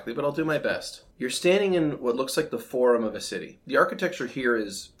exactly, but I'll do my best. You're standing in what looks like the forum of a city. The architecture here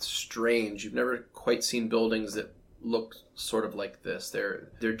is strange. You've never quite seen buildings that look sort of like this.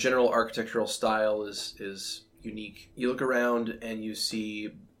 Their general architectural style is unique. You look around and you see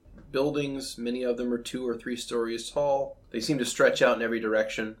buildings. Many of them are 2 or 3 stories tall. They seem to stretch out in every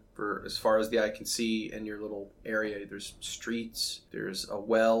direction for as far as the eye can see in your little area. There's streets. There's a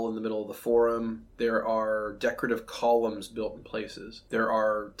well in the middle of the forum. There are decorative columns built in places. There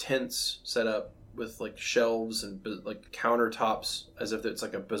are tents set up with like shelves and like countertops as if it's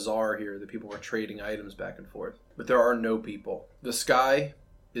like a bazaar here that people are trading items back and forth. But there are no people. The sky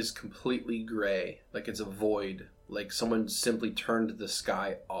is completely gray, like it's a void, like someone simply turned the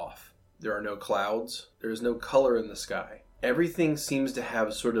sky off. There are no clouds. There is no color in the sky. Everything seems to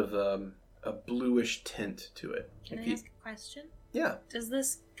have sort of a bluish tint to it. Can If I you- ask a question? Yeah. Does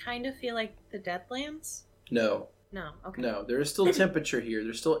this kind of feel like the Deadlands? No. No. Okay. No. There is still temperature here.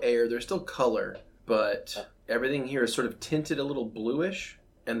 There's still air. There's still color. But everything here is sort of tinted a little bluish,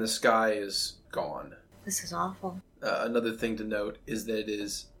 and the sky is gone. This is awful. Another thing to note is that it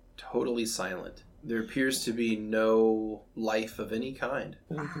is totally silent. There appears to be no life of any kind.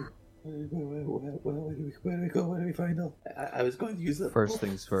 Where do we go? Where do we find out? I was going to use that. First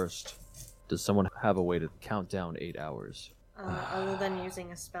things first. Does someone have a way to count down 8 hours? Other than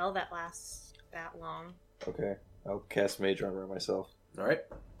using a spell that lasts that long. Okay. I'll cast Mage Armor myself. All right.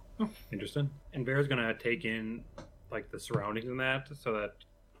 Interesting. And Vera's gonna take in like the surroundings and that so that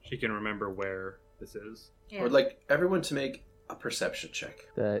she can remember where this is. I would like everyone to make a perception check.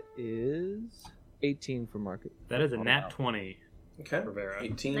 That is 18 for Market. That is a nat 20 Okay. for Vera.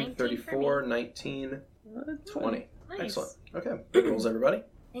 18, 19 34, for 19, 20. Nice. Excellent. Okay. Good rolls, everybody.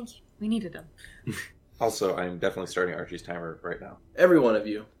 Thank you. We needed them. Also, I'm definitely starting Archie's timer right now. Every one of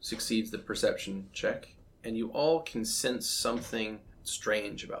you succeeds the perception check, and you all can sense something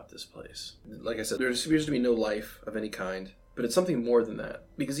strange about this place. Like I said, there appears to be no life of any kind, but it's something more than that.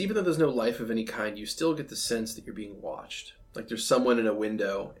 Because even though there's no life of any kind, you still get the sense that you're being watched. Like there's someone in a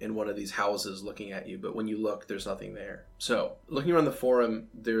window in one of these houses looking at you, but when you look, there's nothing there. So, looking around the forum,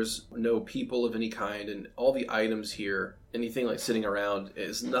 there's no people of any kind, and all the items here, anything like sitting around,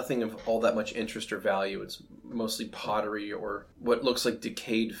 is nothing of all that much interest or value. It's mostly pottery or what looks like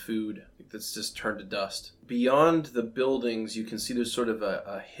decayed food that's just turned to dust. Beyond the buildings, you can see there's sort of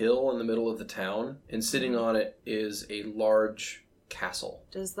a hill in the middle of the town, and sitting on it is a large castle.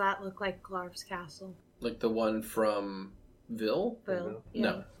 Does that look like Glarv's castle? Like the one from Vil? Bill?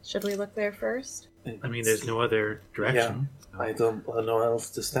 No. Should we look there first? I mean, there's no other direction. I don't know else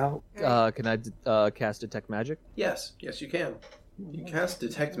to start. Can I cast Detect Magic? Yes, you can. You cast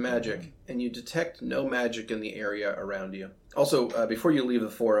Detect Magic, and you detect no magic in the area around you. Also, before you leave the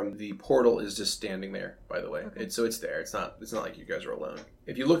forum, the portal is just standing there, by the way. Okay. So it's there. It's not like you guys are alone.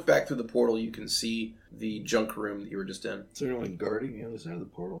 If you look back through the portal, you can see the junk room that you were just in. Is there anyone guarding the other side of the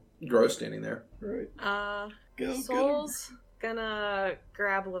portal? Gross standing there. Right. Go Soul's gonna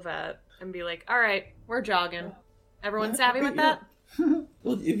grab Levette and be like, alright, we're jogging. Everyone savvy with that?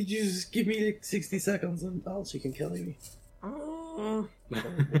 Well, if you just give me like 60 seconds, and she can kill me. Oh.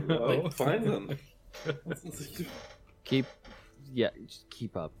 Well, fine then. Keep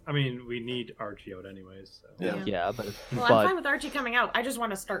up. I mean, we need Archie out anyways. So. Yeah. Yeah, but Well, I'm fine with Archie coming out. I just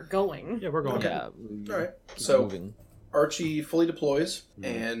want to start going. Yeah, we're going. Okay. yeah, All right. keep So moving. Archie fully deploys,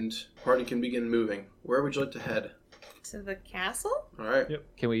 and party can begin moving. Where would you like to head? To the castle? All right. Yep.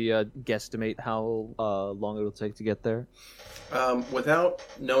 Can we guesstimate how long it'll take to get there? Without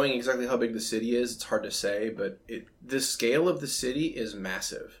knowing exactly how big the city is, it's hard to say, but the scale of the city is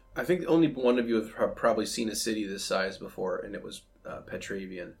massive. I think only one of you have probably seen a city this size before, and it was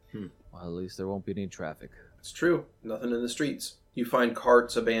Petravian. Well, at least there won't be any traffic. It's true. Nothing in the streets. You find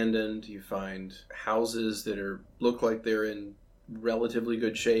carts abandoned. You find houses that look like they're in relatively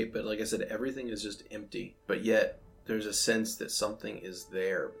good shape, but like I said, everything is just empty. But yet, there's a sense that something is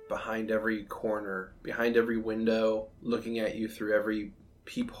there behind every corner, behind every window, looking at you through every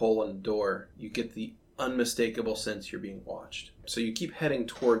peephole and door. You get the unmistakable sense you're being watched. So you keep heading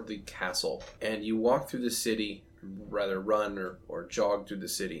toward the castle, and you walk through the city, rather run or jog through the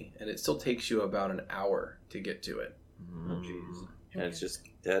city, and it still takes you about an hour to get to it. Oh, jeez. And it's just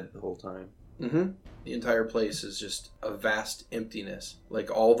dead the whole time. Mm-hmm. The entire place is just a vast emptiness, like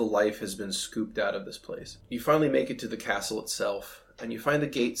all the life has been scooped out of this place. You finally make it to the castle itself, and you find the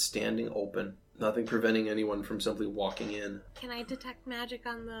gate standing open, nothing preventing anyone from simply walking in. Can I detect magic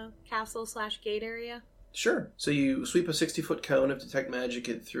on the castle/gate area? Sure. So you sweep a 60-foot cone of detect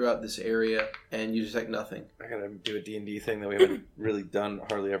magic throughout this area, and you detect nothing. I gotta do a D&D thing that we haven't really done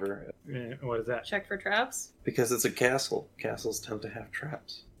hardly ever. What is that? Check for traps. Because it's a castle. Castles tend to have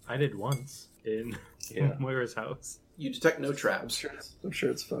traps. I did once in Moira's house. You detect no traps. I'm sure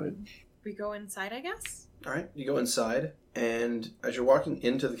it's fine. We go inside, I guess? All right, you go inside, and as you're walking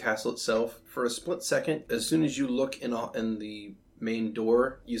into the castle itself, for a split second, as soon as you look in the main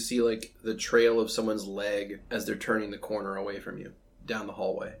door, you see like the trail of someone's leg as they're turning the corner away from you down the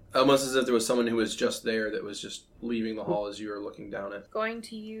hallway, almost as if there was someone who was just there that was just leaving the hall as you were looking down it. Going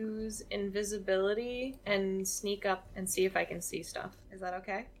to use invisibility and sneak up and see if I can see stuff. Is that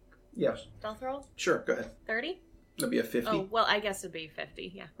okay? Yes. Stealth roll? Sure, go ahead. 30? That'd be a 50. Oh, well, I guess it'd be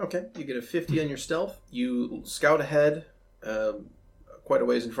 50, yeah. Okay, you get a 50 on your stealth. You scout ahead quite a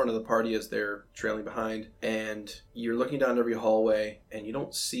ways in front of the party as they're trailing behind, and you're looking down every hallway, and you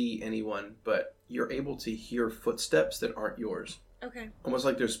don't see anyone, but you're able to hear footsteps that aren't yours. Okay. Almost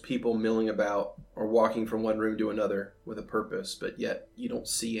like there's people milling about or walking from one room to another with a purpose, but yet you don't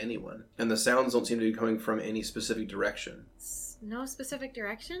see anyone. And the sounds don't seem to be coming from any specific direction. No specific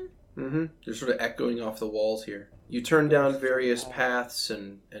direction? Mm-hmm. They're sort of echoing off the walls here. You turn down various paths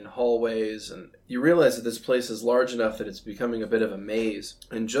and hallways, and you realize that this place is large enough that it's becoming a bit of a maze.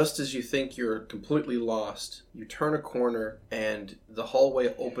 And just as you think you're completely lost, you turn a corner, and the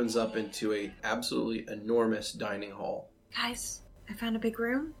hallway opens up into a absolutely enormous dining hall. Guys, I found a big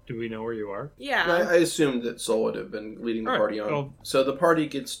room. Do we know where you are? Yeah. I assumed that Sol would have been leading the All right, party on. well- So the party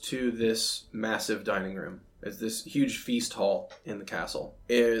gets to this massive dining room. It's this huge feast hall in the castle.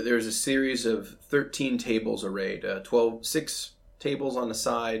 There's a series of 13 tables arrayed, 6 tables on the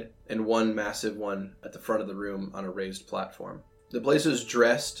side, and one massive one at the front of the room on a raised platform. The place is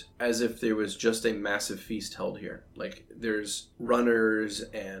dressed as if there was just a massive feast held here. Like, there's runners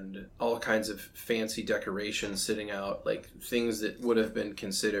and all kinds of fancy decorations sitting out, like things that would have been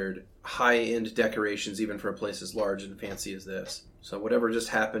considered high-end decorations even for a place as large and fancy as this. So whatever just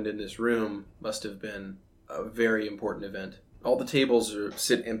happened in this room must have been a very important event. All the tables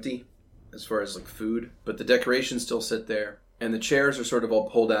sit empty as far as like food, but the decorations still sit there, and the chairs are sort of all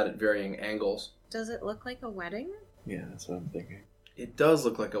pulled out at varying angles. Does it look like a wedding? Yeah, that's what I'm thinking. It does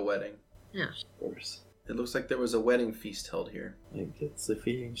look like a wedding. Yeah. Of course. It looks like there was a wedding feast held here. I get the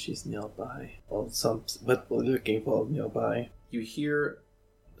feeling she's nearby. Or but we're looking for nearby. You hear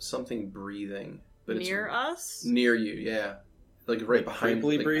something breathing, but Near it's us? near you, yeah. Like right behind,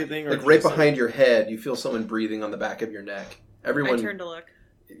 Creepily like, breathing? Or like right just, behind your head. You feel someone breathing on the back of your neck. Everyone, I turned to look.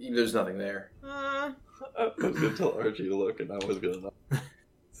 there's nothing there. I was going to tell Archie to look, and I was going to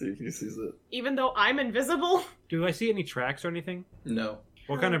see if he sees it. Even though I'm invisible? Do I see any tracks or anything? No.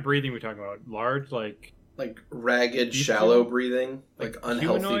 What kind of breathing are we talking about? Large, like ragged, Bestial? shallow breathing, like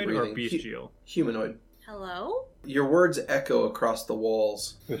unhealthy humanoid breathing. or bestial? Humanoid. Hello? Your words echo across the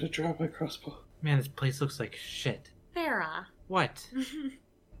walls. I'm going to drop my crossbow. Man, this place looks like shit. Farah. What?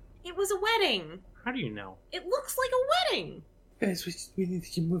 It was a wedding. How do you know? It looks like a wedding. Guys, we need to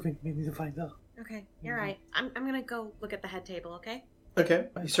keep moving. We need to find out. Okay, you're right. I'm gonna go look at the head table, okay? Okay.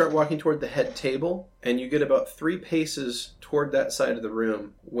 You start walking toward the head table, and you get about 3 paces toward that side of the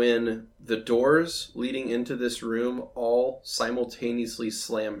room when the doors leading into this room all simultaneously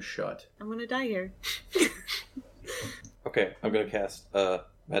slam shut. I'm gonna die here. Okay, I'm going to cast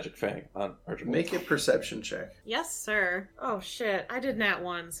Magic Fang on Archibald. Make a perception check. Yes, sir. Oh, shit. I did nat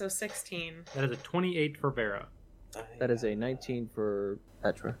 1, so 16. That is a 28 for Vera. That is a 19 for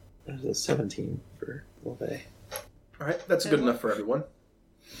Petra. That is a 17 for Leve. All right, that's good enough for everyone.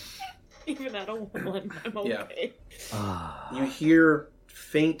 Even at a 1, I'm Yeah. okay. You hear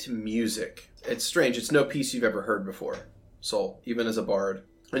faint music. It's strange. It's no piece you've ever heard before, Sol, even as a bard.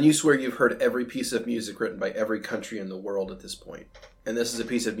 And you swear you've heard every piece of music written by every country in the world at this point. And this is a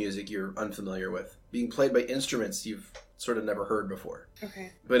piece of music you're unfamiliar with, being played by instruments you've sort of never heard before.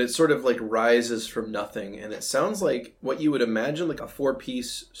 Okay. But it sort of like rises from nothing, and it sounds like what you would imagine like a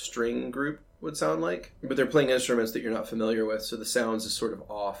 4-piece string group, would sound like, but they're playing instruments that you're not familiar with, so the sounds is sort of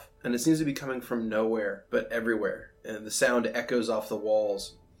off. And it seems to be coming from nowhere, but everywhere. And the sound echoes off the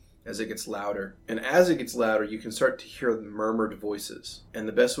walls as it gets louder. And as it gets louder, you can start to hear murmured voices. And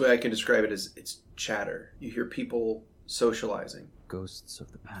the best way I can describe it is it's chatter. You hear people socializing. Ghosts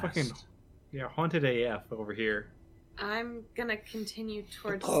of the past. Fucking haunted AF over here. I'm gonna continue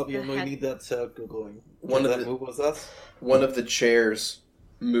towards Probably the we head. need that circle going. One Does of that the- move was us? One of the chairs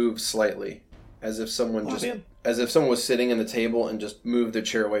moves slightly, as if someone was sitting in the table and just moved their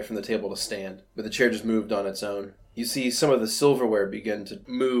chair away from the table to stand. But the chair just moved on its own. You see some of the silverware begin to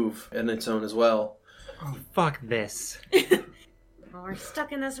move on its own as well. Oh, fuck this. Well, we're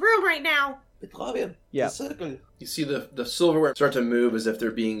stuck in this room right now. Petravian, Yeah. the circle. You see the silverware start to move as if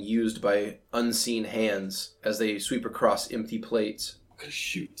they're being used by unseen hands as they sweep across empty plates. I'm gonna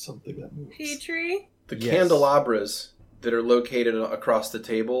shoot something that moves. Petrie? The Yes. candelabras that are located across the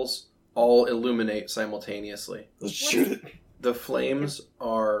tables all illuminate simultaneously. Let's shoot it. The flames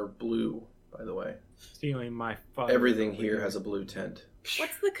are blue, by the way. Stealing my fire. Everything here has a blue tint.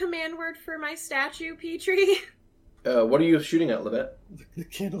 What's the command word for my statue, Petrie? What are you shooting at, Levette? The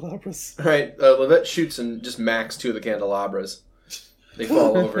candelabras. All right, Levette shoots and just macks 2 of the candelabras. They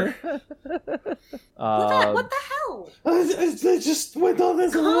fall over. What the hell? I just went on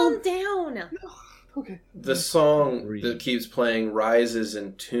this Calm alone. down. Okay. The song Breathe. that keeps playing rises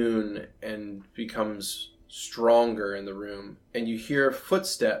in tune and becomes stronger in the room. And you hear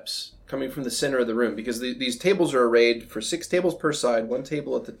footsteps coming from the center of the room because these tables are arrayed for 6 tables per side, 1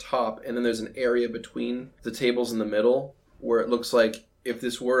 table at the top, and then there's an area between the tables in the middle where it looks like if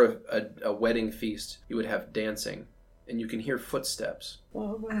this were a wedding feast, you would have dancing. And you can hear footsteps.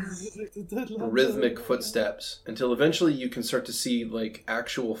 Rhythmic footsteps until eventually you can start to see like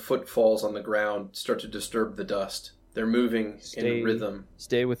actual footfalls on the ground start to disturb the dust. They're moving in rhythm.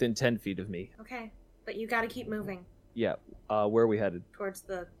 Stay within 10 feet of me. Okay, but you gotta keep moving Yeah. Where are we headed? towards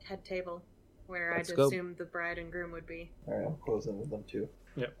the head table, where Let's I'd go. assume the bride and groom would be. Alright, I'm closing with them too.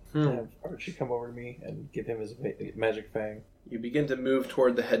 Hmm. Have Archie come over to me and give him his magic fang. You begin to move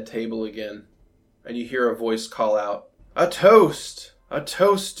toward the head table again, and you hear a voice call out, "A toast! A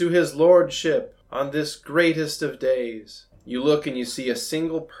toast to his lordship on this greatest of days." You look and you see a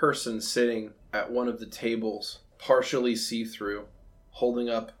single person sitting at one of the tables, partially see-through, holding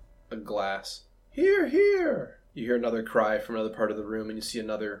up a glass. "Hear, hear!" You hear another cry from another part of the room, and you see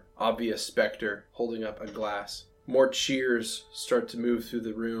another obvious specter holding up a glass. More cheers start to move through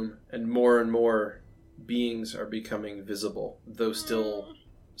the room, and more beings are becoming visible, though still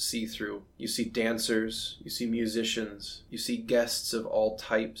see-through. You see dancers, you see musicians, you see guests of all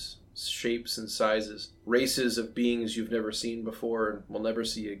types, shapes, and sizes. Races of beings you've never seen before and will never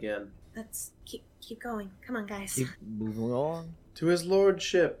see again. Let's keep going. Come on, guys. Keep moving along. To his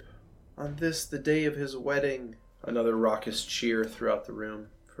lordship, on this the day of his wedding. Another raucous cheer throughout the room.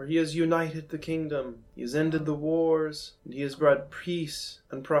 For he has united the kingdom, he has ended the wars, and he has brought peace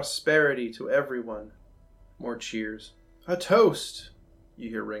and prosperity to everyone. More cheers. "A toast," you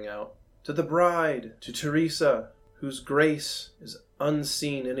hear ring out, "to the bride, to Teresa, whose grace is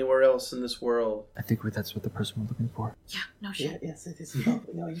unseen anywhere else in this world." I think that's what the person we're looking for. Yeah, no shit. Yeah, yes, it is.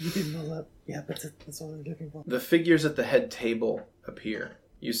 No, you didn't know that. Yeah, but that's all I'm looking for. The figures at the head table appear.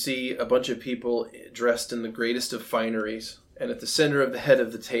 You see a bunch of people dressed in the greatest of fineries. And at the center of the head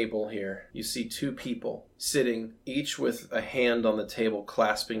of the table here, you see 2 people sitting, each with a hand on the table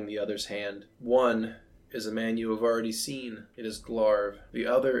clasping the other's hand. One is a man you have already seen. It is Glarv. The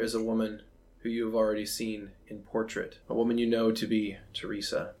other is a woman who you have already seen in portrait. A woman you know to be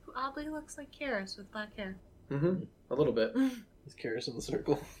Teresa. Who oddly looks like Karis with black hair. Mm-hmm. A little bit. Is Karis in the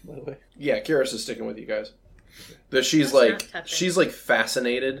circle, by the way? Yeah, Karis is sticking with you guys. But she's That's not like touching. she's like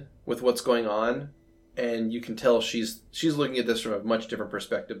fascinated with what's going on, and you can tell she's looking at this from a much different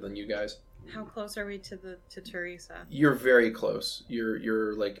perspective than you guys. How close are we to Teresa? You're very close.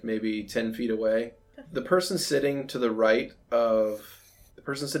 You're like maybe 10 feet away. The person sitting to the right of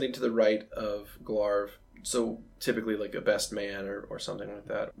Glarv, so typically like a best man or something like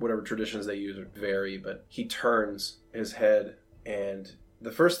that. Whatever traditions they use vary, but he turns his head, and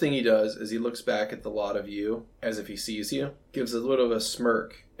the first thing he does is he looks back at the lot of you as if he sees you, gives a little of a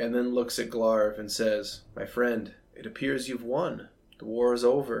smirk, and then looks at Glarv and says, "My friend, it appears you've won. The war is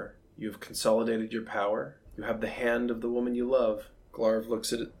over. You've consolidated your power. You have the hand of the woman you love." Glarv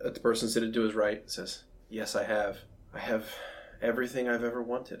looks at the person sitting to his right and says, "Yes, I have. I have everything I've ever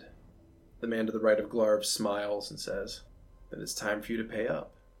wanted." The man to the right of Glarv smiles and says, "Then it's time for you to pay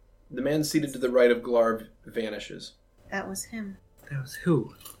up." The man seated to the right of Glarv vanishes. That was him. That was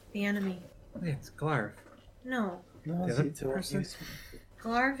who? The enemy. It's Glarv. No. No, The see, other it's all- person?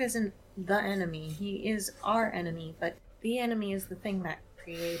 Glarv isn't the enemy. He is our enemy, but the enemy is the thing that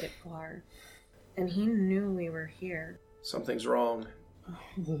created Glarv. And he knew we were here. Something's wrong.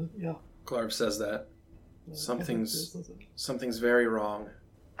 Yeah. Glarv says that. Something's very wrong.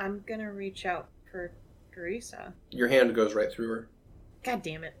 I'm gonna reach out for Teresa. Your hand goes right through her. God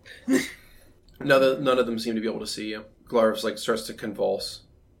damn it. None of them seem to be able to see you. Glarv's starts to convulse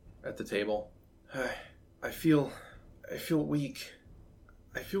at the table. I feel weak.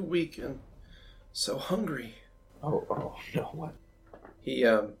 I feel weak and so hungry. Oh no, what? He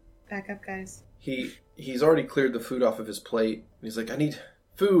Back up, guys. He's already cleared the food off of his plate. And he's like, I need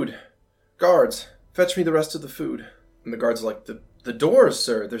food. Guards, fetch me the rest of the food. And the guards are like, the doors,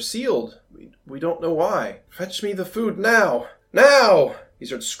 sir, they're sealed. We don't know why. Fetch me the food now. Now! He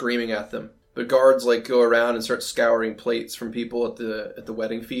starts screaming at them. But guards go around and start scouring plates from people at the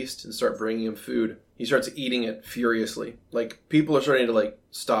wedding feast and start bringing him food. He starts eating it furiously. People are starting to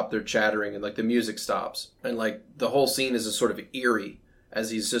stop their chattering and the music stops. And the whole scene is just sort of eerie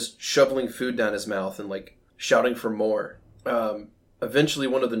as he's just shoveling food down his mouth and shouting for more. Eventually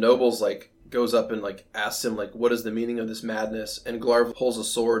one of the nobles goes up and asks him what is the meaning of this madness, and Glarv pulls a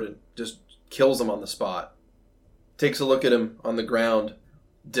sword and just kills him on the spot. Takes a look at him on the ground,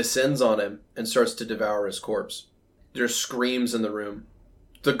 descends on him, and starts to devour his corpse. There's screams in the room.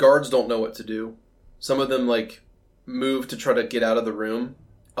 The guards don't know what to do. Some of them move to try to get out of the room.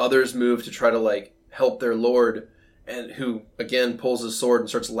 Others move to try to help their lord, and who again pulls his sword and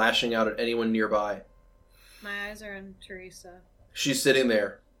starts lashing out at anyone nearby. My eyes are on Teresa. She's sitting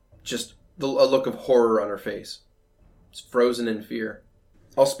there, just a look of horror on her face. It's frozen in fear.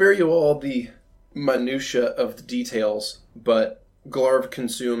 I'll spare you all the minutia of the details, but Glarv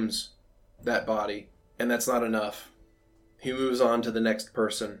consumes that body, and that's not enough. He moves on to the next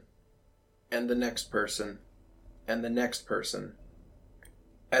person, and the next person, and the next person.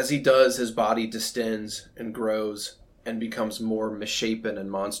 As he does, his body distends and grows and becomes more misshapen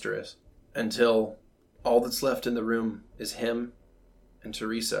and monstrous, until all that's left in the room is him and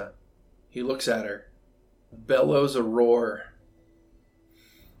Teresa. He looks at her, bellows a roar,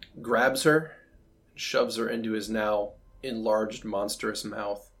 grabs her, and shoves her into his now enlarged, monstrous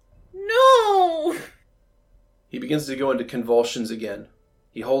mouth. No! He begins to go into convulsions again.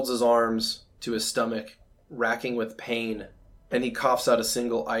 He holds his arms to his stomach, racking with pain, and he coughs out a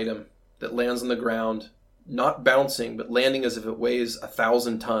single item that lands on the ground, not bouncing, but landing as if it weighs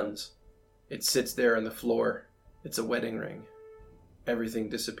 1,000 tons. It sits there on the floor. It's a wedding ring. Everything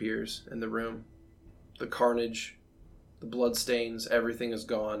disappears in the room. The carnage, the bloodstains, everything is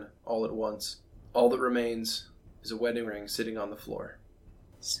gone all at once. All that remains is a wedding ring sitting on the floor.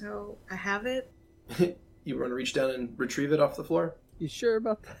 So, I have it? You want to reach down and retrieve it off the floor? You sure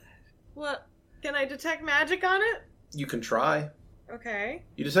about that? What? Can I detect magic on it? You can try. Okay.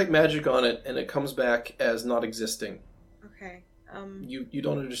 You detect magic on it, and it comes back as not existing. Okay. You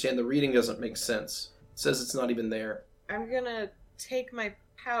don't understand. The reading doesn't make sense. It says it's not even there. I'm gonna take my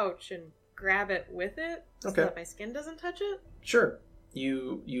pouch and grab it with it so Okay. that my skin doesn't touch it. Sure.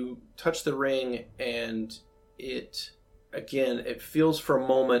 You touch the ring, and it feels for a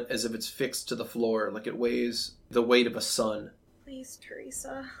moment as if it's fixed to the floor, like it weighs the weight of a sun. Please,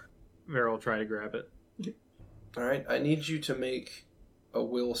 Teresa. Vera will try to grab it. All right, I need you to make a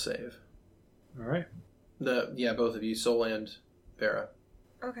will save. All right. Both of you, Sol and Vera.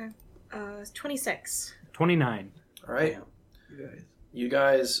 Okay. 26. 29. All right. Damn. You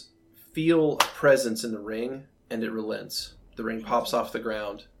guys feel a presence in the ring, and it relents. The ring pops off the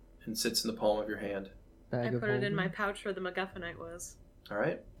ground and sits in the palm of your hand. I put it in my pouch where the MacGuffinite was. All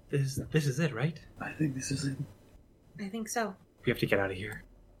right. This is it, right? I think this is it. I think so. We have to get out of here.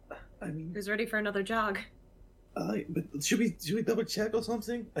 I mean, Who's ready for another jog? but should we double check or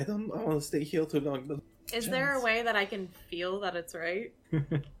something? I want to stay here too long. But Is there a way that I can feel that it's right?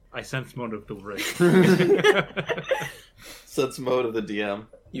 I sense motive the ring. Sense mode of the DM.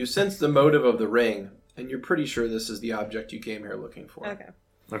 You sense the motive of the ring, and you're pretty sure this is the object you came here looking for. Okay.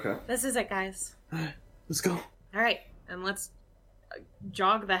 Okay. This is it, guys. Let's go. Alright, and let's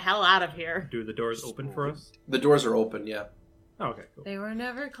jog the hell out of here. Do the doors open for us? The doors are open, yeah. Oh, okay, cool. They were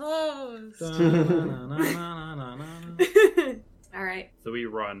never closed. Alright. So we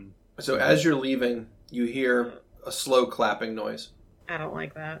run. So as you're leaving, you hear a slow clapping noise. I don't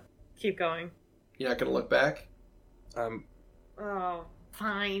like that. Keep going. You're not going to look back? Oh,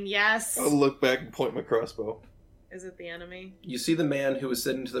 fine, yes. I'll look back and point my crossbow. Is it the enemy? You see the man who is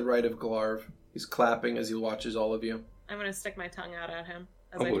sitting to the right of Glarv. He's clapping as he watches all of you. I'm gonna stick my tongue out at him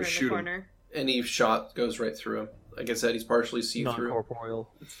as I'm I gonna turn shoot the him. corner. Any shot goes right through him. Like I said, he's partially see-through. Non-corporeal.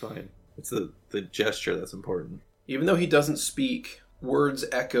 It's fine. It's the gesture that's important. Even though he doesn't speak, Words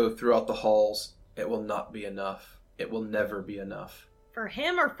echo throughout the halls. It will not be enough. It will never be enough. For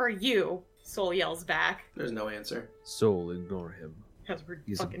him or for you? Soul yells back. There's no answer. Soul, ignore him. As we're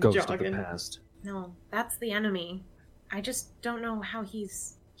He's a fucking ghost jogging. of the past. No, that's the enemy. I just don't know how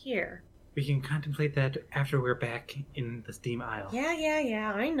he's here. We can contemplate that after we're back in the Steam Isle.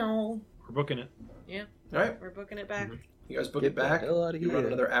 Yeah, I know. We're booking it. Yeah, All right. we're booking it back. You guys book Get it back. the hell out of You run here.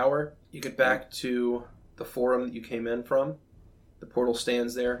 another hour. You get back to the forum that you came in from. The portal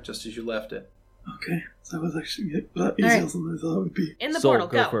stands there just as you left it. Okay, so that was actually a lot easier than I thought it would be. In the Soul, portal,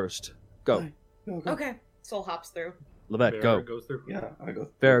 go go. first. Go. Fine. Go. Okay. Soul hops through. Levette, Bear go. goes through. Yeah, I go.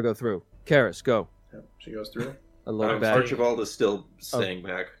 Farrah, go through. Karis, go. Yep. She goes through. I look back. Archibald is still staying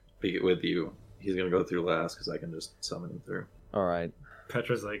back with you. He's gonna go through last because I can just summon him through. All right.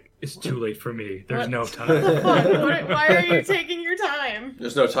 Petra's like, it's too late for me. There's What? no time. Why are you taking your time?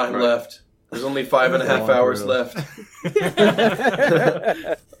 There's no time Right. left. There's only 5.5 hours through. left.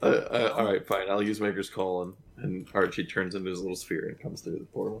 All right, fine. I'll use Maker's Call, and Archie turns into his little sphere and comes through the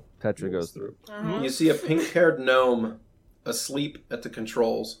portal. Petra goes through. Uh-huh. You see a pink-haired gnome asleep at the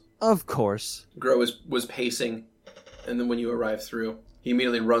controls. Of course. Grow was pacing, and then when you arrive through, he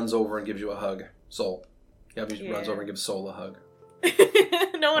immediately runs over and gives you a hug. Soul. Yeah, he runs Yeah. over and gives Soul a hug.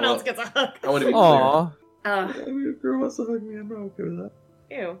 No one Well, else gets a hug. I want to be clear. Aw. Uh, I mean, if Girl wants to hug me, I'm not okay with that.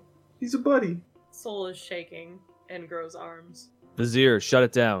 ew. He's a buddy. Soul is shaking and grows arms. Vizier, shut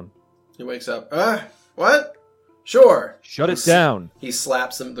it down. He wakes up. What? Sure. Shut it down. He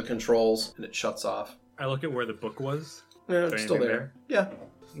slaps him at the controls, and it shuts off. I look at where the book was. Yeah, Is it's there still anything there. Yeah.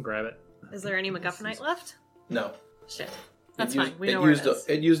 Grab it. Is there any MacGuffinite left? No. Shit. That's It used- fine. We know where it is.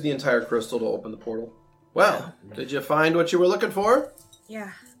 It used the entire crystal to open the portal. Well, did you find what you were looking for?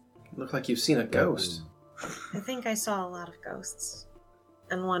 Yeah, Looked like you've seen a ghost. I think I saw a lot of ghosts.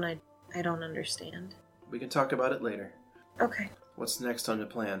 And one I don't understand. We can talk about it later. Okay. What's next on the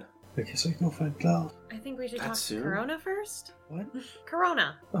plan? I guess I go find Cloud. I think we should That talk soon? to Corona first. What?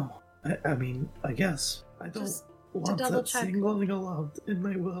 Corona. Oh, I mean, I guess. I don't Just want double that check. singling allowed in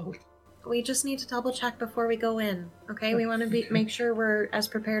my world. We just need to double check before we go in. Okay? We want to Okay. make sure we're as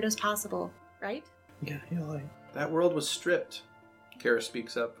prepared as possible. Right? Yeah, you're right. That world was stripped. Kara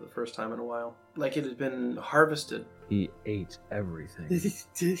speaks up for the first time in a while. Like it had been harvested. He ate everything. Did he?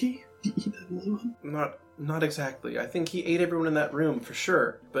 Did he eat everyone? Not exactly. I think he ate everyone in that room for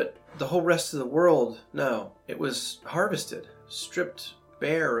sure. But the whole rest of the world, no. It was harvested. Stripped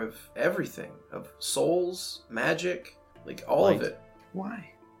bare of everything. Of souls, magic, like all of Light. it.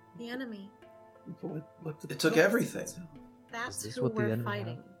 Why? The enemy. What did It took the everything. ghosts do? That's this who what the we're enemy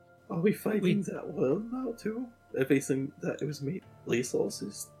fighting. Are we fighting that world now too? Everything that it was made resource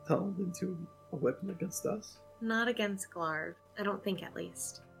is turned into a weapon against us? Not against Glarv. I don't think, at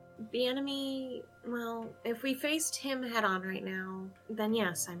least. The enemy, well, if we faced him head on right now, then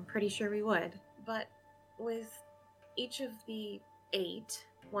yes, I'm pretty sure we would. But with each of the 8,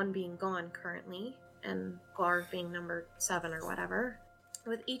 one being gone currently, and Glarv being number 7 or whatever,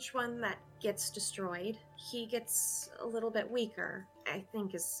 with each one that gets destroyed, he gets a little bit weaker, I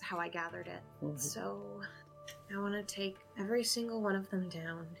think is how I gathered it. So I want to take every single one of them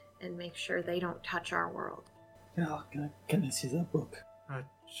down and make sure they don't touch our world. Yeah, can I see that book?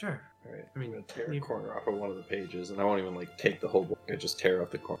 Sure. Alright, I mean, I'm gonna tear a you- corner off of one of the pages, and I won't even like take the whole book. I just tear off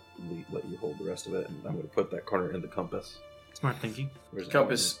the corner and let you hold the rest of it, and I'm gonna put that corner in the compass. Smart thinking. Where's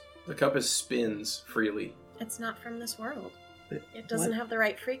that The compass spins freely. It's not from this world. It It doesn't have the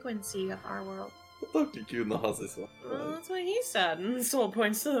right frequency of our world. one? Look at you in the house. This one. Well, that's what he said. And Soul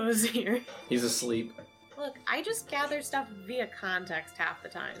points to the Vizier. He's asleep. Look, I just gather stuff via context half the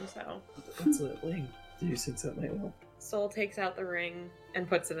time, so. What's that ring? Do you think that might help? Soul takes out the ring and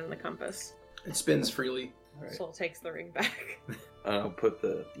puts it in the compass. It spins freely. Alright. Soul takes the ring back. And I'll put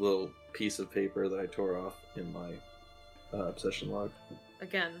the little piece of paper that I tore off in my obsession log.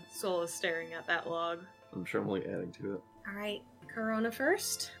 Again, Soul is staring at that log. I'm sure I'm only adding to it. Alright, Corona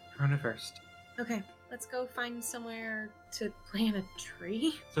first? Corona first. Okay, let's go find somewhere to plant a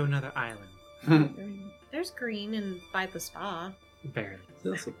tree. So another island. I mean, There's green and by the spa. Barely.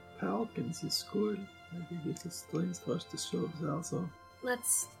 there's a park in this school. Maybe this is strange for us to show us also.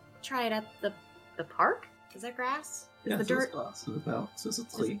 Let's try it at the park? Is there grass? Is Yeah, the there's dirt? grass in the park. There's a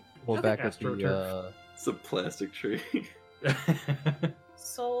tree. We'll Okay. back up the. AstroTurf. It's a plastic tree.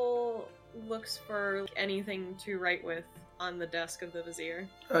 Soul looks for anything to write with on the desk of the Vizier.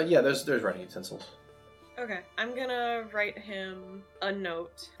 Yeah, there's writing utensils. Okay, I'm gonna write him a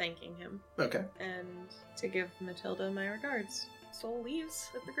note thanking him Okay. and to give Matilda my regards. Soul leaves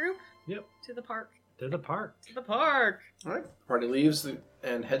with the group. Yep. To the park. To the park. To the park. All right. The party leaves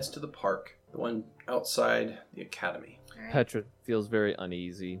and heads to the park, the one outside the academy. All right. Petra feels very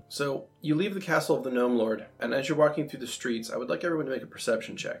uneasy. So you leave the castle of the Gnome Lord, and as you're walking through the streets, I would like everyone to make a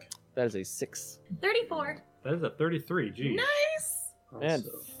perception check. That is a 6. 34. That is a 33. Geez. Nice. Man,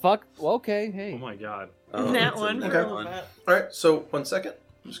 Also- fuck. Well, okay, hey. Oh my god. Oh, That it's a one nat for Okay. one. Levette. All right. So 1 second.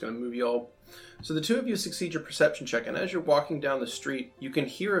 I'm just going to move you all. So the two of you succeed your perception check, and as you're walking down the street, you can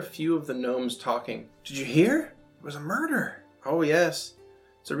hear a few of the gnomes talking. Did you hear? There was a murder. Oh yes.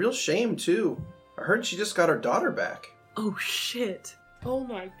 It's a real shame too. I heard she just got her daughter back. Oh shit. Oh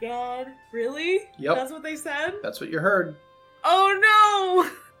my god. Really? Yep. That's what they said? That's what you heard.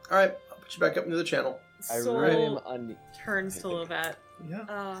 Oh All right. I'll put you back up into the channel. no! I Soul really am uneasy. turns to Levette.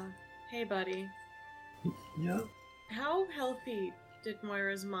 Yeah. Hey buddy. Yeah. How healthy did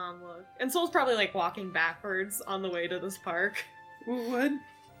Moira's mom look? And Soul's probably like walking backwards on the way to this park. What?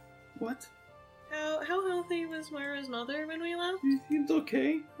 What? How healthy was Moira's mother when we left? He seems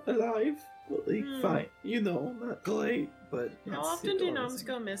okay, alive, but like Hmm. fine. You know, not great, but yes, How often you do know what I'm gnomes saying.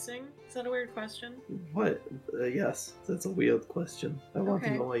 go missing? Is that a weird question? What? Yes, that's a weird question. I want to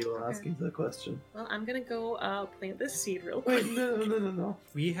Okay, know why you're okay. asking that question. Well, I'm gonna go plant this seed real quick. Wait, no.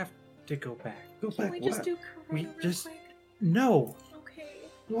 We have to go back. Go Can back. we just what? do We Corona real just- quick? No, Okay.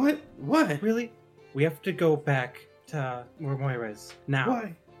 What? What? really? We have to go back to where Moira is now.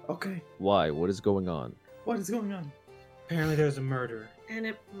 Why? Okay. Why? What is going on? What is going on? Apparently, there's a murder. And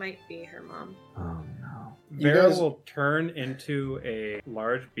it might be her mom. Oh no. You Vera guys- will turn into a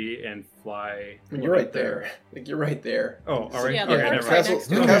large bee and fly. I mean, you're right there. Like you're right there. Oh, all right. Yeah, the okay, park's never right mind. Castle, next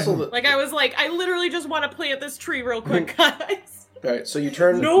the to it. castle. That, Like I was like, I literally just want to plant this tree real quick, guys. all right. So you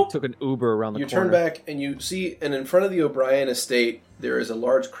turn. Nope. Took an Uber around the You corner. turn back and you see, and in front of the O'Brien estate, there is a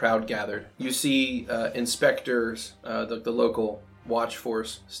large crowd gathered. You see inspectors, the local watch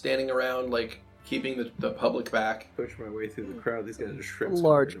force, standing around, like keeping the public back. Push my way through the crowd. These guys are shrimps.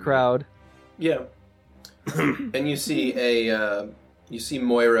 Large crowd. Yeah. And you see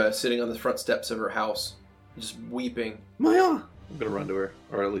Moira sitting on the front steps of her house, just weeping. Maya! I'm gonna run to her,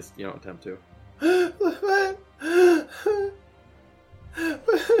 or at least attempt to.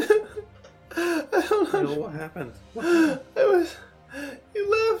 I don't Maya, know. what happened? You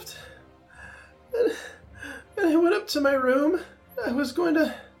left, and I went up to my room. I was going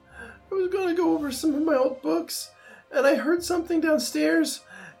to go over some of my old books, and I heard something downstairs,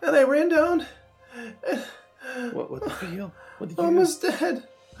 and I ran down, and What did you hear? What did you Mom hear? was dead.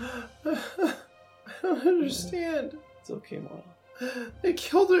 I don't understand. It's okay, Maya. They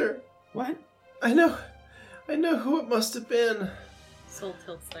killed her. What? I know who it must have been. Soul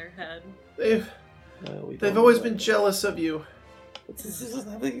tilts their head. They've We they've don't always know been that. jealous of you. But this doesn't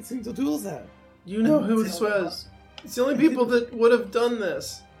have anything to do with that. You know who this was. It's the only people that would have done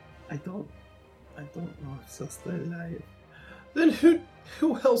this. I don't know if they're still alive. Then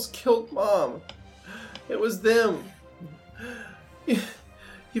who else killed Mom? It was them.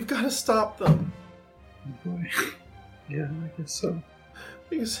 You've got to stop them. Oh boy. Yeah, I guess so.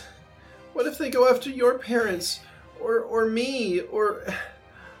 Because what if they go after your parents or me or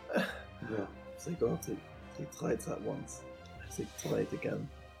Yeah, if they go out, they tried that once. If they try it again,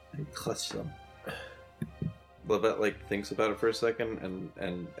 I crush them. Levette thinks about it for a second,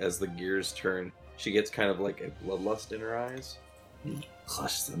 and as the gears turn, she gets kind of like a bloodlust in her eyes.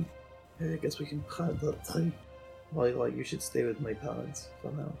 Crush them. Yeah, I guess we can plant that tree. Well, you should stay with my parents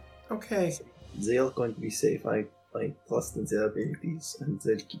for now. Okay. They are going to be safe. I trust in their abilities, and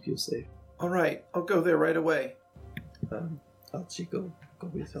they'll keep you safe. All right. I'll go there right away. Archie, go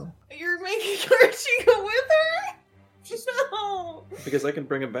with her. You're making Archie go with her? No. Because I can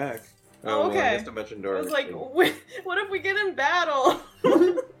bring him back. Oh, well, I okay. guess Dimension I Door. was like, what if we get in battle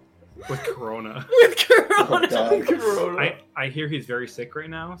With Corona. with Corona? God. I hear he's very sick right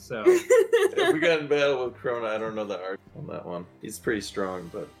now, so If we got in battle with Corona, I don't know the art on that one. He's pretty strong,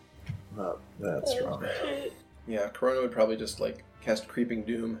 but Not that strong. Yeah, Corona would probably just cast Creeping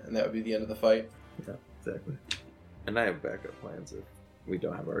Doom, and that would be the end of the fight. Yeah, exactly. and I have backup plans if we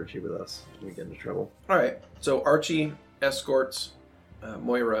don't have Archie with us. We get into trouble. All right. So Archie escorts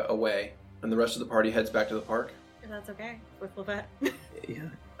Moira away, and the rest of the party heads back to the park. And that's okay with Levette.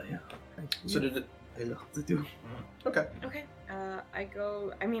 Yeah. So did it? I know what to do. Okay. Okay. I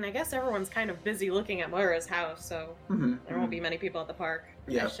go. I mean, I guess everyone's kind of busy looking at Moira's house, so Mm-hmm. there won't be many people at the park.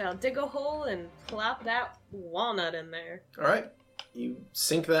 Yeah. I shall dig a hole and plop that walnut in there. All right. You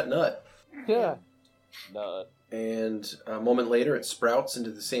sink that nut, Yeah. No. and a moment later, it sprouts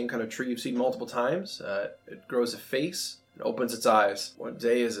into the same kind of tree you've seen multiple times. It grows a face and opens its eyes. What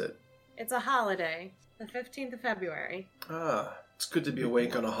day is it? It's a holiday, the 15th of February. Ah, it's good to be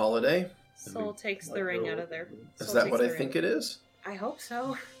awake on a holiday. Soul takes the ring out of there. Is that what I think it is? I hope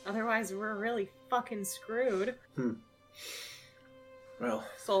so. Otherwise, we're really fucking screwed. Well,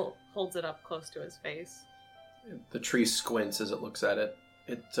 Soul holds it up close to his face. the tree squints as it looks at it.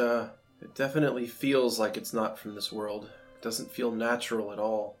 It definitely feels like it's not from this world. It doesn't feel natural at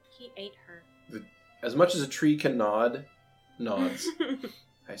all. He ate her. As much as a tree can nods.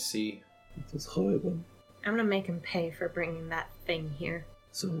 I see. It was horrible. I'm gonna make him pay for bringing that thing here.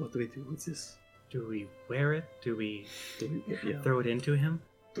 So what do we do with this? Do we wear it? Do we Yeah. throw it into him?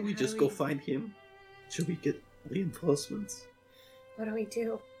 Do we How just do go we- find him? Should we get reinforcements? What do we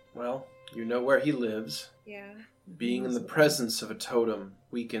do? Well, you know where he lives. Yeah. Being in the presence of a totem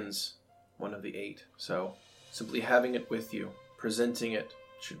weakens one of the 8. So, simply having it with you, presenting it,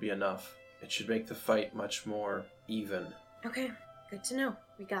 should be enough. It should make the fight much more even. Okay, good to know.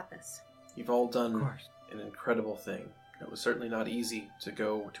 We got this. You've all Of done course. an incredible thing. It was certainly not easy to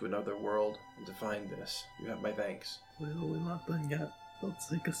go to another world and to find this. You have my thanks. Well, we're not done yet. Don't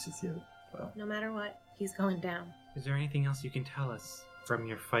take us just yet. Well, No matter what, he's going down. Is there anything else you can tell us from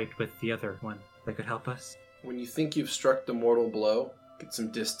your fight with the other one that could help us? when you think you've struck the mortal blow, get some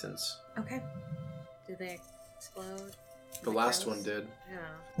distance. Okay. Do they explode? The last one did. Yeah.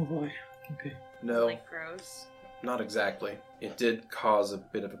 Oh boy. Okay. No, Like gross. not exactly. It did cause a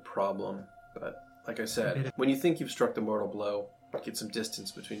bit of a problem, but like I said, when you think you've struck the mortal blow, get some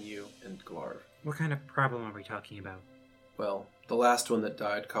distance between you and Glarv. What kind of problem are we talking about? Well, the last one that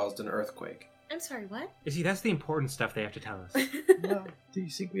died caused an earthquake. I'm sorry, what? You see, that's the important stuff they have to tell us. Well, do you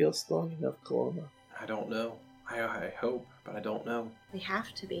think we are strong enough, Corona? I don't know. I hope, but I don't know. We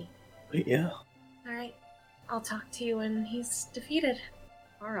have to be. Yeah. Alright. I'll talk to you when he's defeated.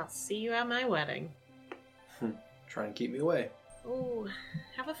 Or I'll see you at my wedding. Try and keep me away. Ooh,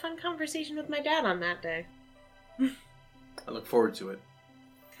 have a fun conversation with my dad on that day. I look forward to it.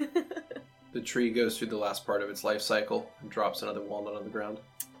 The tree goes through the last part of its life cycle and drops another walnut on the ground.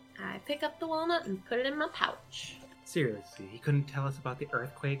 I pick up the walnut and put it in my pouch. Seriously, he couldn't tell us about the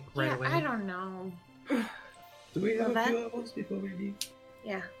earthquake right Yeah, away? I don't know. Do we have Well, a few hours before we leave?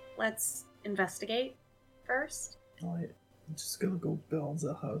 Yeah, let's investigate first. Alright. I'm just gonna go burn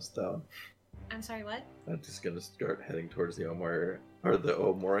the house down. I'm sorry, what? I'm just gonna start heading towards the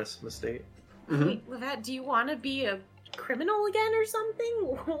O'Morris estate. Mm-hmm. Wait, Levette, do you want to be a criminal again or something?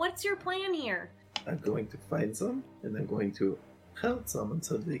 What's your plan here? I'm going to find some, and I'm going to help some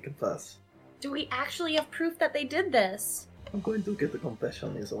until they confess. Do we actually have proof that they did this? I'm going to get the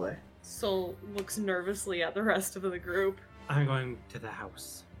confession is away. Soul looks nervously at the rest of the group. I'm going to the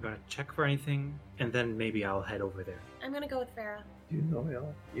house. I'm going to check for anything, and then maybe I'll head over there. I'm gonna go with Farah. Do you know where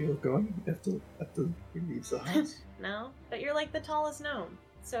you're going after we leave the house? No, but you're like the tallest gnome,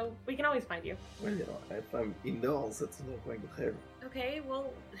 so we can always find you. Well, you know, if I'm indoors, that's not going to help. Okay,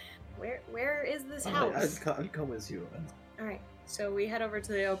 well, where is this Alright, house? I'll come with you. And Alright. So we head over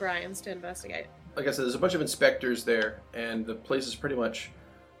to the O'Briens to investigate. Like I said, there's a bunch of inspectors there, and the place is pretty much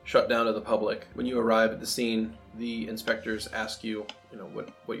shut down to the public. When you arrive at the scene, the inspectors ask you,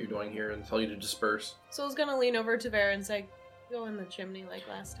 what you're doing here and tell you to disperse. Soul's gonna lean over to Vera and say, "Go in the chimney like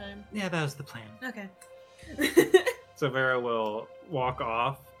last time." Yeah, that was the plan. Okay. So Vera will walk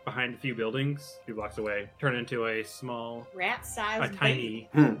off behind a few buildings, a few blocks away, turn into a small, Rat a size. tiny.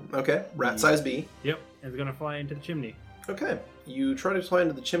 Okay, rat size B. Yep, and it's gonna fly into the chimney. Okay, you try to fly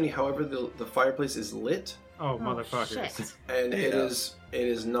into the chimney, however, the fireplace is lit, Oh, motherfuckers! shit. and it Yeah.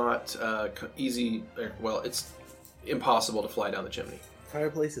 is not easy. Well, it's impossible to fly down the chimney.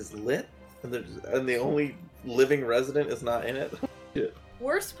 fireplace is lit, and the only living resident is not in it.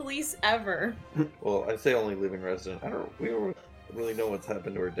 Worst police ever. Well, I say only living resident. We don't really know what's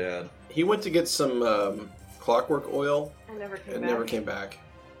happened to her dad. He went to get some clockwork oil I never came and back. never came back.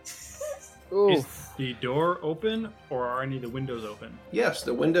 Is the door open, or are any of the windows open? Yes,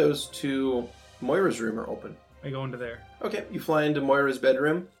 the windows to Moira's room are open. I go into there. Okay, you fly into Moira's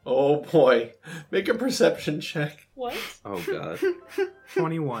bedroom. Oh boy, make a perception check. What? Oh god.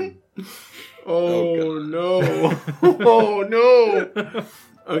 21. Oh no! Oh no!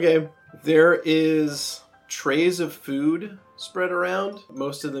 Okay, there is trays of food spread around,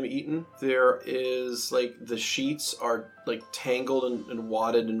 most of them eaten. There is, the sheets are, tangled and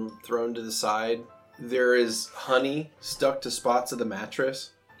wadded and thrown to the side. There is honey stuck to spots of the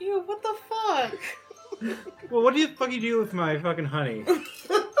mattress. Ew, what the fuck? Well, what do you fuck you do with my fucking honey?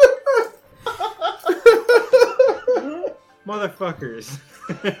 Motherfuckers.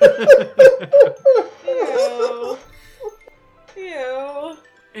 Ew. Ew.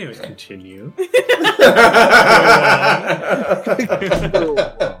 Anyways, continue.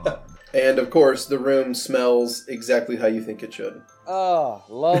 And of course, the room smells exactly how you think it should. Oh,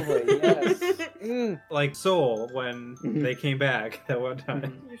 lovely. Yes. Like Soul when Mhm. they came back that one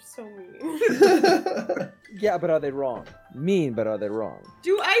time. You're so mean. Yeah, but are they wrong? Mean, but are they wrong?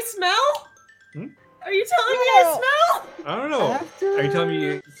 Do I smell? Hmm? Are you telling me I smell? I don't know. After- Are you telling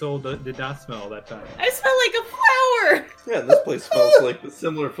me Soul did not smell that time? I smell like a flower. Yeah, this place smells like the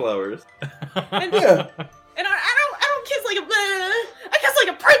similar flowers. And, Yeah. and I don't kiss like a I kiss like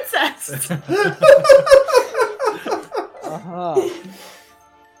a princess. Uh-huh.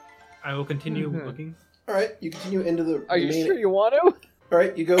 I will continue Mhm. looking. All right, you continue into the Are you main... sure you want to? All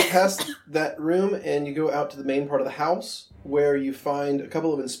right, you go past that room and you go out to the main part of the house where you find a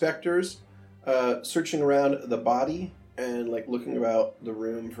couple of inspectors searching around the body and like looking about the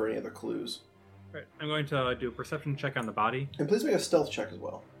room for any other clues. Right. I'm going to do a perception check on the body. And please make a stealth check as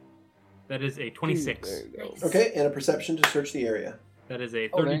well. That is a 26. There you go. Nice. Okay, and a perception to search the area. That is a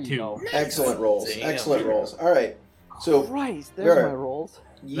Oh, there you 32. go. Excellent rolls. Damn. Excellent rolls. All right, so Christ, there's Vera. my rolls.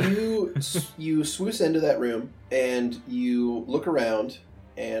 you swoosh into that room and you look around,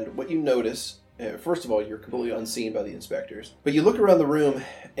 and what you notice, first of all, you're completely unseen by the inspectors, but you look around the room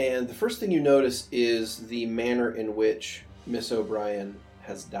and the first thing you notice is the manner in which Miss O'Brien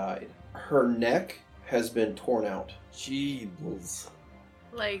has died. Her neck has been torn out. Jeez.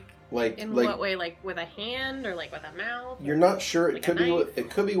 Like in like what way? Like with a hand or like with a mouth? you're not sure. It Like a could be knife? it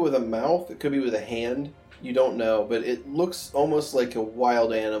could be with a mouth, it could be with a hand. You don't know, but it looks almost like a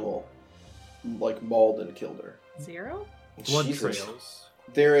wild animal like mauled and killed her. 0? Blood Jesus. trails.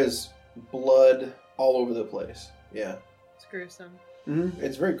 There is blood all over the place. Yeah. It's gruesome.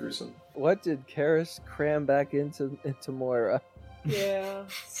 It's very gruesome. What did Karis cram back into Moira? Yeah,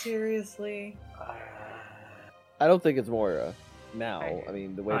 seriously. I don't think it's Moira now. I do. I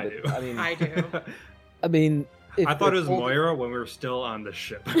mean, the way I that do. I mean, I do. I mean, if I thought it was they're Moira when we were still on the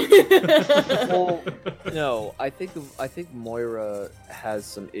ship. Well, no, I think Moira has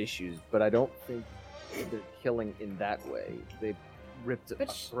some issues, but I don't think they're killing in that way. They ripped a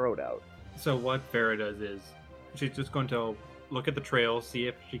But throat out. So what Farah does is she's just going to look at the trail, see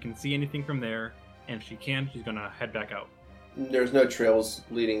if she can see anything from there, and if she can, she's going to head back out. There's no trails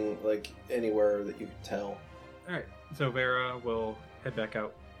leading like anywhere that you can tell. All right. So Vera will head back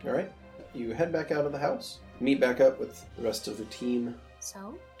out. All right. You head back out of the house. Meet back up with the rest of the team.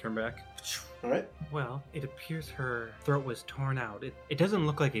 So? Turn back. All right. Well, it appears her throat was torn out. It doesn't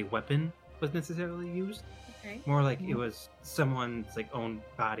look like a weapon was necessarily used. Okay. More like it was someone's like own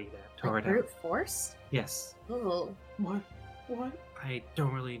body that tore Like it out. brute force? Yes. Oh. What? I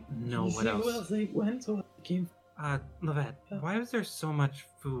don't really know You what see else. where they went or came? Levette, why was there so much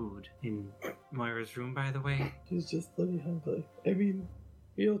food in Moira's room, by the way? She's just really hungry. I mean,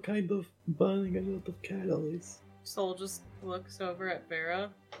 you're kind of burning a lot of calories. Soul just looks over at Vera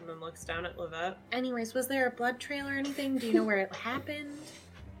and then looks down at Levette. Anyways, was there a blood trail or anything? Do you know where it happened?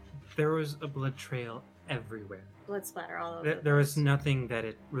 There was a blood trail everywhere. Blood splatter all over. There was nothing that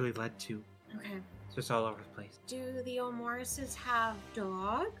it really led to. Okay. It's just all over the place. Do the O'Morrises have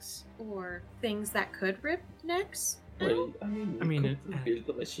dogs or things that could rip necks? out? Well, I mean, it- could build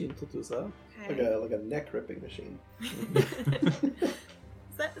a machine to do that. Okay. Like a neck ripping machine. Is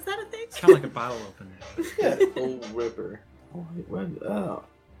that a thing? It's kind of like a bottle opener. Yeah. Oh, Ripper. Oh, well,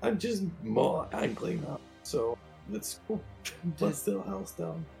 I'm just more angry now. So let's go. Bust their house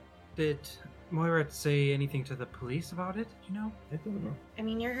down. Did Moira say anything to the police about it? Do you know? I don't know. I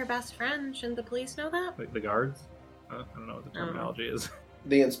mean, you're her best friend. Shouldn't the police know that? Like the guards? I don't know what the Oh. terminology is.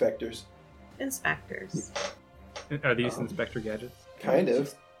 The inspectors. Inspectors. Are these Inspector Gadgets? Kind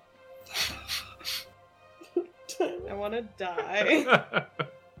of. I want to die.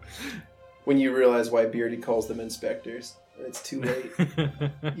 When you realize why Beardy calls them inspectors, it's too late.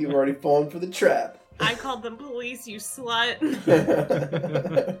 You've already fallen for the trap. I called them police, you slut.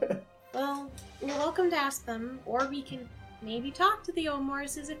 Well, you're welcome to ask them, or we can maybe talk to the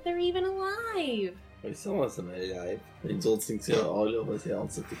O'Morrises if they're even alive. Well, someone's alive. I don't think they're all over the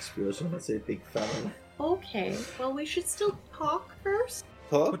onset explosion as a big family. Okay, well, we should still talk first.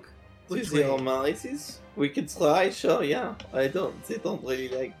 Talk? Which To the way? O'Malley's? We could try, sure, yeah. They don't really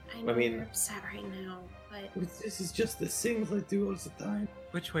like... I know I mean- you're upset right now, but This is just the things I do all the time.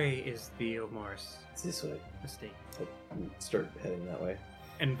 Which way is the O'Morris It's this way. estate? Start heading that way.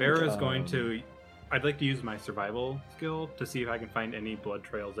 And Vera is going to. I'd like to use my survival skill to see if I can find any blood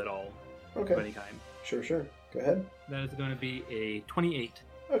trails at all of Okay. any kind. Sure. Go ahead. That is going to be a 28.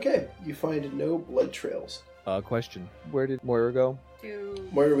 Okay. You find no blood trails. Question: where did Moira go? To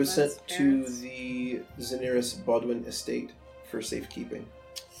Moira was Levette's sent to parents. the Xeniris Bodwin estate for safekeeping.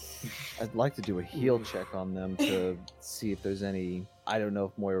 I'd like to do a heal check on them to see if there's any. I don't know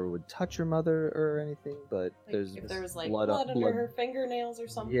if Moira would touch her mother or anything, but Like, there's if there was like blood under her fingernails or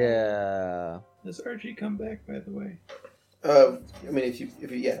something. Yeah. Does Archie come back, by the way? I mean, if you,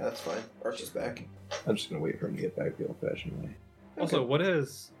 yeah, that's fine. Archie's back. I'm just gonna wait for him to get back the old-fashioned way. Also, what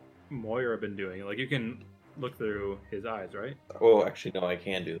has Moira been doing? Like, you can look through his eyes, right? Oh, actually, no, I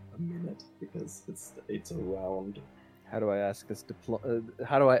can do A minute, because it's a round. How do I ask this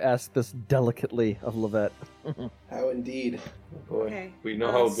how do I ask this delicately of Levette? How indeed. Oh, boy. Okay. We know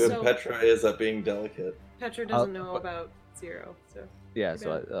how good so- Petra is at being delicate. Petra doesn't know about Zero, so. Yeah, Too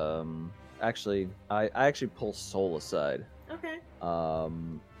so actually I actually pull Soul aside. Okay.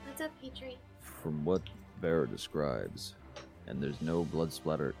 What's up, Petrie? From what Vera describes, and there's no blood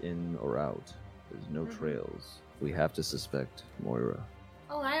splatter in or out. There's no trails. We have to suspect Moira.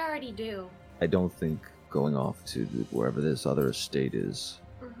 Oh, I already do. I don't think going off to wherever this other estate is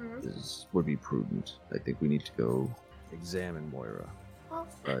Mm-hmm. would be prudent. I think we need to go examine Moira. Well,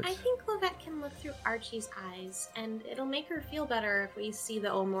 Right. I think Lovette can look through Archie's eyes, and it'll make her feel better if we see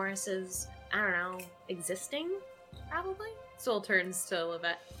the O'Morrises, I don't know, existing? Probably? Soul turns to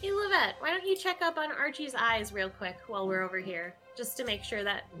Levette. Hey, Lovette, why don't you check up on Archie's eyes real quick while we're over here, just to make sure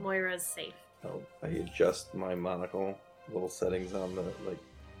that Moira's safe. I adjust my monocle, little settings on the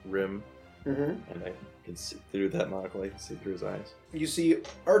rim, and I can see through that monocle. I can see through his eyes. You see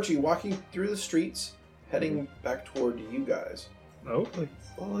Archie walking through the streets, heading back toward you guys. Oh? Like,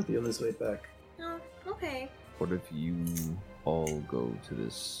 follow the other's way back. Oh, okay. What if you all go to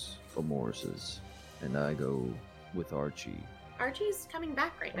this O'Morris's and I go with Archie? Archie's coming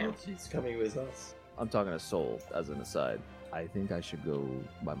back right now. Archie's coming with us. I'm talking to Soul as an aside. I think I should go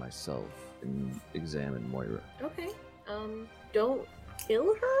by myself and examine Moira. Okay. Don't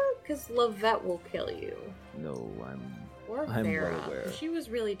kill her, because Lovette will kill you. No, Or I'm Vera. well aware. She was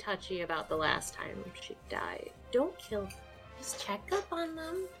really touchy about the last time she died. Don't kill her. Just check up on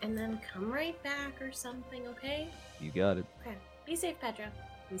them, and then come right back or something, okay? You got it. Okay. Be safe, Petra.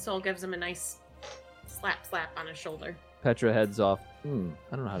 And Soul gives him a nice slap on his shoulder. Petra heads off. I don't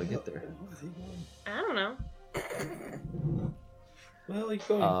know how to get there. Where's he going? I don't know. Well, he's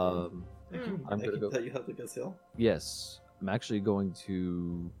going. I'm I gonna can go. tell you how to get Gazelle. Yes, I'm actually going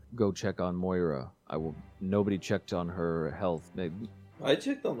to go check on Moira. Nobody checked on her health. Maybe. I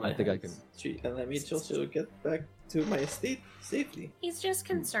checked on my I think I hands. And I made sure she'll get back to my estate safely. He's just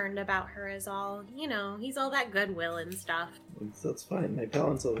concerned about her is all. You know, he's all that goodwill and stuff. That's fine. My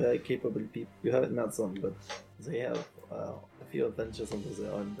parents are very capable people. You haven't met some, but they have a few adventures under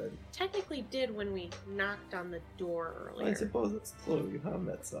their own bed. Technically did when we knocked on the door earlier. I suppose it's true. You have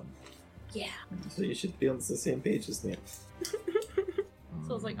met some. Yeah. So you should be on the same page as me.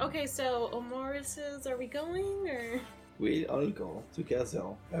 So it's like, okay, so O'Morris's, are we going, or? We all go to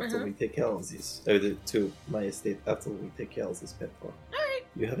Gazelle after Uh-huh. we take care of this. To my estate after we take care of this pet farm. Alright.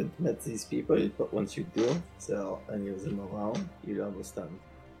 You haven't met these people, but once you do, there are any of them around, you'll understand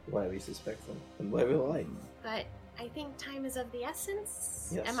why we suspect them and why we lie. But I think time is of the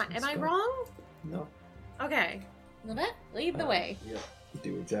essence. Yes, Am let's I go. wrong? No. Okay. Lovette, lead the way. Yeah,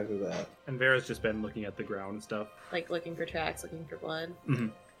 do exactly that. And Vera's just been looking at the ground and stuff. Like, looking for tracks, looking for blood. Mhm.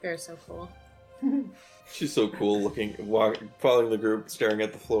 Vera's so cool. She's so cool looking, following the group, staring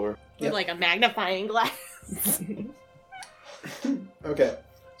at the floor. With, like, a magnifying glass. Okay,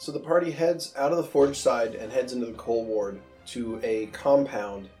 so the party heads out of the forge side and heads into the coal ward to a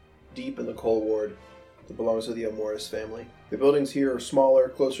compound deep in the coal ward that belongs to the O'Morris family. The buildings here are smaller,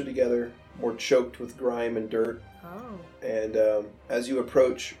 closer together, more choked with grime and dirt. Oh. And as you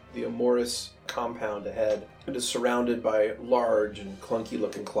approach the O'Morris compound ahead, it is surrounded by large and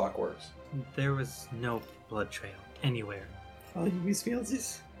clunky-looking clockworks. There was no blood trail anywhere. Oh, you feel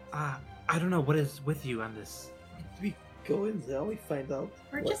this? I don't know what is with you on this. We go in there, we find out.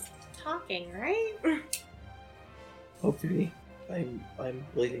 We're what- just talking, right? Hopefully, I'm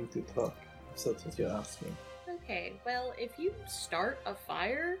waiting to talk. If that's what you're asking. Okay, well, if you start a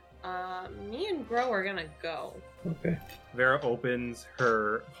fire, me and Gro are gonna go. Okay. Vera opens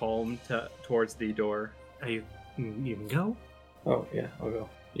her palm towards the door. You can go? Oh yeah, I'll go.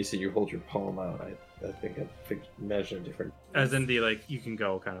 You see, you hold your palm out. I think I imagine a different. As in the, like, you can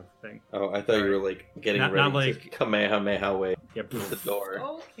go kind of thing. Oh, I thought you were like getting Not- ready not like- to Kamehameha way Yep. the door.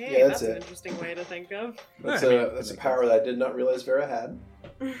 Okay, Yeah, that's that's an it. interesting way to think of. That's, I mean, that's a power that I did not realize Vera had.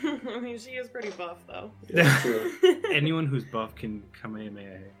 I mean, she is pretty buff, though. Yeah, true. Anyone who's buff can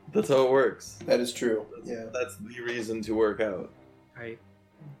Kamehameha. That's how it works. That is true. Yeah. That's the reason to work out. Alright.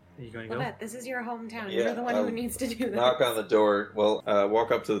 Are you going to go? Lovette, this is your hometown. Yeah, You're the one who needs to do this. Knock on the door. Well, walk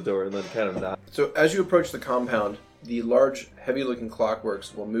up to the door and then kind of knock. So as you approach the compound, the large, heavy-looking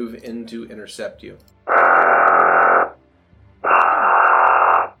clockworks will move in to intercept you.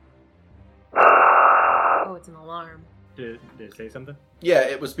 Oh, it's an alarm. Did it say something? Yeah,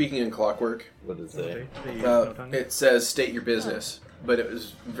 it was speaking in clockwork. What is that? It says state your business, but it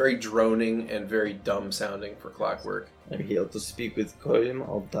was very droning and very dumb sounding for clockwork. I'm here to speak with Colm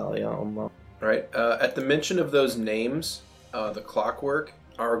or Dahlia or Mom. Right. At the mention of those names, the clockwork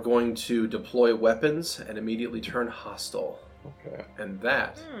are going to deploy weapons and immediately turn hostile. Okay. And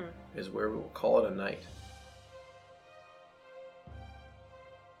that is where we will call it a night.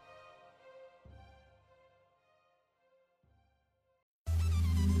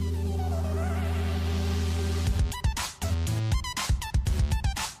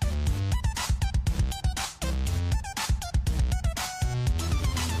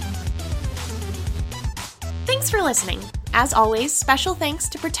 Thanks for listening. As always, special thanks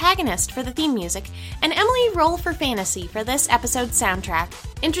to Protagonist for the theme music and Emily Roll for Fantasy for this episode's soundtrack.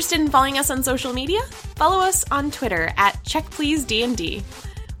 Interested in following us on social media? Follow us on Twitter at CheckPleaseDND.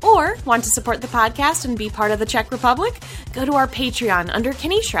 Or want to support the podcast and be part of the Czech Republic? Go to our Patreon under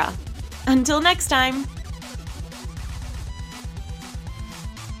Kanishra. Until next time.